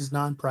private versus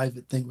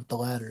non-private thing with the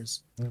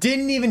ladders.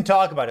 Didn't even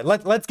talk about it.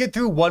 Let's get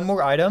through one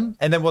more item,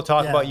 and then we'll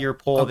talk about your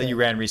poll that you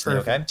ran recently.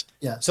 Perfect.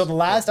 Okay. Yeah. So the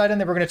last item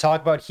that we're going to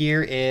talk about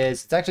here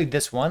it's actually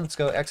this one. Let's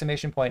go !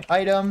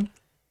 Item,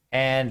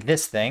 and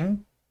this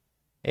thing.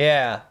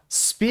 Yeah.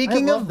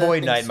 Speaking of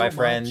Void Knight, my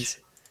friends,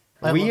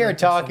 we are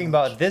talking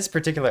about this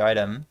particular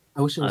item.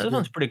 I wish it was this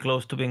one's pretty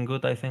close to being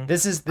good, I think. I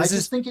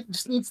just think it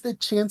just needs the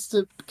chance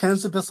to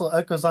cast Abyssal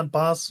Echoes on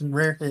boss and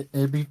rare hit,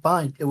 and it'd be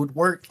fine. It would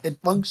work. It'd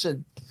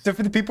function. So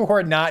for the people who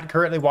are not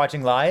currently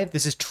watching live,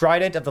 this is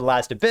Trident of the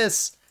Last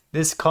Abyss.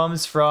 This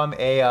comes from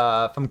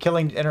from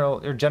killing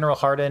General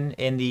Harden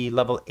in the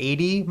level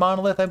 80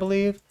 monolith, I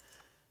believe.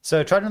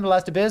 So Trident of the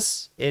Last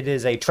Abyss, it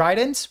is a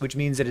trident, which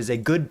means it is a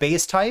good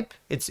base type.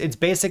 It's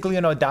basically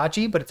an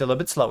Odachi, but it's a little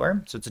bit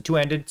slower. So it's a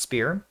two-handed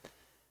spear.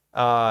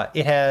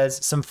 It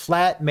has some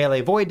flat melee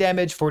void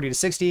damage, 40 to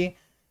 60,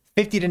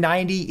 50 to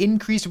 90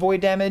 increased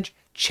void damage,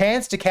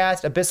 chance to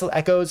cast Abyssal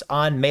Echoes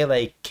on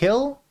melee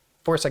kill,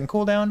 4-second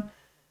cooldown,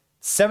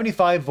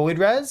 75 void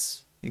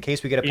res, in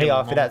case we get a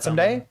payoff for that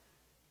someday,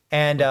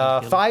 and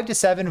 5 to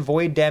 7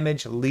 void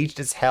damage leached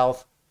its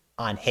health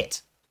on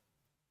hit.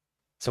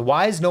 So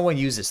why does no one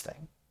use this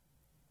thing?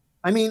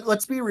 I mean,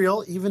 let's be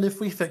real. Even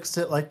if we fixed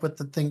it, like with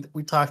the thing that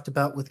we talked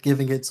about with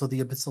giving it so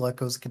the Abyssal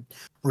Echoes could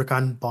work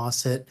on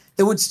boss hit,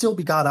 it would still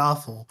be god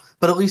awful.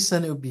 But at least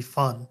then it would be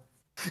fun.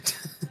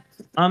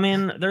 I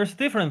mean, there's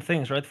different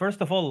things, right?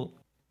 First of all,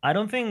 I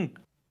don't think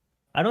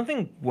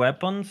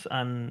weapons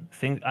and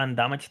things and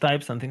damage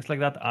types and things like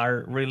that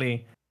are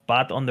really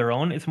bad on their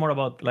own. It's more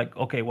about like,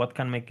 okay, what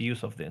can make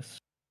use of this?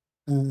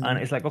 And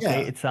it's like,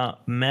 okay, Yeah. it's a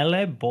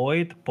melee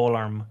void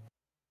polearm.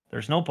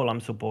 There's no polearm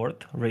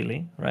support,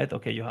 really, right?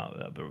 Okay, you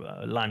have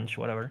lunge,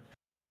 whatever.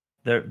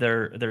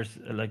 There's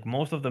like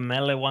most of the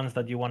melee ones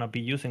that you want to be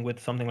using with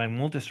something like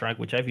multi-strike,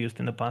 which I've used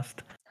in the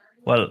past.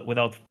 Well,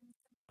 without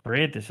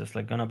crit, it's just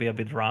like gonna be a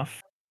bit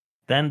rough.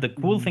 Then the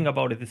cool thing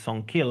about it is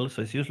on kill,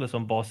 so it's useless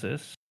on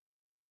bosses.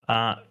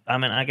 I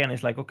mean, again,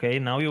 it's like, okay,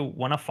 now you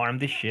want to farm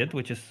this shit,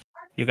 which is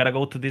you gotta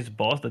go to this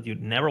boss that you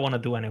never want to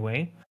do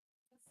anyway.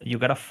 You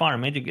gotta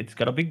farm it. It's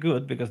gotta be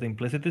good because the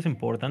implicit is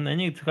important. Then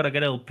you gotta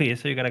get LP,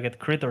 so you gotta get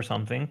crit or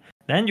something.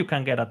 Then you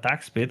can get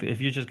attack speed.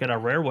 If you just get a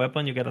rare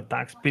weapon, you get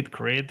attack speed,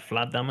 crit,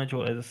 flat damage,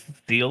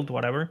 sealed,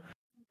 whatever.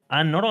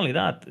 And not only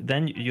that,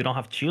 then you don't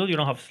have shield, you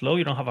don't have slow,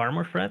 you don't have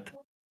armor threat.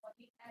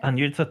 And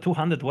it's a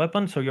 200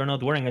 weapon, so you're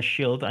not wearing a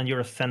shield and you're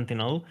a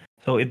sentinel.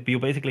 So you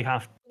basically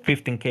have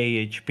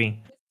 15k HP.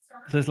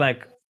 So it's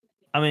like,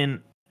 I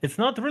mean, it's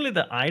not really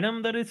the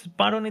item that is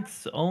bad on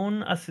its own.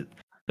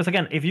 Because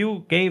again, if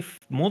you gave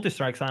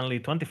multi-strikes only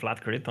 20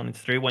 flat crit on its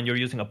 3 when you're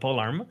using a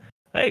polearm,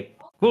 hey,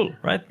 cool,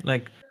 right?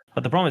 Like,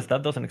 but the problem is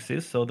that doesn't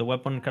exist, so the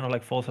weapon kind of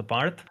like falls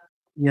apart.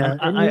 Yeah,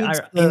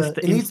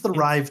 it needs the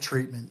Rive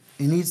treatment.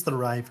 It needs the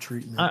Rive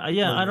treatment.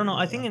 Yeah, I don't know.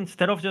 I think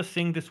instead of just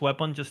seeing this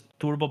weapon just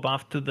turbo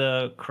buff to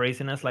the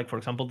craziness, like for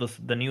example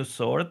the new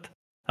sword,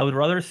 I would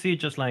rather see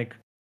just like,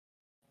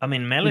 I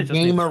mean, melee just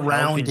game needs around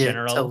help in it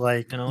general. to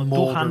like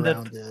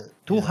 200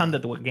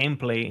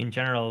 gameplay in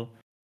general.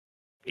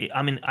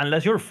 I mean,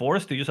 unless you're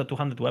forced to use a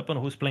 200 weapon,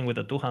 who's playing with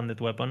a 200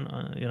 weapon?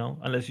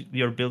 Unless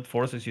your build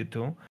forces you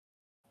to,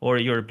 or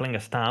you're playing a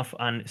staff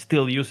and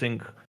still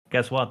using,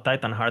 guess what,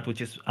 Titan Heart,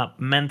 which is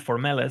meant for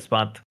melees,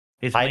 but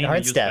is mainly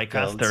used by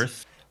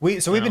casters.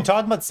 We've been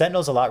talking about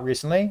Sentinels a lot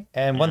recently,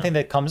 and one thing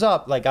that comes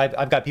up, like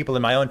I've got people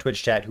in my own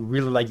Twitch chat who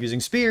really like using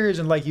spears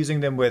and like using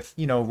them with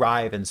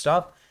Rive and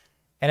stuff,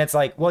 and it's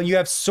like, well, you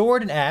have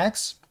sword and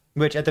axe,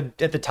 which at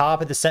the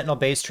top of the Sentinel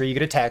base tree you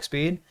get attack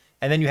speed,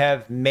 and then you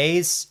have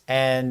mace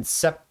and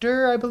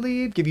scepter, I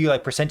believe, give you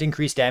like %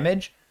 increased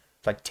damage,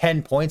 it's like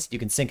 10 points. You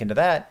can sink into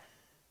that,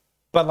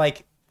 but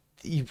like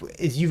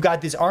you've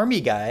got this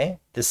army guy,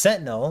 the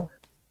Sentinel,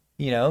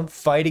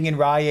 fighting in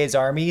Raye's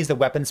army. He's the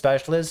weapon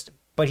specialist,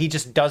 but he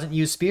just doesn't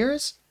use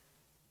spears.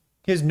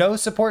 He has no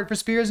support for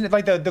spears, and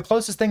like the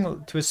closest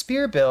thing to a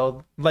spear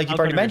build, like you've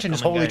already mentioned,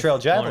 is Holy Trail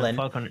Javelin.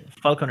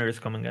 Falconer is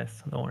coming,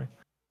 guys. Don't worry.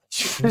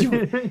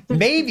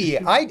 Maybe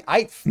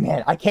I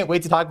can't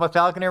wait to talk about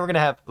Falconer. We're gonna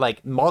have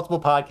like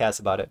multiple podcasts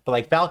about it, but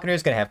like Falconer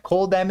is gonna have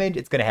cold damage.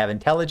 It's gonna have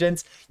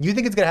intelligence. You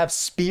think it's gonna have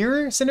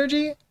spear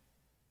synergy?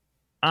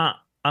 I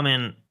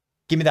mean,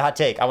 give me the hot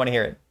take. I want to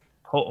hear it.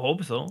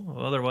 Hope so.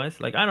 Otherwise,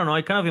 like, I don't know.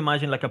 I kind of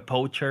imagine like a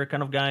poacher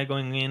kind of guy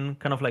going in,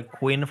 kind of like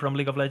Quinn from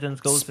League of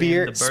Legends goes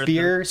in.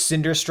 Spear,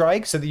 Cinder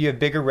Strike, so that you have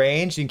bigger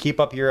range. You can keep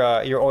up your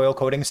oil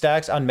coating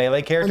stacks on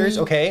melee characters.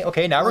 I mean,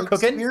 okay. Now we're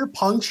cooking. Spear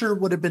Puncture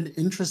would have been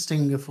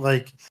interesting if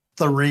like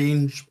the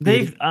range.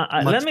 Dave,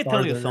 let me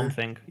tell you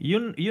something.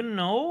 You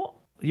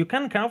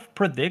can kind of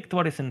predict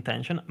what his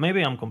intention.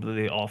 Maybe I'm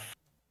completely off,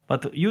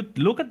 but you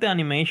look at the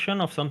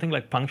animation of something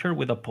like Puncture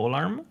with a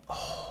polearm.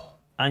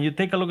 And you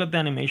take a look at the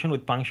animation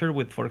with Puncture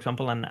with, for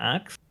example, an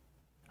axe,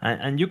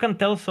 and you can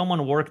tell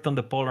someone worked on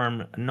the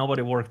polearm.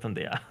 Nobody worked on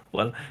the axe.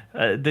 Well,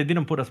 they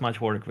didn't put as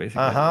much work,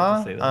 basically.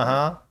 I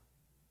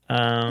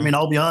mean,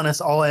 I'll be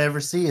honest. All I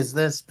ever see is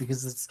this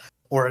because it's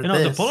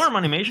the polearm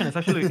animation is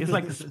actually it's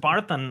like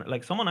Spartan.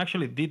 Like someone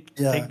actually did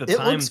take the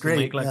time to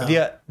make like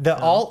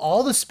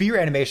all the spear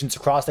animations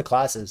across the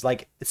classes.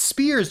 Like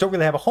spears don't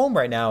really have a home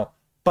right now,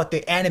 but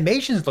the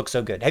animations look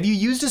so good. Have you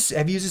used a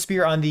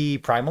spear on the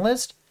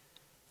Primalist?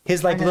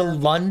 His like little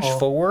lunge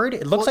forward.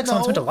 It looks like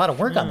someone spent a lot of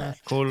work on that.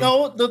 Cool.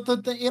 No,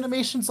 the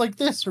animation's like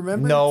this.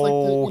 Remember?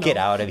 No, get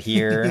out of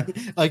here.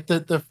 Like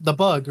the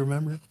bug.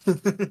 Remember?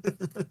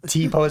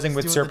 T posing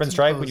with Serpent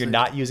Strike when you're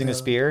not using a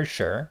spear.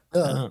 Sure.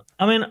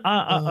 I mean,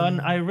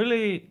 and I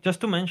really just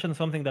to mention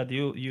something that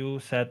you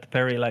said,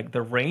 Perry, like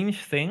the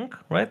range thing,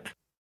 right?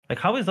 Like,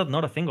 how is that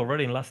not a thing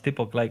already in Last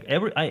Epoch? Like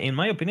in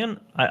my opinion,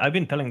 I've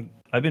been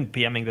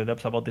PMing the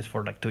devs about this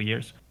for like 2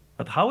 years.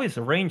 But how is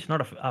range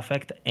not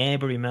affect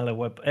every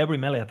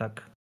melee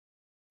attack?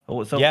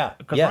 Because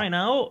right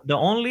now the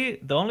only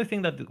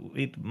thing that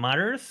it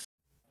matters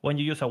when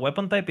you use a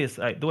weapon type is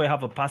do I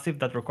have a passive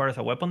that requires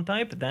a weapon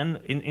type? Then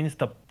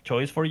insta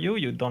choice for you.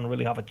 You don't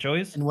really have a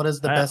choice. And what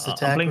is the best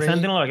attack? I'm playing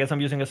Sentinel. I guess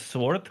I'm using a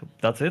sword.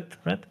 That's it,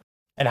 right?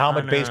 And how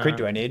much base crit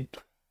do I need?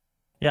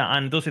 Yeah,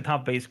 and does it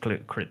have base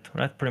crit?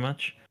 Right, pretty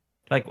much.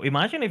 Like,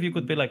 imagine if you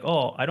could be like,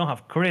 oh, I don't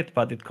have crit,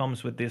 but it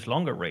comes with this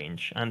longer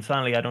range, and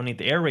suddenly I don't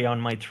need area on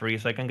my tree,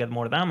 so I can get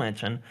more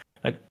damage. And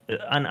like,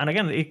 and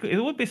again,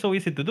 it would be so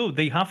easy to do.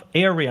 They have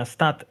area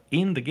stat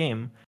in the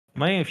game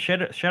My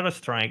Shadow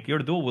Strike, you're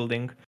dual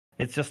wielding.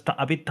 It's just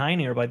a bit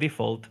tinier by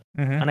default.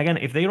 Mhm. And again,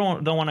 if they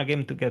don't want a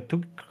game to get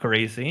too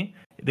crazy,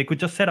 they could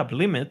just set up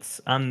limits,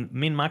 and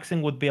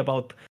min-maxing would be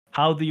about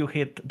how do you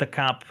hit the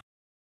cap,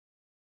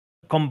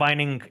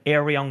 combining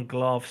area on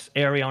gloves,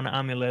 area on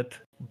amulet,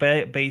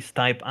 base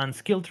type, and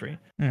skill tree.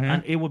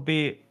 And it would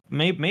be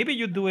maybe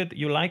you do it.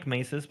 You like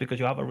maces because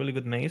you have a really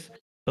good mace,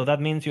 so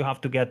that means you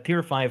have to get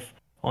tier 5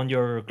 on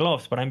your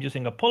gloves. But I'm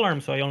using a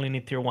polearm, so I only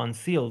need tier 1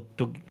 seal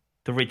to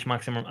reach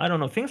maximum. I don't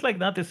know. Things like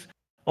that is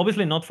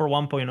obviously not for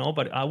 1.0,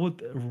 but I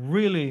would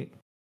really.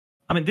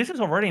 I mean, this is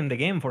already in the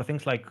game for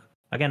things like,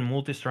 again,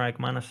 multi-strike,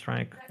 mana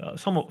strike,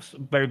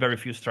 very, very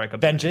few strike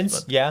abilities.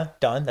 Vengeance, yeah,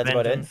 done. That's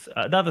Vengeance,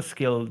 about it. that is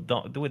skill.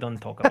 We don't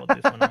talk about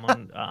this when I'm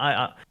on.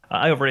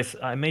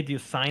 I made you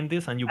sign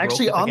this and you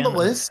Actually, broke it on again. the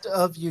list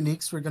of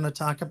uniques we're going to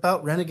talk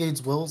about,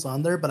 Renegade's Will's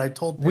on there, but I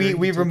told We Perry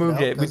to take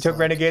removed it. We 'cause, took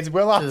Renegade's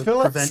Will off to the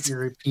prevent list.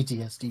 your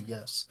PTSD.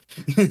 Yes.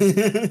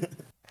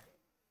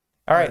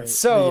 All right, but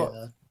so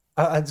yeah.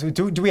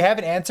 do we have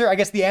an answer? I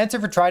guess the answer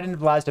for Trident of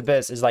the Last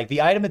Abyss is like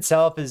the item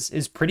itself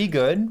is pretty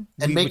good. And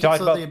we make it talked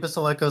so about the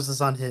Abyssal Echoes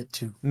is on hit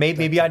too.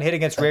 maybe on hit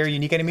against rare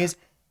unique enemies,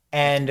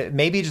 and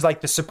maybe just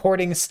like the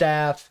supporting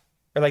staff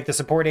or like the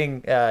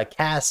supporting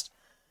cast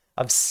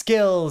of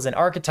skills and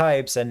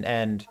archetypes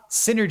and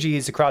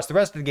synergies across the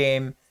rest of the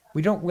game.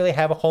 We don't really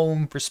have a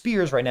home for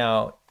spears right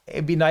now.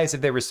 It'd be nice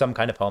if there was some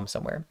kind of home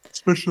somewhere.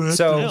 Especially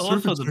So- They're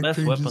also the best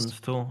weapons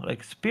too.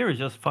 Like spear is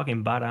just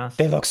fucking badass.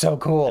 They look so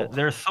cool.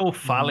 They're so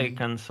phallic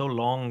and so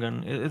long,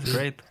 and it's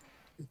great.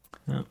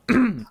 Yeah.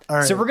 All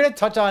right. So we're gonna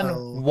touch on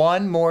So-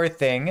 one more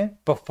thing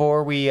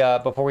before we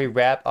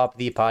wrap up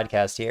the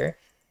podcast here,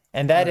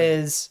 and that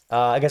is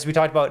I guess we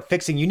talked about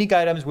fixing unique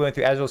items. We went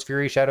through Azrael's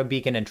Fury, Shadow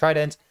Beacon, and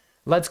Trident.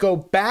 Let's go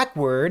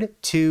backward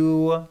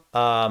to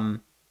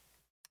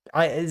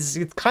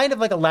it's kind of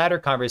like a ladder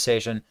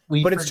conversation,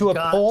 but it's to a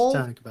forgot poll.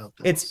 talk about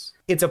this.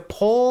 It's a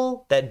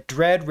poll that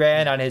Dread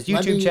ran on his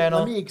YouTube channel.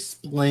 Let me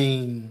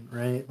explain,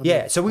 right?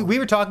 So we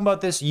were talking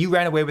about this. You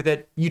ran away with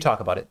it. You talk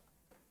about it.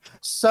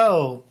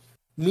 So,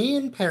 me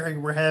and Perry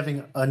were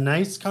having a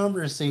nice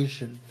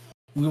conversation.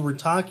 We were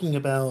talking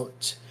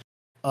about.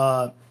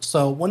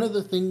 So, one of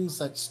the things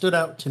that stood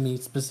out to me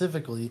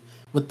specifically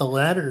with the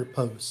ladder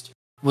post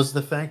was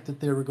the fact that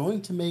they were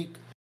going to make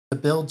the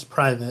builds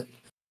private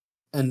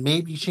and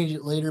maybe change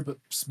it later, but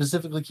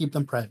specifically keep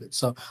them private.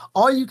 So,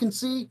 all you can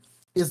see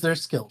is their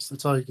skills.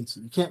 That's all you can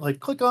see. You can't like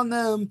click on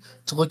them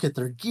to look at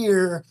their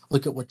gear,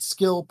 look at what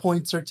skill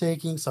points they're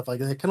taking, stuff like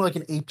that. Kind of like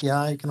an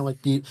API, kind of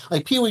like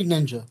Pee-wee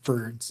Ninja,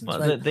 for instance. Well,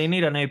 right? they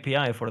need an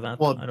API for that.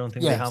 Well, I don't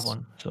think they have yes.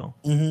 one. So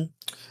And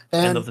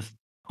end of the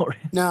story.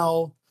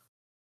 now,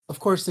 of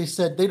course, they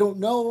said they don't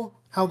know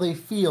how they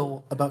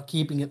feel about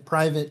keeping it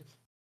private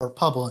or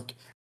public,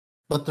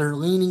 but they're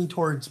leaning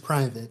towards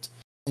private.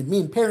 And me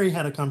and Perry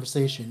had a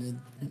conversation,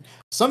 and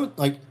some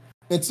like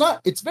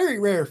it's very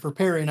rare for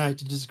Perry and I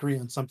to disagree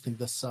on something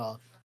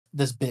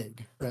this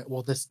big, right?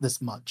 Well,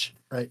 this much,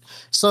 right?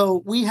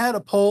 So we had a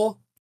poll.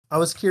 I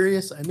was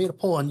curious. I made a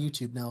poll on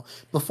YouTube. Now,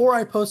 before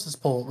I post this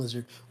poll,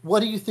 Lizard,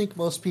 what do you think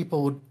most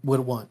people would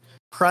want?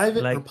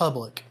 Private or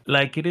public?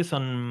 Like it is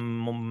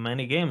on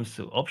many games,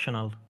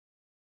 optional.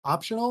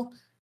 Optional?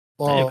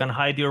 You can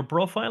hide your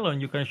profile,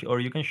 and you can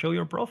show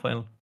your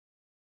profile.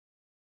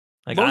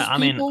 Like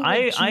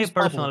I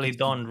personally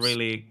don't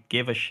really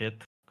give a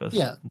shit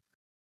because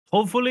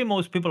hopefully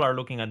most people are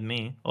looking at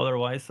me.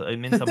 Otherwise, it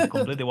means I'm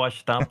completely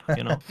washed up,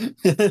 you know.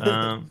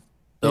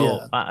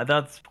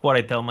 That's what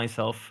I tell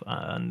myself,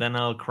 and then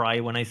I'll cry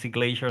when I see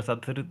glaciers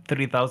at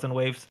 3,000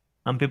 waves,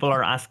 and people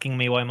are asking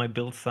me why my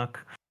builds suck.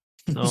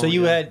 So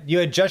you had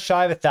just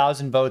shy of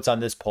 1,000 votes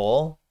on this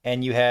poll,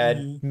 and you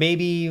had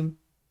maybe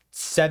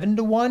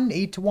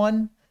 7-1,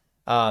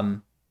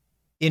 8-1,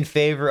 in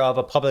favor of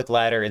a public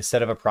ladder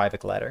instead of a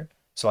private ladder.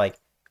 So like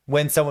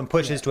when someone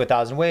pushes to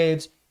 1,000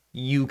 waves,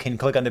 you can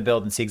click on the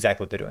build and see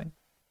exactly what they're doing.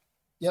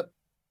 Yep.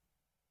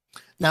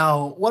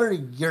 Now, what are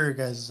your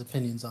guys'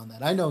 opinions on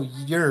that? I know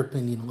your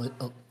opinion,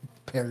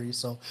 Perry.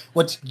 So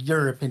what's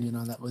your opinion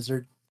on that,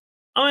 Wizard?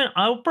 I mean,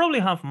 I'll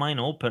probably have mine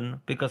open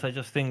because I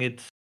just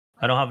think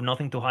I don't have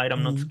nothing to hide.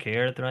 I'm not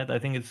scared, right? I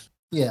think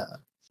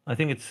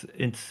it's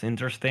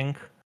interesting.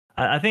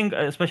 I think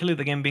especially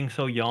the game being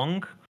so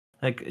young,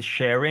 like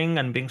sharing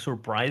and being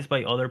surprised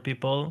by other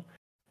people,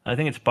 I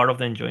think it's part of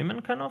the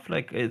enjoyment, kind of.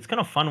 Like it's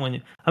kind of fun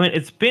when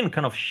it's been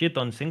kind of shit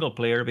on single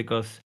player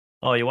because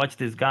you watch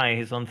this guy,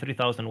 he's on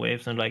 3,000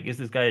 waves, and like, is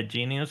this guy a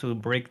genius who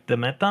break the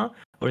meta,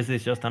 or is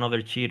this just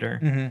another cheater?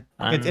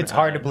 And, it's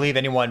hard to believe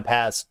anyone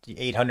past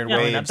 800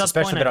 waves,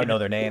 especially if they don't know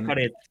their name.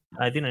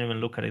 I didn't even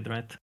look at it,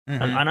 right?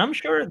 And I'm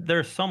sure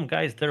there's some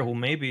guys there who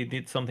maybe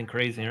did something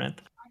crazy, right?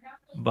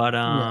 But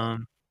I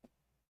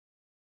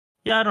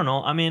don't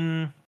know. I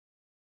mean,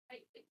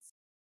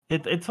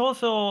 it's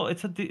also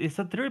it's a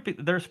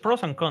there's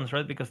pros and cons,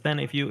 right? Because then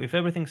if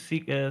everything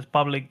is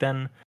public,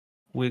 then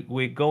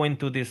we go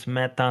into this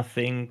meta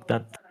thing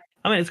that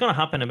it's gonna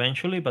happen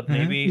eventually, but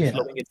maybe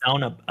slowing it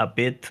down a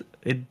bit,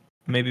 it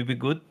maybe be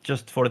good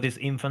just for this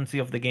infancy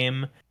of the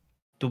game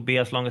to be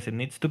as long as it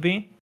needs to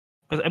be.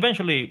 because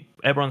eventually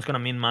everyone's gonna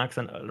min max,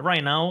 and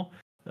right now,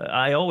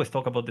 I always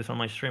talk about this on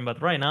my stream,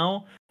 but right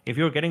now, if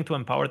you're getting to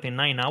empowered in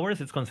 9 hours,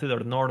 it's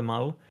considered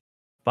normal.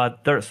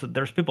 But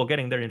there's people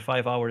getting there in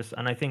 5 hours,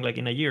 and I think like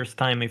in a year's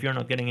time, if you're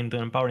not getting into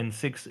empowered in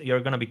 6, you're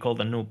gonna be called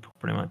a noob,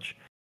 pretty much.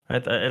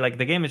 Right? Like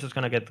the game is just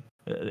gonna get.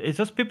 It's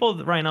just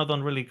people right now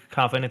don't really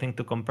have anything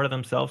to compare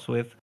themselves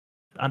with,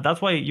 and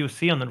that's why you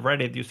see on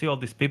Reddit, you see all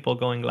these people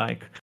going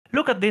like,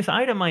 "Look at this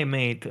item I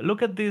made.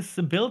 Look at this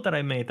build that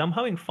I made. I'm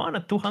having fun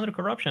at 200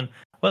 corruption."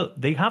 Well,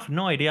 they have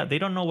no idea. They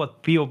don't know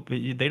what POP.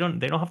 They don't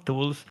have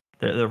tools.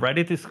 The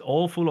Reddit is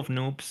all full of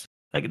noobs.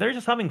 Like they're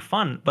just having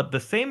fun. But the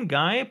same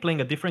guy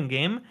playing a different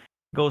game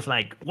goes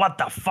like, "What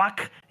the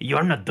fuck?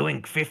 You're not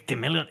doing 50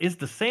 million." It's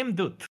the same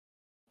dude.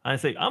 And I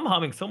say, "I'm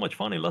having so much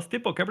fun in Last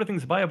Epoch.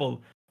 Everything's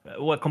viable."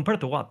 What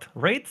compared to what?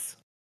 Raids?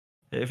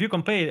 If you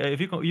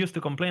used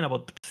to complain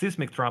about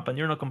Seismic Trap and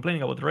you're not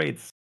complaining about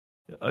raids,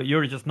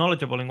 you're just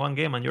knowledgeable in one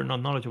game and you're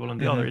not knowledgeable in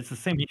the other. It's the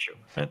same issue,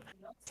 right?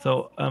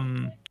 So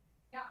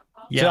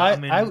yeah, So I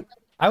mean,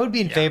 I would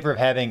be in favor of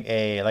having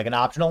an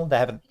optional to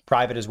have it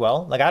private as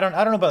well. Like I don't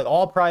know about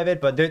all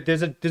private, but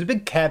there's a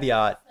big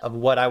caveat of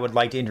what I would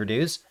like to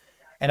introduce.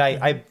 And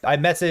I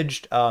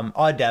messaged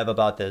Odd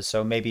about this,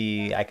 so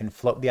maybe I can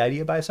float the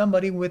idea by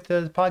somebody with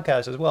the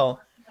podcast as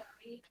well.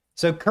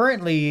 So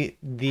currently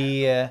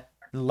the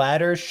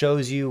ladder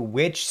shows you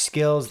which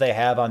skills they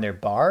have on their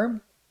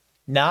bar,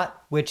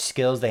 not which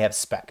skills they have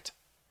spec'd.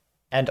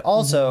 And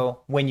also,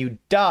 when you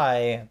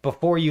die,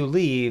 before you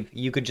leave,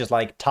 you could just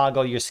like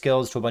toggle your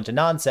skills to a bunch of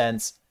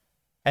nonsense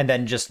and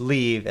then just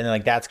leave. And then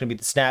like that's going to be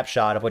the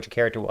snapshot of what your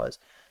character was.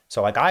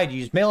 So like I'd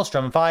used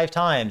Maelstrom 5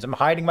 times. I'm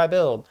hiding my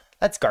build.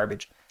 That's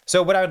garbage.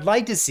 So what I would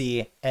like to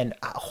see, and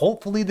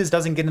hopefully this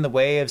doesn't get in the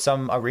way of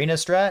some arena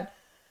strat,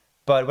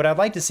 but what I'd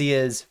like to see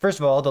is, first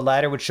of all, the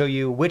ladder would show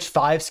you which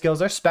 5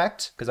 skills are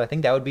spec'd, because I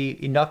think that would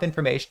be enough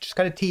information, just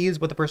kind of tease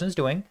what the person's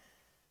doing.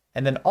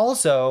 And then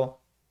also,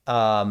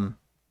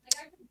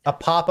 a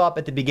pop-up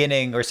at the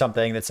beginning or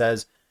something that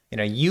says,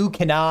 you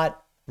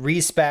cannot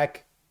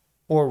respec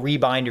or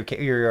rebind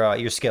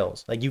your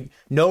skills. Like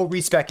no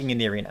respecing in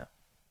the arena.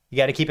 You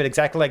got to keep it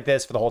exactly like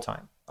this for the whole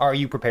time. Are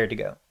you prepared to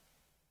go?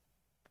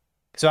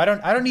 So I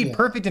don't need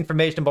perfect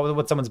information about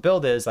what someone's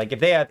build is. Like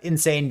if they have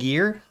insane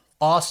gear,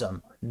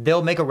 awesome.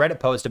 They'll make a Reddit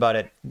post about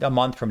it a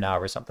month from now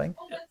or something.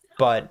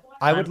 But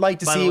I would like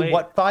to see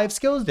what 5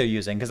 skills they're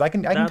using, because I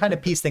can kind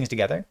of piece things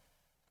together.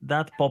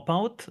 That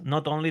pop-out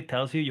not only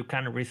tells you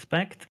can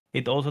respect,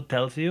 it also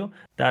tells you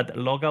that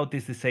logout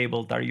is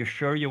disabled. Are you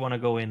sure you want to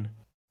go in?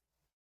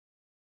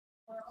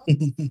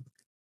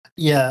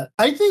 Yeah,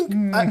 I think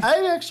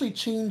I actually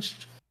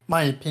changed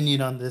my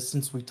opinion on this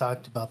since we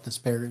talked about this,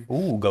 Barry.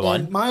 Ooh, go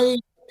on. My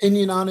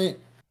opinion on it,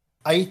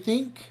 I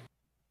think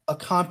a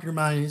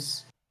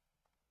compromise,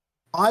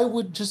 I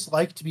would just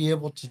like to be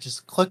able to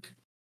just click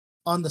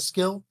on the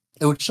skill.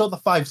 It would show the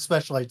 5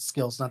 specialized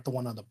skills, not the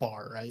one on the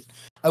bar, right?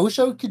 I wish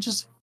I could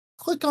just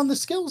click on the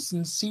skills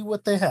and see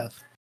what they have.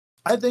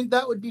 I think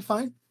that would be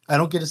fine. I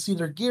don't get to see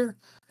their gear.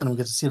 I don't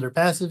get to see their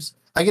passives.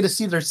 I get to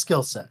see their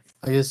skill set.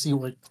 I get to see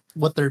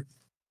what they're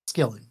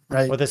skilling,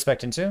 right? What they're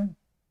spec'd into?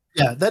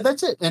 Yeah,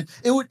 that's it. And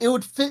it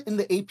would fit in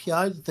the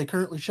API that they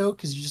currently show,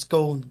 because you just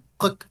go and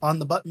click on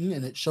the button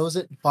and it shows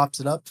it and pops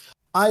it up.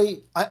 I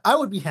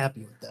would be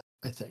happy with that,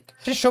 I think.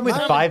 Just show me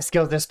the 5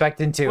 skills they're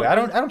spec'd into. I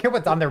don't care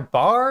what's on their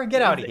bar.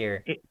 Get out of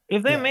here.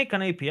 If they make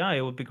an API,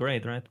 it would be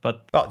great, right?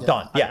 But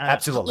done. Yeah,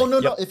 absolutely.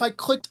 No. If I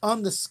clicked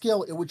on the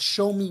skill, it would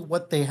show me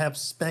what they have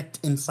spec'd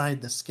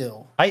inside the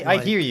skill. I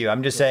hear you.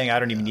 I'm just saying I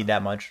don't even need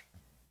that much.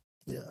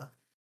 Yeah.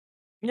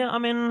 Yeah, I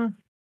mean,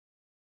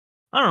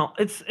 I don't know.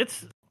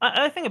 It's.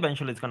 I think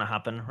eventually it's gonna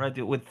happen, right?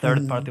 With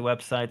third-party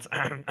websites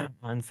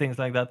and things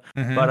like that.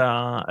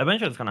 But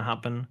eventually it's gonna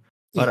happen.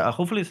 But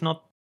hopefully it's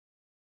not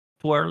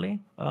too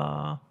early.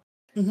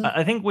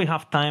 I think we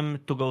have time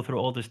to go through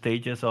all the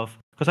stages of,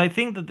 because I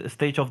think that the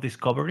stage of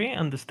discovery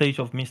and the stage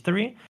of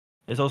mystery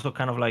is also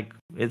kind of like,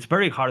 it's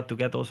very hard to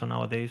get also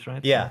nowadays,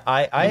 right? Yeah, so,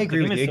 I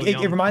agree with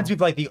you. It reminds me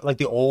of like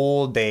the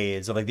old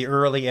days of like the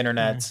early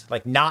internet,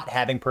 like not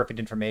having perfect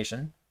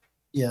information.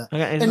 Yeah,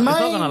 okay, it's not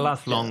gonna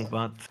last long,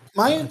 but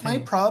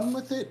my problem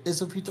with it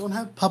is if we don't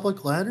have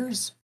public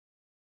ladders,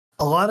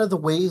 a lot of the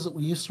ways that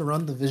we used to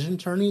run the vision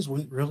tourneys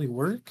wouldn't really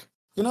work.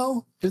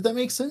 If that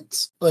makes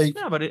sense. Like,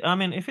 yeah, but if it's I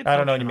don't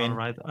optional, know what you mean,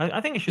 right?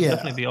 I think it should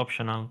definitely be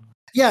optional.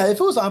 Yeah, if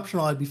it was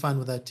optional, I'd be fine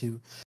with that too.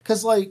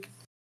 Because like,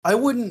 I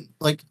wouldn't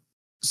like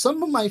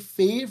some of my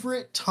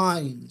favorite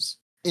times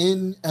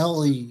in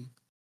LE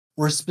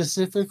were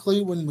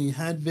specifically when we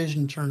had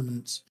vision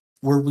tournaments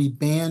where we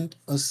banned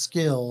a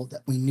skill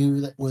that we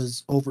knew that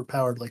was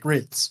overpowered, like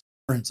Wraiths,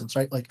 for instance,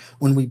 right? Like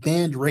when we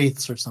banned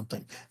Wraiths or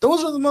something.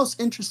 Those are the most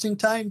interesting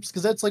times,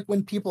 because that's like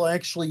when people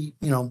actually,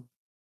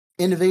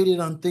 innovated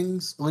on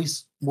things, at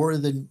least more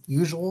than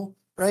usual,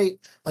 right?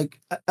 Like,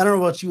 I don't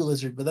know about you,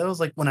 Lizard, but that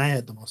was like when I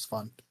had the most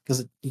fun,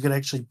 because you could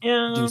actually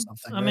do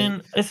something. I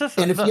mean, it's just,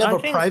 and if you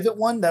have a private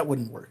one, that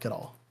wouldn't work at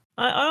all.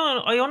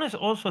 I honestly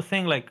also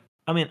think, like,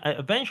 I mean,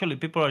 eventually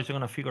people are just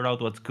gonna figure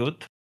out what's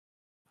good,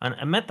 And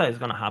a meta is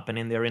going to happen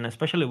in the arena,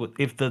 especially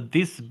if the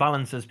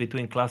disbalances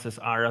between classes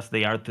are as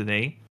they are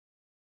today.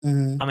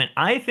 Mm-hmm. I mean,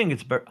 I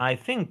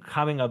think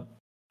having a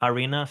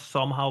arena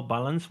somehow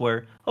balanced,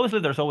 where obviously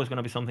there's always going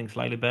to be something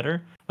slightly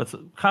better, but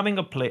having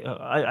a play,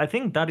 I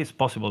think that is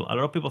possible. A lot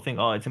of people think,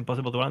 oh, it's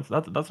impossible to balance.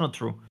 That's not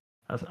true.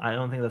 I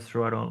don't think that's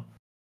true at all.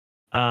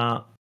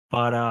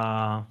 But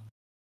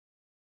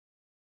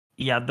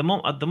yeah, at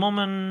the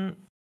moment,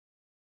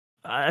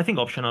 I think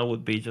optional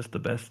would be just the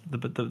best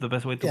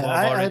way to go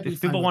about it.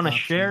 If people want to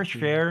share,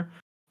 share.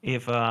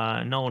 If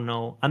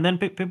no, and then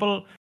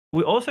people,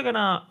 we're also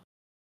gonna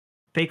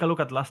take a look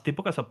at Last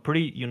Epoch as a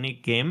pretty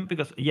unique game,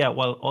 because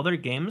while other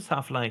games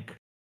have like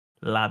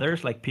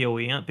ladders like PoE,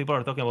 and people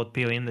are talking about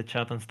PoE in the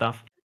chat and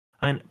stuff,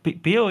 and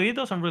PoE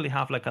doesn't really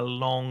have like a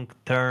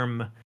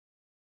long-term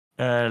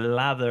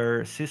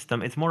ladder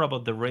system. It's more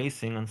about the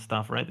racing and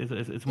stuff, right?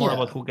 It's more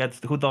about who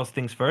does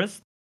things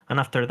first, and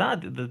after that,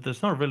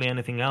 there's not really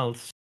anything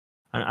else.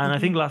 And I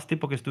think Last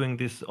Epoch is doing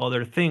this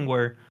other thing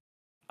where,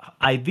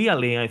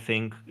 ideally, I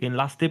think in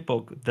Last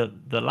Epoch,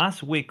 the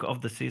last week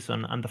of the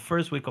season and the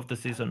first week of the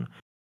season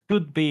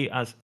could be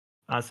as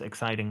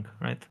exciting,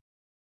 right?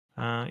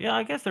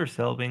 I guess they're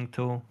selving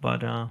too,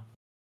 but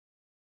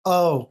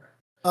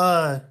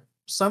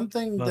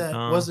something that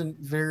wasn't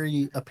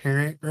very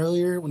apparent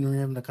earlier when we were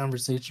having a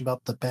conversation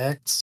about the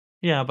packs.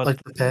 Yeah, but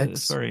like the packs.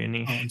 It's very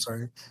niche. Oh, I'm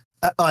sorry.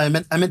 I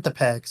meant the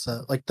packs,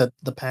 like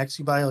the packs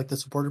you buy, like the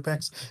supporter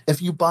packs.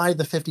 If you buy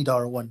the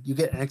 $50 one, you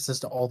get access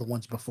to all the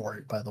ones before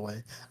it. By the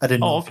way, I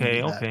didn't know.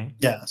 Okay.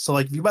 Yeah, so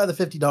like if you buy the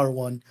 $50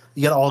 one,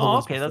 you get all the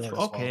ones. Okay, before that's as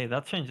well. okay.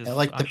 That changes.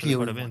 Like the PoE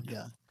one.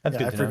 Yeah, that's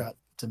good I to forgot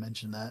to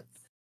mention that.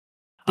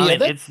 I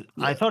mean,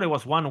 I thought it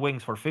was one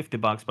wings for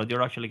 $50, but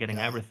you're actually getting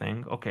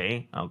everything.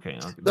 Okay.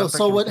 No,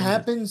 so what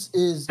happens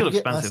is you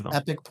get less though.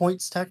 epic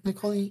points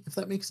technically, if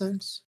that makes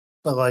sense.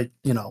 But like,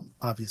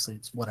 obviously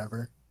it's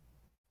whatever.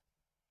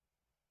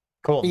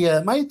 Cool. But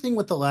yeah, my thing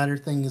with the ladder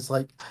thing is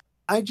like,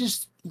 I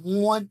just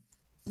want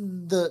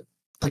the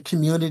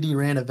community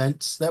ran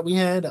events that we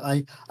had.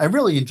 I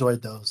really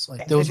enjoyed those.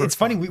 Like those. It's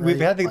funny. We've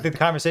had the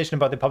conversation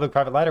about the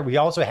public-private ladder. We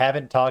also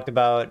haven't talked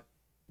about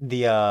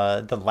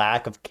the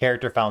lack of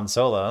character found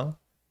solo.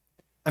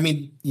 I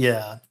mean,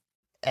 yeah,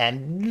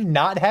 and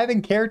not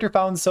having character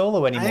found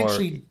solo anymore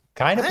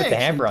kind of put the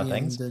hamper on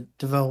things. The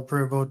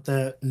developer about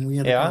that, and we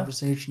had a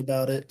conversation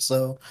about it.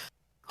 So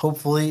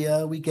hopefully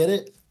we get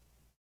it.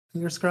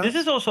 Fingers crossed. This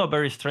is also a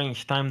very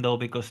strange time though,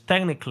 because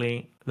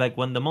technically, like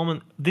when the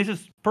moment this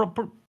is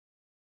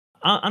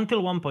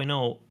until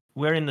 1.0,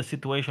 we're in the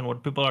situation where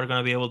people are going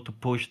to be able to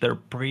push their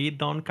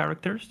pre-done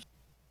characters.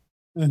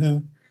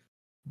 Mm-hmm.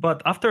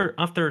 But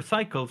after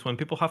cycles, when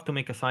people have to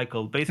make a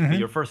cycle, basically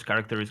your first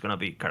character is going to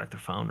be character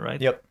found, right?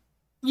 Yep.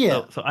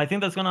 Yeah. So I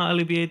think that's going to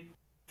alleviate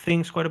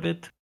things quite a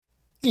bit.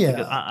 Yeah.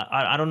 Because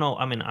I don't know.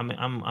 I mean, I'm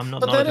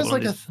not. But that is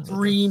like a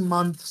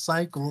 3-month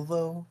cycle,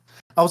 though.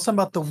 I was talking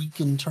about the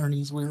weekend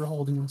tourneys we were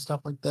holding and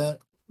stuff like that.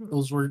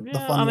 Those were the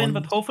fun ones.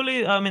 But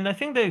hopefully, I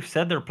think they've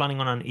said they're planning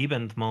on an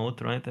event mode,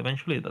 right?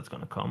 Eventually, that's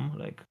gonna come.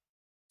 Like,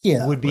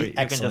 would be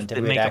excellent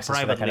to make access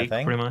to that kind of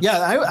thing. Pretty much. Yeah,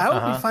 I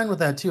would be fine with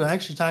that too. I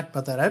actually talked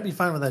about that. I'd be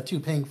fine with that too,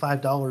 paying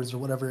 $5 or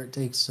whatever it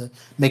takes to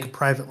make a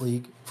private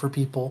league for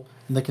people,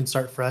 and they can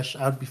start fresh.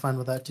 I would be fine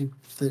with that too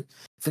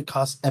if it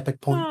costs epic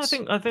points.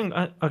 I think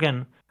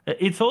again,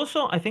 it's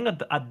also, I think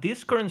at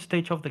this current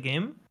stage of the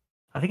game,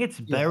 I think it's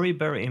very,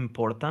 very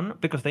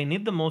important, because they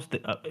need the most,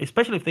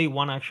 especially if they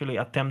want to actually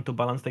attempt to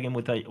balance the game,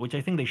 which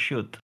I think they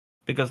should,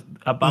 because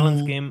a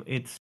balanced game,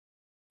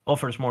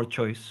 offers more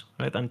choice,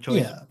 right? And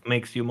choice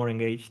makes you more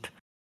engaged.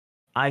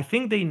 I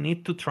think they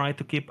need to try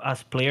to keep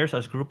as players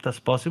as grouped as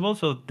possible,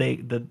 so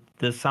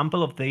the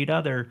sample of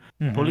data they're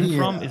pulling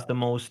from is the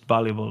most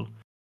valuable.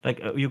 Like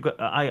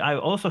I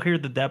also hear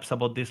the depths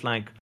about this,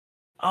 like,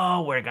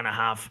 oh, we're gonna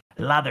have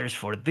ladders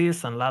for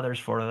this and ladders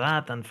for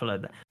that and for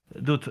that.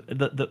 Dude,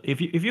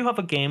 if you have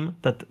a game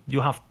that you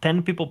have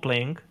 10 people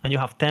playing and you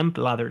have 10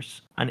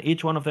 ladders and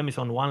each one of them is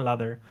on one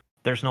ladder,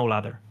 there's no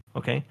ladder.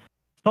 Okay,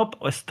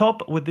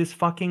 stop with this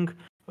fucking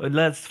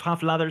let's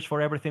have ladders for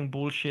everything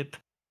bullshit.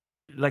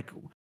 Like,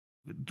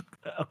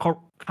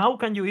 how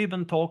can you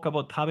even talk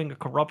about having a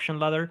corruption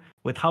ladder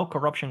with how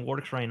corruption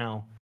works right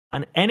now?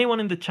 And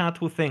anyone in the chat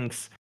who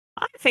thinks,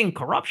 I think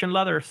corruption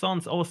ladder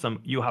sounds awesome,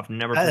 you have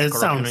never played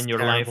corruption in your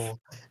life.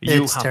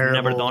 You have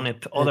never done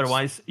it.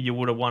 Otherwise, you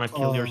would want to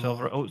kill yourself.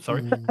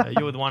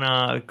 You would want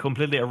to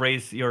completely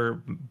erase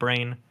your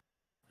brain.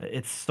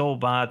 It's so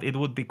bad. It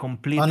would be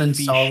complete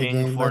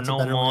fishing for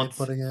no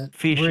mods,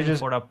 fishing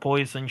for a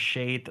poison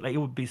shade. Like, it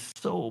would be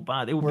so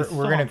bad. It would be so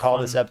We're gonna call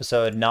this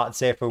episode "Not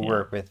Safe for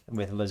Work" with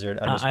Lizard.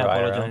 I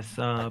apologize.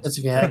 It's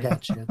okay.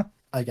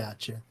 I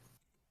got you.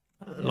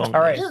 All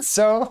right.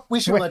 So we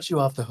should let you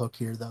off the hook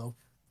here, though.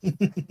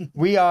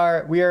 we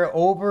are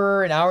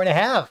over an hour and a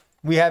half.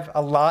 We have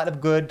a lot of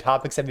good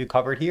topics that we've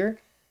covered here.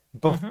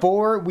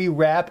 Before we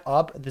wrap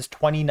up this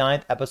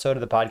 29th episode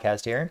of the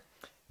podcast here,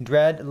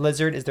 Dread,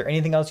 Lizard, is there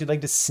anything else you'd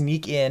like to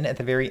sneak in at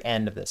the very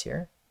end of this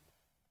here?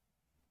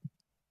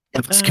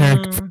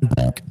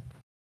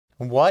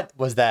 What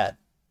was that?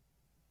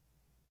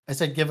 I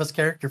said give us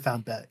character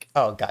found back.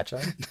 Oh,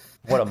 gotcha.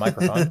 What a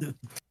microphone.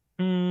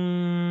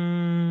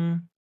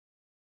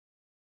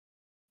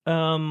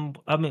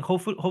 I mean,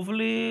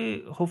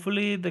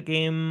 hopefully the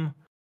game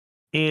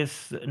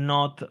is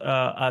not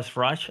as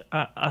rushed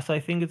as I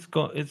think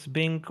it's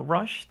being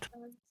rushed.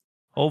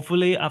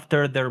 Hopefully,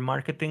 after their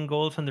marketing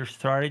goals and their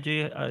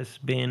strategy has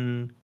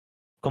been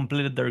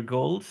completed their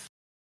goals,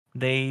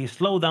 they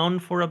slow down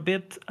for a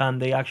bit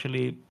and they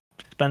actually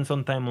spend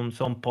some time on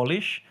some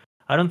polish.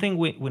 I don't think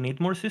we need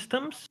more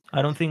systems.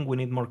 I don't think we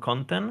need more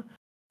content.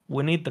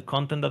 We need the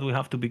content that we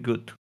have to be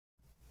good.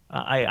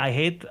 I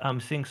hate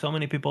seeing so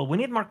many people. We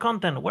need more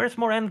content. Where's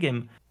more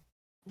endgame?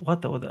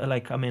 What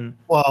like? I mean,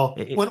 well,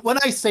 when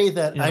I say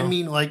that, I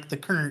mean like the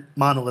current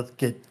monolith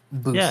get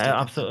boosted. Yeah,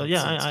 absolutely.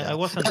 Yeah, I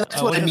wasn't.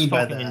 That's what I mean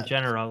by that. In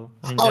general.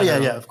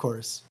 Yeah, of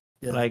course.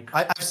 Yeah. Like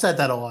I've said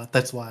that a lot.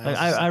 That's why.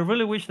 I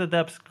really wish the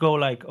devs go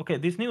like, okay,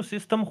 this new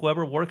system,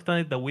 whoever worked on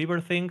it, the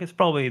Weaver thing, is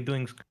probably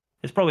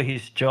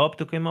his job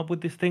to come up with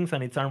these things,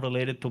 and it's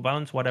unrelated to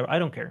balance, whatever. I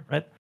don't care,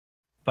 right?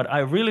 But I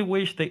really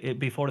wish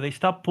before they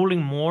stop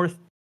pulling more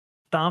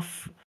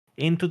stuff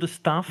into the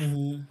stuff,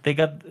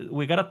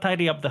 we gotta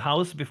tidy up the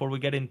house before we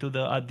get into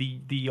the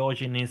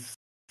Diogenes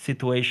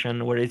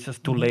situation where it's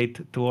just too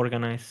late to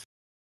organize.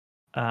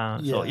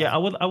 So yeah, I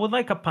would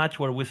like a patch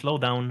where we slow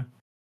down,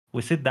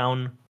 we sit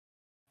down,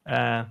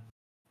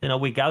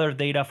 we gather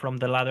data from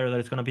the ladder that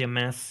it's gonna be a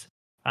mess,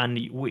 and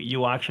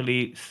you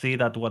actually see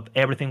that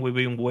everything we've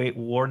been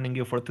warning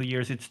you for 2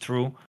 years, it's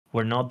true.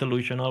 We're not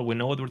delusional. We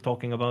know what we're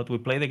talking about. We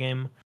play the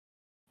game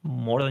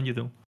more than you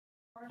do.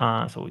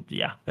 So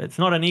yeah, it's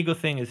not an ego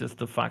thing. It's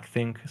just a fact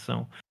thing.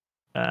 So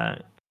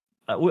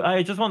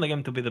I just want the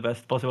game to be the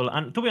best possible.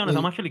 And to be honest,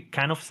 I'm actually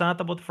kind of sad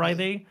about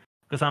Friday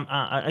because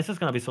it's just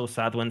gonna be so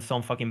sad when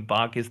some fucking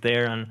bug is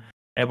there and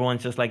everyone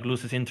just like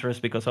loses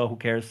interest because who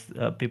cares?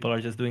 People are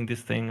just doing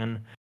this thing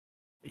and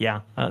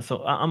yeah.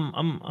 So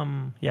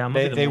I'm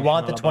They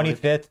want the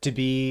 25th to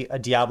be a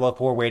Diablo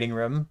 4 waiting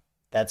room.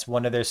 That's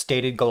one of their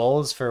stated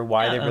goals for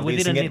why they're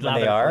releasing it when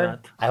they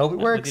are. I hope it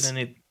works. We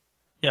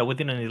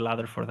didn't need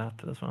ladder for that.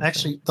 That's what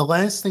actually, the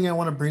last thing I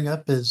want to bring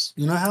up is,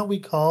 you know how we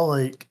call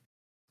like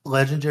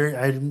legendary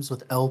items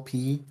with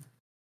LP?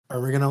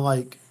 Are we gonna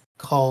like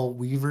call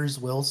Weaver's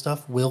Will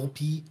stuff Will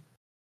P?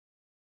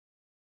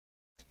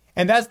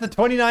 And that's the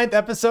 29th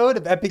episode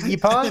of Epic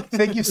Epoch.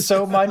 Thank you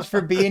so much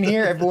for being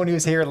here, everyone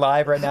who's here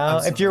live right now.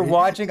 If you're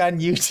watching on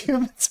YouTube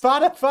and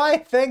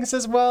Spotify, thanks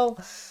as well.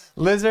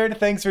 Lizard,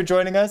 thanks for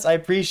joining us. I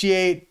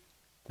appreciate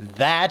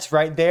that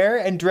right there.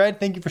 And Dread,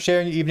 thank you for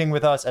sharing your evening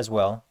with us as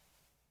well.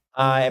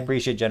 I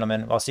appreciate it,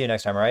 gentlemen. I'll see you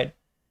next time, all right?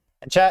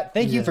 And chat,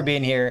 thank you for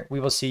being here. We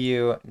will see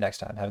you next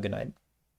time. Have a good night.